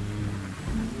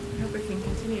 I hope we can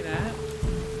continue that.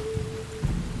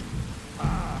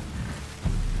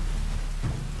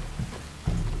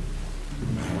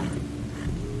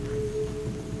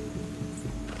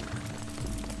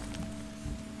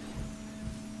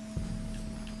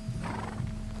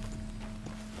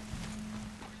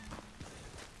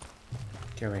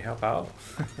 Can we help out?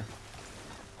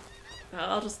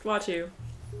 I'll just watch you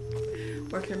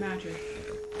work your magic.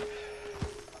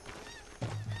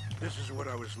 This is what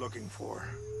I was looking for.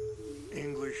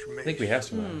 English mace. I think we have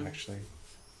some of them, actually.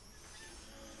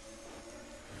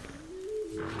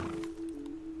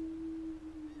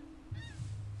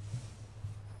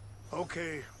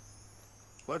 Okay,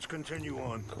 let's continue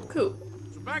on. Cool.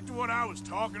 So back to what I was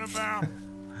talking about.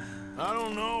 I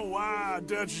don't know why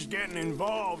Dutch is getting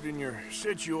involved in your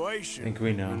situation. I think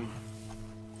we know.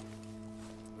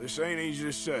 This ain't easy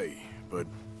to say, but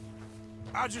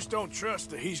I just don't trust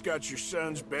that he's got your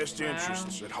son's best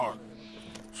interests at heart.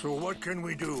 So what can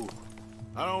we do?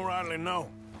 I don't rightly know.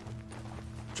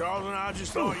 Charles and I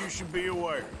just thought you should be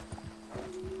aware.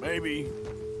 Maybe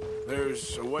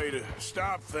there's a way to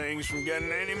stop things from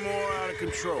getting any more out of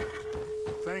control.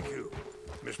 Thank you,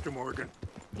 Mr. Morgan.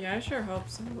 Yeah, I sure hope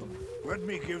so. Let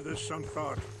me give this some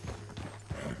thought.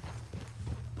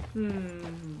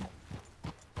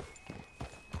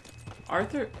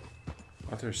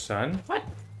 Arthur's son? What?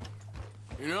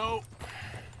 You know,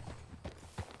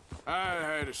 I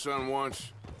had a son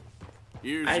once,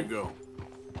 years ago.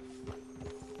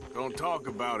 Don't talk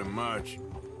about him much.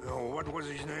 Oh, what was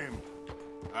his name?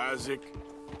 Isaac.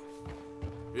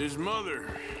 His mother,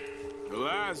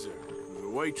 Eliza, was a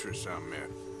waitress I met.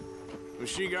 When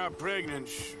she got pregnant,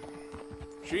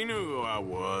 she knew who I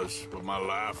was, what my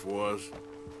life was.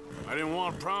 I didn't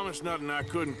want to promise nothing I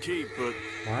couldn't keep, but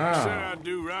I said I'd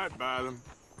do right by them.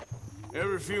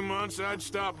 Every few months, I'd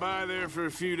stop by there for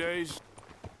a few days.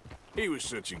 He was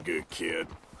such a good kid.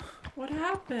 What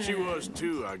happened? She was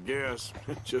too, I guess.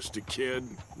 Just a kid,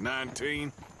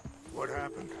 19. What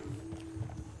happened?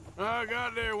 I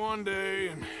got there one day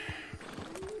and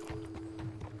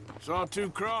saw 2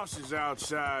 crosses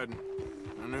outside.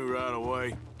 I knew right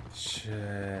away.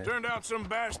 Shit. Turned out some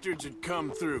bastards had come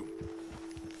through.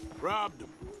 Robbed them.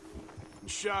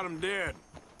 And shot them dead.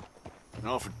 And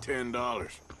offered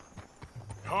 $10.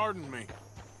 Hardened me.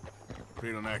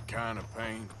 Feeling that kind of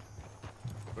pain.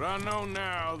 But I know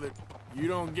now that you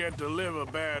don't get to live a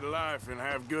bad life and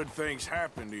have good things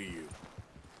happen to you.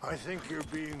 I think you're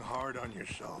being hard on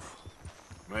yourself.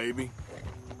 Maybe.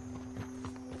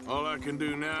 All I can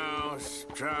do now is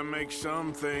try and make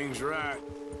some things right.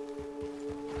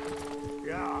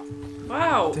 Yeah.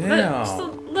 Wow. Damn. Just a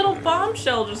little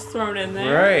bombshell just thrown in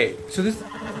there. Right. So this,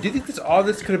 do you think all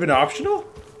this could have been optional?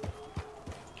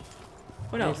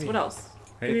 What else? Maybe. What else?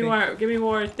 Anything? Give me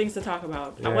more things to talk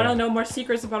about. Yeah. I want to know more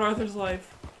secrets about Arthur's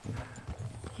life.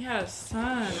 He had a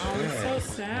son. Oh, it's so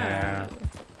sad. Yeah.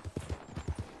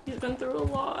 He's been through a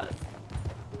lot.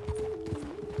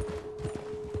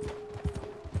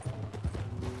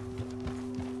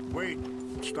 Wait,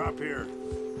 stop here.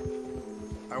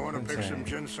 I want to pick some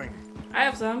ginseng. I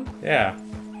have some. Yeah.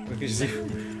 We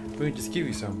can just give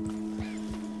you some.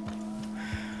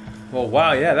 Well,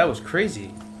 wow, yeah, that was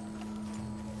crazy.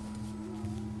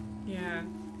 Yeah.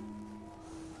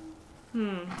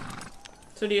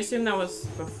 So do you assume that was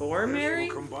before Mary?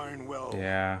 Will combine well.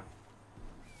 Yeah.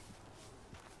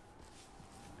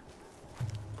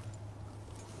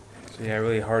 So yeah,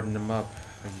 really hardened him up,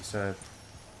 like you said.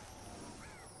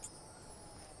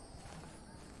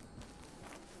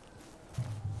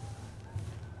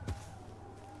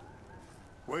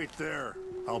 Wait there.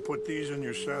 I'll put these in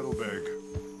your saddlebag.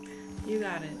 You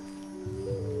got it.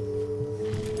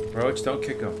 Rhodes, don't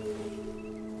kick him.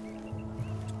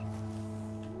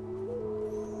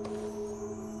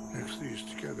 Mix these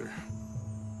together.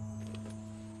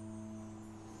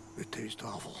 They taste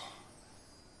awful,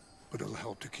 but it'll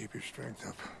help to keep your strength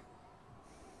up.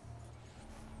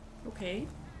 Okay.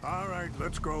 All right,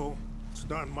 let's go. It's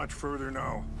not much further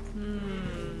now.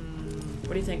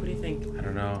 What do you think? What do you think? I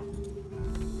don't know.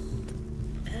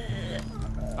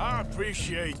 I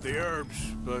appreciate the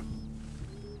herbs, but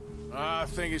I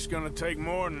think it's gonna take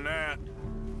more than that.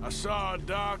 I saw a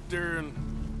doctor and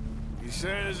he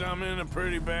says I'm in a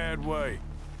pretty bad way.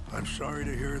 I'm sorry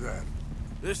to hear that.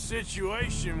 This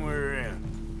situation we're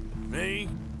in, me,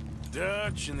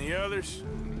 Dutch, and the others,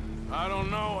 I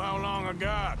don't know how long I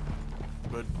got,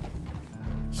 but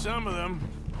some of them,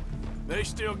 they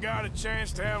still got a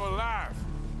chance to have a life.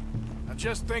 I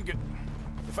just think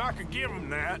if I could give them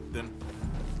that, then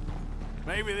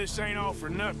maybe this ain't all for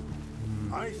nothing.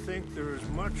 I think there is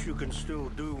much you can still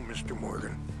do, Mr.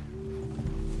 Morgan.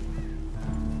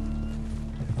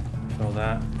 Feel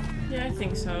that? Yeah, I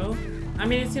think so. I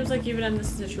mean, it seems like even in this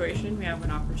situation, we have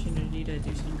an opportunity to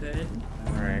do some good.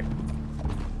 Right.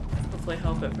 Hopefully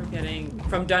help it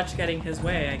from Dutch getting his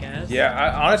way, I guess.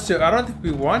 Yeah, honestly, I don't think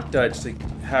we want Dutch to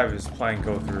have his plan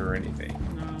go through or anything.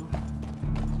 No.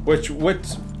 Which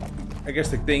I guess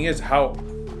the thing is, how,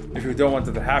 if we don't want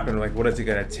that to happen, like, what is it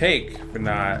gonna take for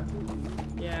not?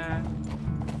 Yeah.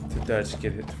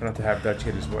 For not to have Dutch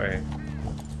get his way.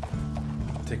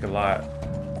 It'll take a lot.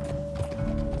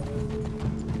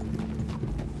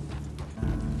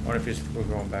 I wonder if we're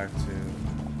going back to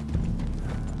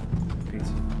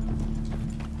pizza.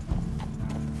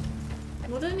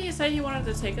 Well, didn't he say he wanted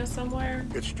to take us somewhere?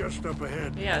 It's just up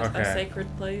ahead. Yeah, Okay. a sacred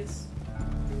place.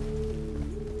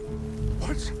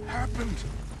 What's happened?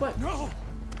 What? No.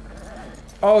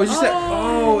 Oh, it's just that.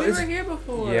 Oh, we it's, were here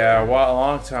before. Yeah, well, a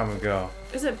long time ago.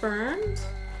 Is it burned?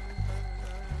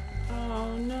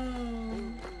 Oh no.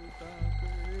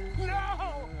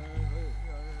 No!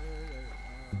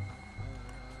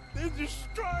 They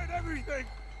destroyed everything.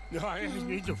 I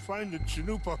need to find the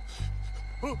Chanupa.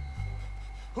 Who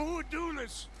would do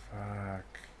this?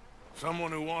 Fuck.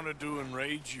 Someone who wanted to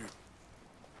enrage you.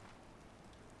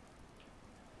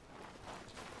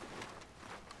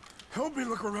 Help me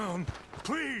look around,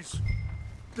 please.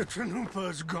 The Chanupa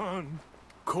is gone.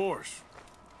 Of course.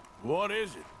 What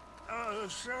is it? A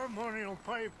ceremonial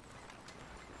pipe.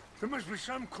 There must be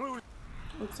some clue.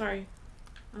 Oh, sorry.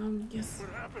 Yes. What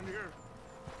happened here?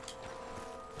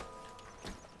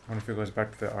 I wonder if it goes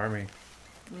back to the army.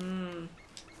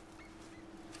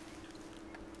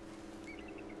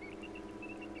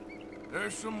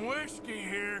 There's some whiskey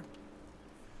here.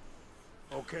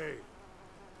 Okay.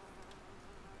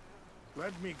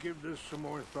 Let me give this some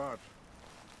more thought.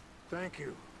 Thank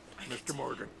you, Mr.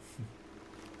 Morgan.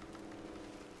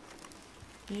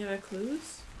 Any other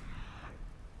clues?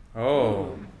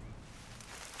 Oh.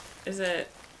 Is it...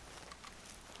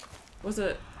 Was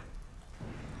it...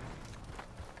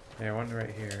 Yeah, one right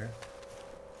here.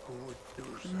 Who would do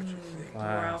such a thing? More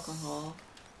alcohol.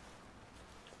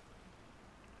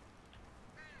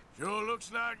 Sure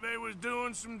looks like they was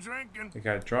doing some drinking. They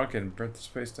got drunk and burnt the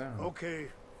space down. Okay.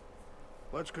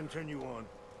 Let's continue on.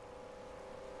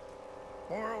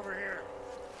 More over here.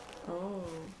 Oh.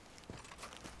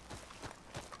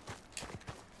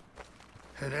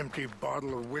 An empty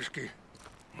bottle of whiskey.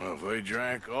 Well, if they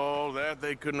drank all that,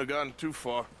 they couldn't have gotten too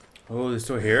far. Oh, they're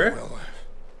still here? Well,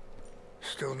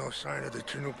 still no sign of the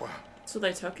Chinupa. So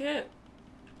they took it?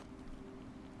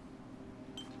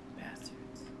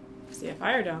 Bastards. See a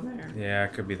fire down there. Yeah,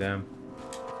 it could be them.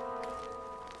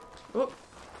 Oh.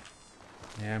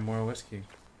 Yeah, more whiskey.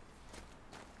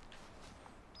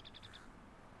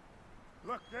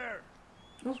 Look there.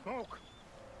 Oh. Smoke.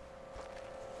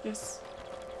 Yes.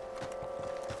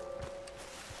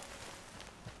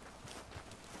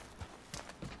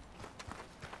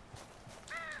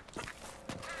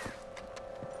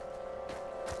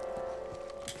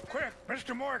 Quick,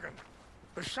 Mr. Morgan.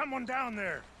 There's someone down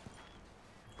there.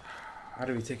 How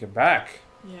do we take it back?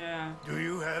 Yeah. Do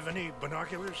you have any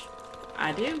binoculars?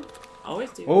 I do.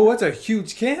 Always do. Oh, that's a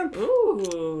huge camp.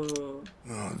 Ooh.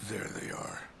 Oh, there they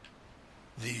are.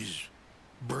 These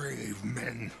brave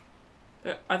men.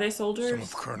 Are they soldiers? Some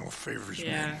of Colonel Favor's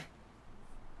men.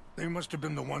 They must have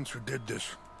been the ones who did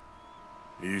this.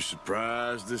 Are you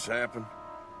surprised this happened?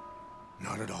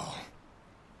 Not at all.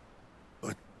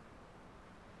 But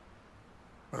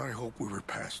I hope we were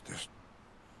past this.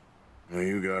 Well,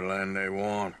 you got land they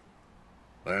want.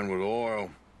 Land with oil.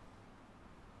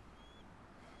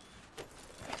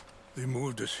 They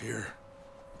moved us here.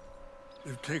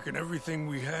 They've taken everything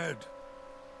we had.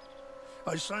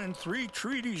 I signed 3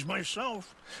 treaties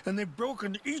myself, and they've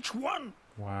broken each one.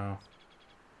 Wow.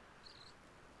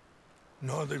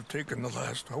 Now they've taken the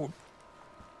last hope.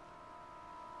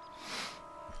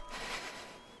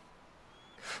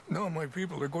 Now my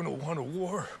people are going to want a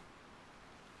war.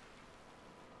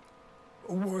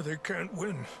 A war they can't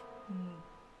win.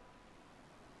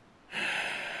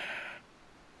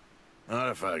 Not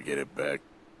if I get it back.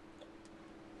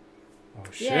 Oh,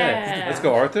 shit. Yeah. Let's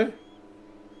go, Arthur.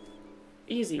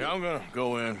 Easy. Yeah, I'm gonna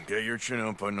go in, get your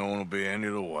Chinupa. No one will be any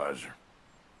the wiser.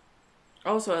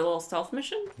 Oh, so a little stealth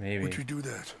mission? Maybe. Would you do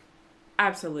that?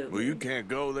 Absolutely. Well, you can't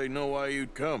go. They know why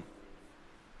you'd come.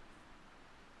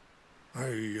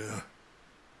 I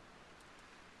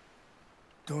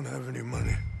don't have any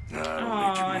money. No, I don't Oh,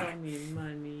 need your I money. don't need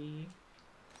money.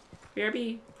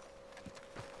 BRB.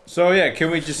 So yeah,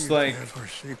 can we just like have our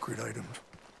sacred items,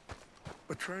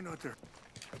 but try not to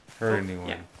hurt anyone?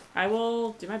 Yeah, I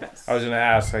will do my best. I was gonna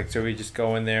ask, like, should we just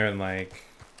go in there and like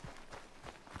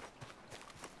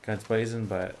guns blazing?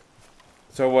 But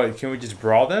so what? Can we just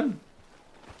brawl them?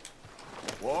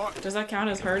 What? Does that count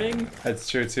as hurting? That's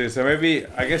true too. So maybe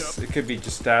I guess it could be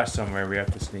just stashed somewhere. We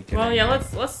have to sneak in. Well, yeah. anyway.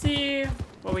 Let's see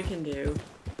what we can do.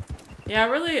 Yeah,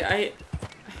 really,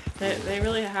 they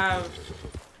really have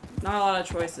not a lot of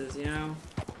choices, you know.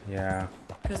 Yeah.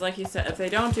 Because like you said, if they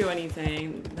don't do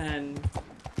anything, then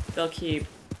they'll keep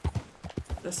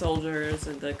the soldiers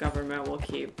and the government will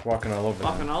keep walking all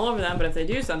over them. But if they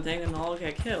do something, then they'll all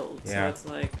get killed. Yeah. So it's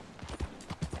like,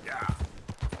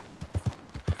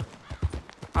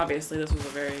 obviously this was a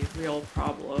very real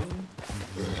problem.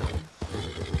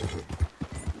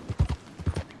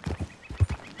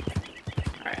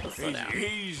 Alright, let's slow down.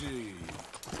 Easy.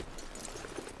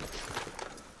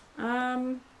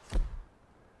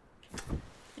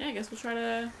 Yeah, I guess we'll try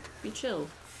to be chill.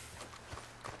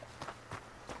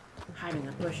 Hide in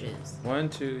the bushes. 1,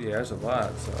 2, yeah, there's a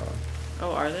lot. So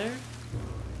Oh, are there?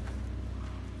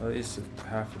 at least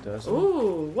half a dozen.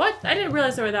 Ooh, what? I didn't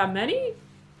realize there were that many.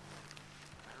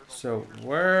 So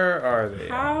where are they?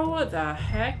 How the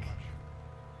heck?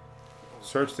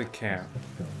 Search the camp.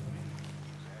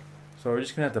 So we're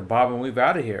just gonna have to bob and weave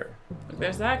out of here.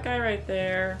 There's that guy right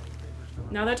there.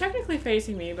 Now they're technically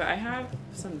facing me, but I have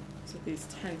some of these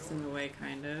tents in the way,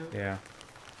 kind of. Yeah.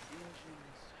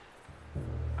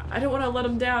 I don't want to let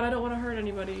them down. I don't want to hurt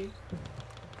anybody.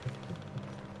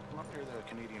 Come up near the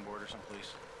Canadian border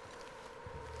someplace.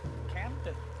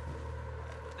 Canada?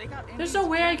 There's no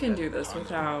way I can do this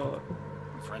without...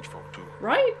 French folk too.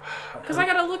 Right? Because I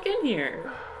gotta look in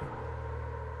here.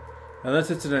 Unless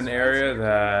it's in an area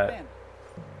that...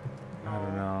 I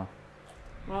don't know.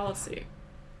 Well, let's see.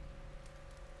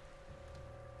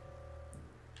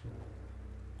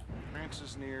 France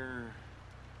is near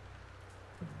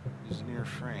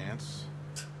France.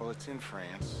 Well, it's in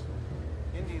France.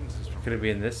 Indians is from... Could it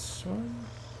be in this one?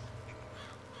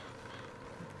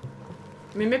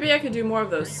 I mean, maybe I could do more of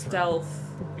those stealth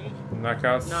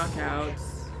knockouts.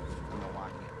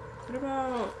 What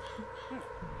about...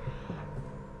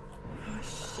 Oh,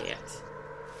 shit.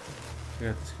 We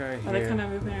got this guy here. Are they kind of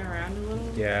moving around a little?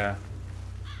 Yeah.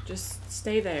 Just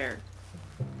stay there.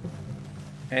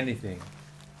 Anything.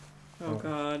 Oh,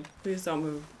 God. Please don't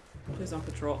move. Please don't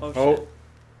patrol. Oh, oh. shit.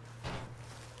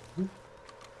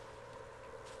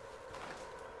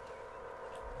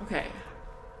 Okay.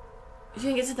 You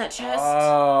think it's in that chest?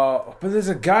 Oh, but there's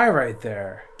a guy right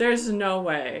there. There's no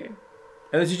way.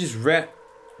 Unless you just ran.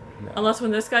 No. Unless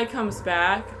when this guy comes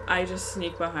back, I just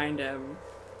sneak behind him.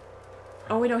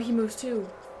 Oh, wait, no, he moves too.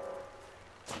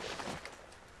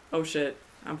 Oh, shit.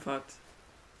 I'm fucked.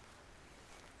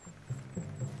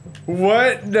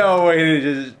 What? No, wait,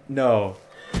 just... No.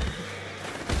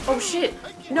 Oh, shit.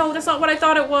 No, that's not what I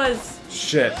thought it was.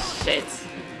 Shit. Shit.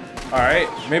 Alright,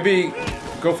 maybe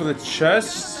go for the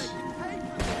chest?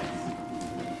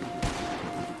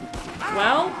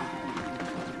 Well...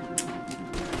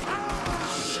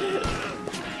 Shit.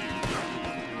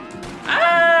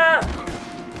 Ah!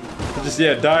 Just,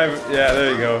 yeah, dive. Yeah,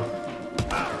 there you go.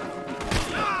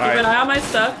 Keep an eye on my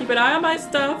stuff. Keep an eye on my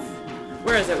stuff.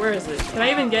 Where is it? Where is it? Can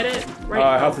I even get it?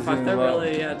 Right. Oh, fuck. They're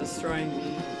really destroying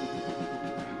me.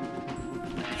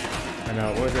 I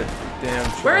know. What is it? Damn.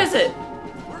 Where is it?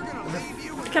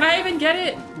 Can I even get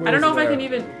it? I don't know if I can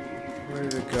even. Where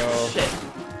did it go? Shit.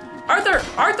 Arthur!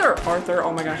 Arthur! Arthur!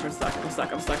 Oh my gosh, I'm stuck. I'm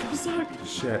stuck. I'm stuck. I'm stuck.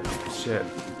 Shit. Shit.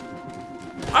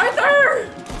 Arthur!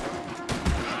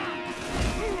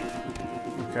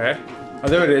 Okay. Oh,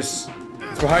 there it is.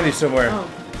 It's behind you somewhere. Oh.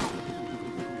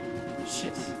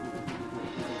 Shit.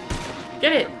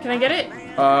 Get it. Can I get it?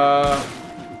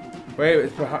 Wait,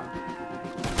 it's behind.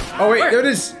 Oh, wait, there it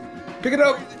is. Pick it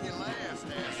up.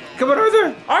 Come on,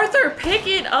 Arthur. Arthur, pick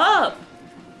it up.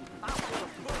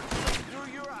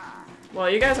 Well,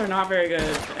 you guys are not very good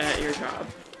at your job.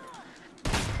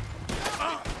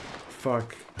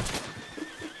 Fuck.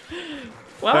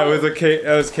 Well, that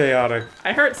was chaotic.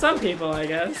 I hurt some people, I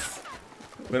guess.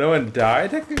 But no one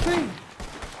died, technically?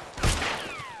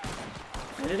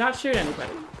 I did not shoot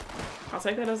anybody. I'll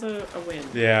take that as a win.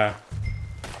 Yeah.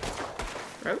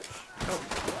 Roach? Oh.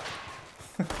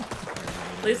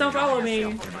 Please don't follow me.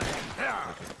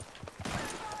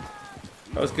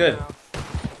 That was good.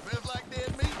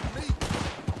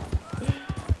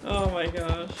 Oh my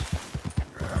gosh.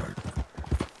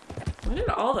 When did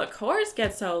all the cores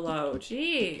get so low?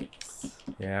 Jeez.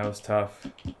 Yeah, it was tough.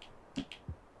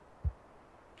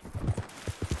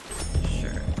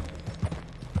 Sure.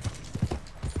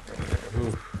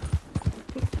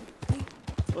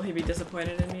 Will he be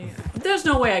disappointed in me? There's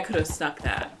no way I could have snuck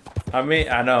that. I mean,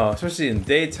 I know. Especially in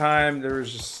daytime, there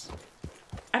was just...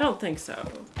 I don't think so.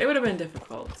 It would have been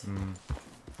difficult. Mm.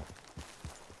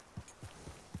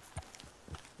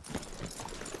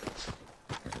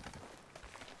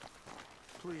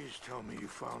 Please tell me you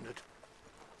found it.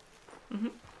 Mm-hmm.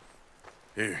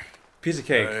 Here. Piece of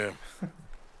cake.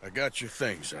 I got your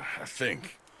things, I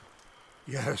think.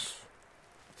 Yes.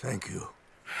 Thank you.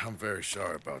 I'm very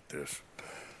sorry about this.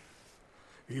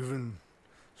 Even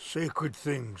sacred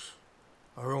things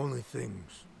are only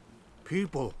things.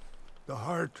 People, the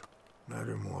heart,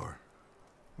 matter more.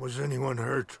 Was anyone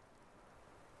hurt?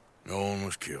 No one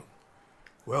was killed.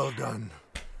 Well done.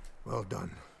 Well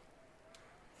done.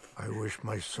 I wish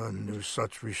my son knew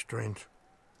such restraint.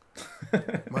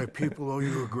 My people owe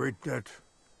you a great debt,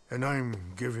 and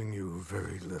I'm giving you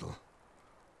very little.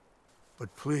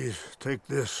 But please, take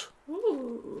this.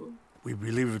 Ooh. We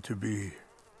believe it to be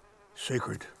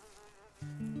sacred.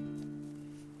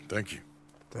 Thank you.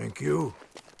 Thank you.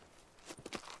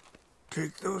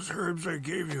 Take those herbs I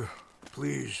gave you,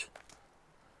 please.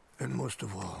 And most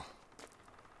of all,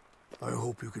 I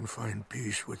hope you can find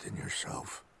peace within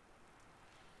yourself.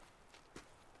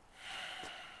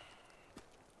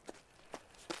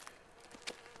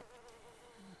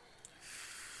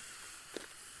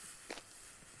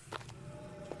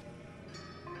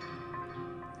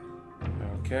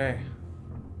 Okay.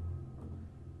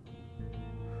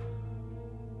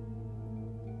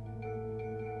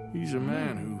 He's a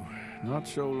man who, not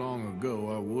so long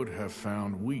ago, I would have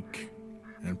found weak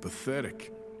and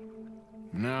pathetic.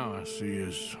 Now I see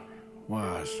as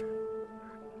wise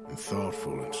and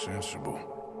thoughtful and sensible.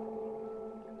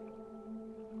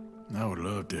 I would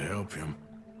love to help him.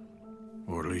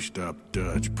 Or at least stop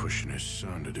Dutch pushing his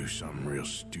son to do something real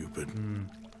stupid.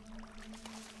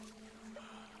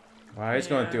 Wow, he's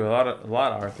going through a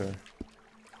lot, Arthur.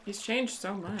 He's changed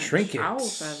so much. Trinkets. Owl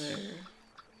feather.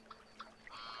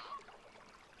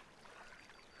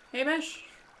 Hamish.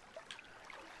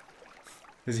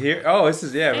 Is he here? Oh, this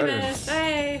is Hamish,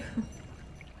 hey.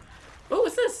 Oh,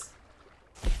 what's this?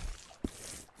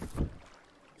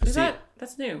 Who's that?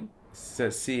 That's new. It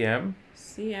says CM.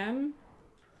 CM.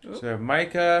 Ooh. So we have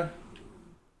Micah.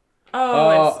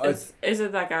 Oh, is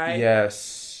it that guy?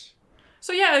 Yes.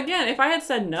 So yeah, again, if I had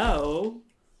said no,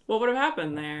 what would have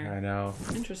happened there? I know.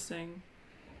 Interesting.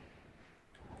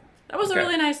 That was a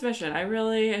really nice mission. I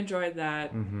really enjoyed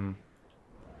that.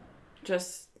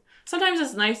 Just sometimes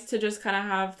it's nice to just kind of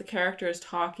have the characters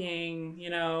talking,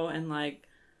 you know, and like,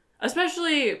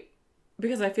 especially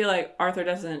because I feel like Arthur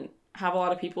doesn't have a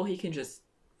lot of people he can just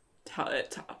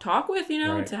talk with, you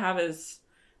know, to have his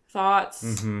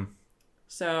thoughts.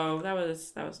 So that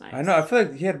was nice. I know. I feel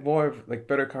like he had more like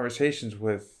better conversations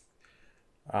with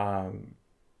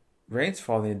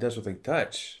Rainsfall than he does with like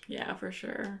Dutch. Yeah, for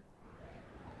sure.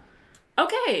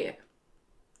 Okay,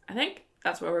 I think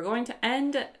that's where we're going to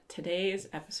end today's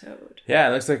episode. Yeah,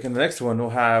 it looks like in the next one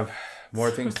we'll have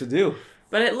more things to do.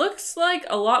 But it looks like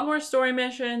a lot more story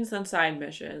missions than side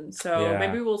missions. So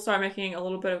maybe we'll start making a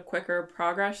little bit of quicker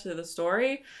progress through the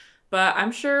story. But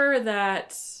I'm sure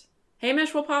that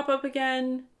Hamish will pop up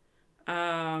again.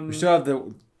 We still have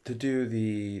to do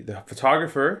the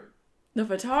photographer. The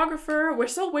photographer. We're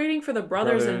still waiting for the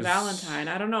brothers and Valentine.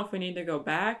 I don't know if we need to go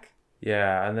back.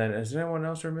 Yeah, and then is there anyone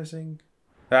else we're missing?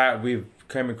 That we've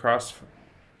come across.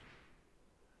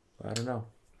 I don't know.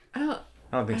 I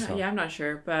don't think so. Yeah, I'm not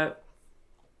sure, but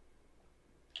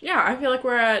yeah, I feel like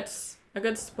we're at a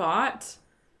good spot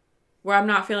where I'm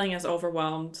not feeling as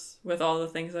overwhelmed with all the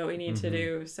things that we need to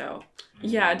do. So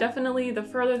yeah, definitely the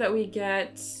further that we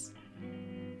get,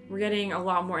 we're getting a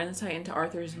lot more insight into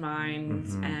Arthur's mind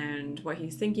and what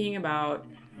he's thinking about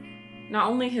not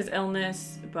only his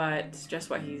illness, but just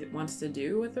what he wants to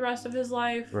do with the rest of his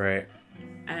life. Right.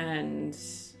 And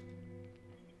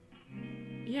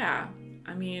yeah,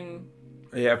 I mean...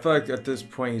 Yeah, I feel like at this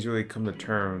point he's really come to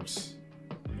terms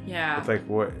with like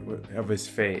what of his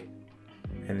fate.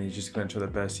 And he's just going to try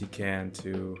the best he can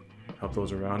to help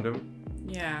those around him.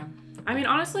 Yeah. I mean,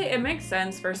 honestly, it makes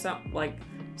sense for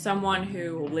someone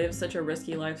who lives such a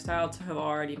risky lifestyle to have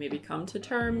already maybe come to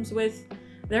terms with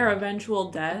their eventual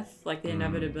death, like the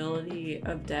inevitability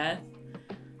of death.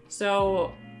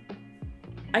 So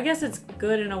I guess it's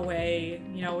good in a way,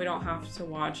 you know, we don't have to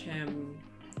watch him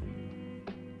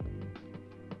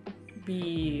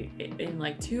be in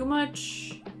like too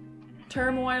much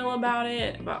turmoil about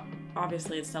it, but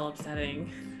obviously it's still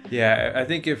upsetting. Yeah, I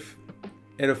think if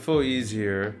it'll feel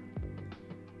easier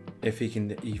if he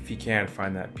can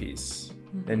find that peace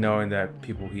and knowing that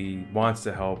people he wants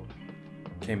to help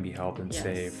can be helped and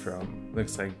saved from,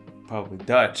 looks like probably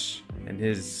Dutch and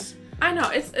his... I know,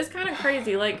 it's kind of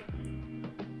crazy, like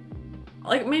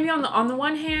maybe on the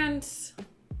one hand,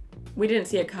 we didn't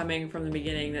see it coming from the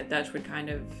beginning that Dutch would kind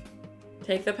of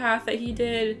take the path that he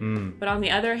did, but on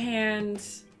the other hand,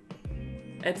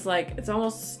 it's like, it's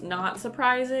almost not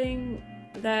surprising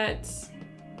that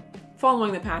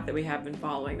following the path that we have been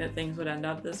following, that things would end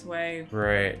up this way.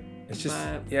 Right. It's just,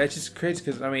 yeah, it's just crazy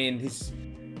because, I mean,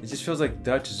 it just feels like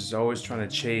Dutch is just always trying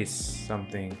to chase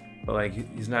something, but like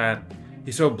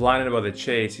he's so blinded about the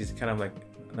chase, he's kind of like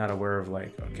not aware of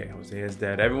like, okay, Hosea is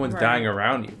dead. Everyone's dying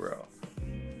around you, bro.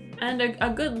 And a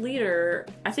good leader,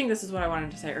 I think this is what I wanted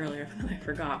to say earlier, I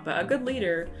forgot, but a good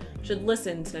leader should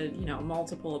listen to, you know,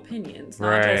 multiple opinions,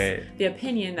 not just the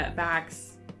opinion that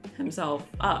backs himself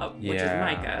up, which is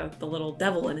Micah, the little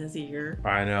devil in his ear.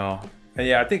 I know. And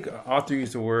yeah, I think author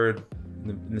used the word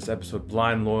in this episode,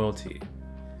 blind loyalty.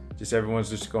 Just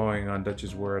everyone's just going on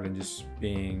Dutch's word and just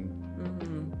being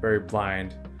very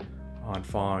blind on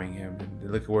following him.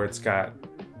 And look at where it's got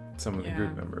some of the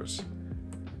group members.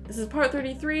 This is part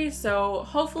 33, so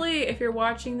hopefully if you're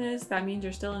watching this, that means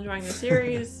you're still enjoying the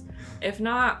series. If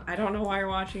not, I don't know why you're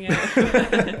watching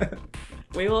it.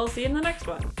 We will see you in the next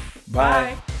one.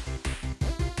 Bye.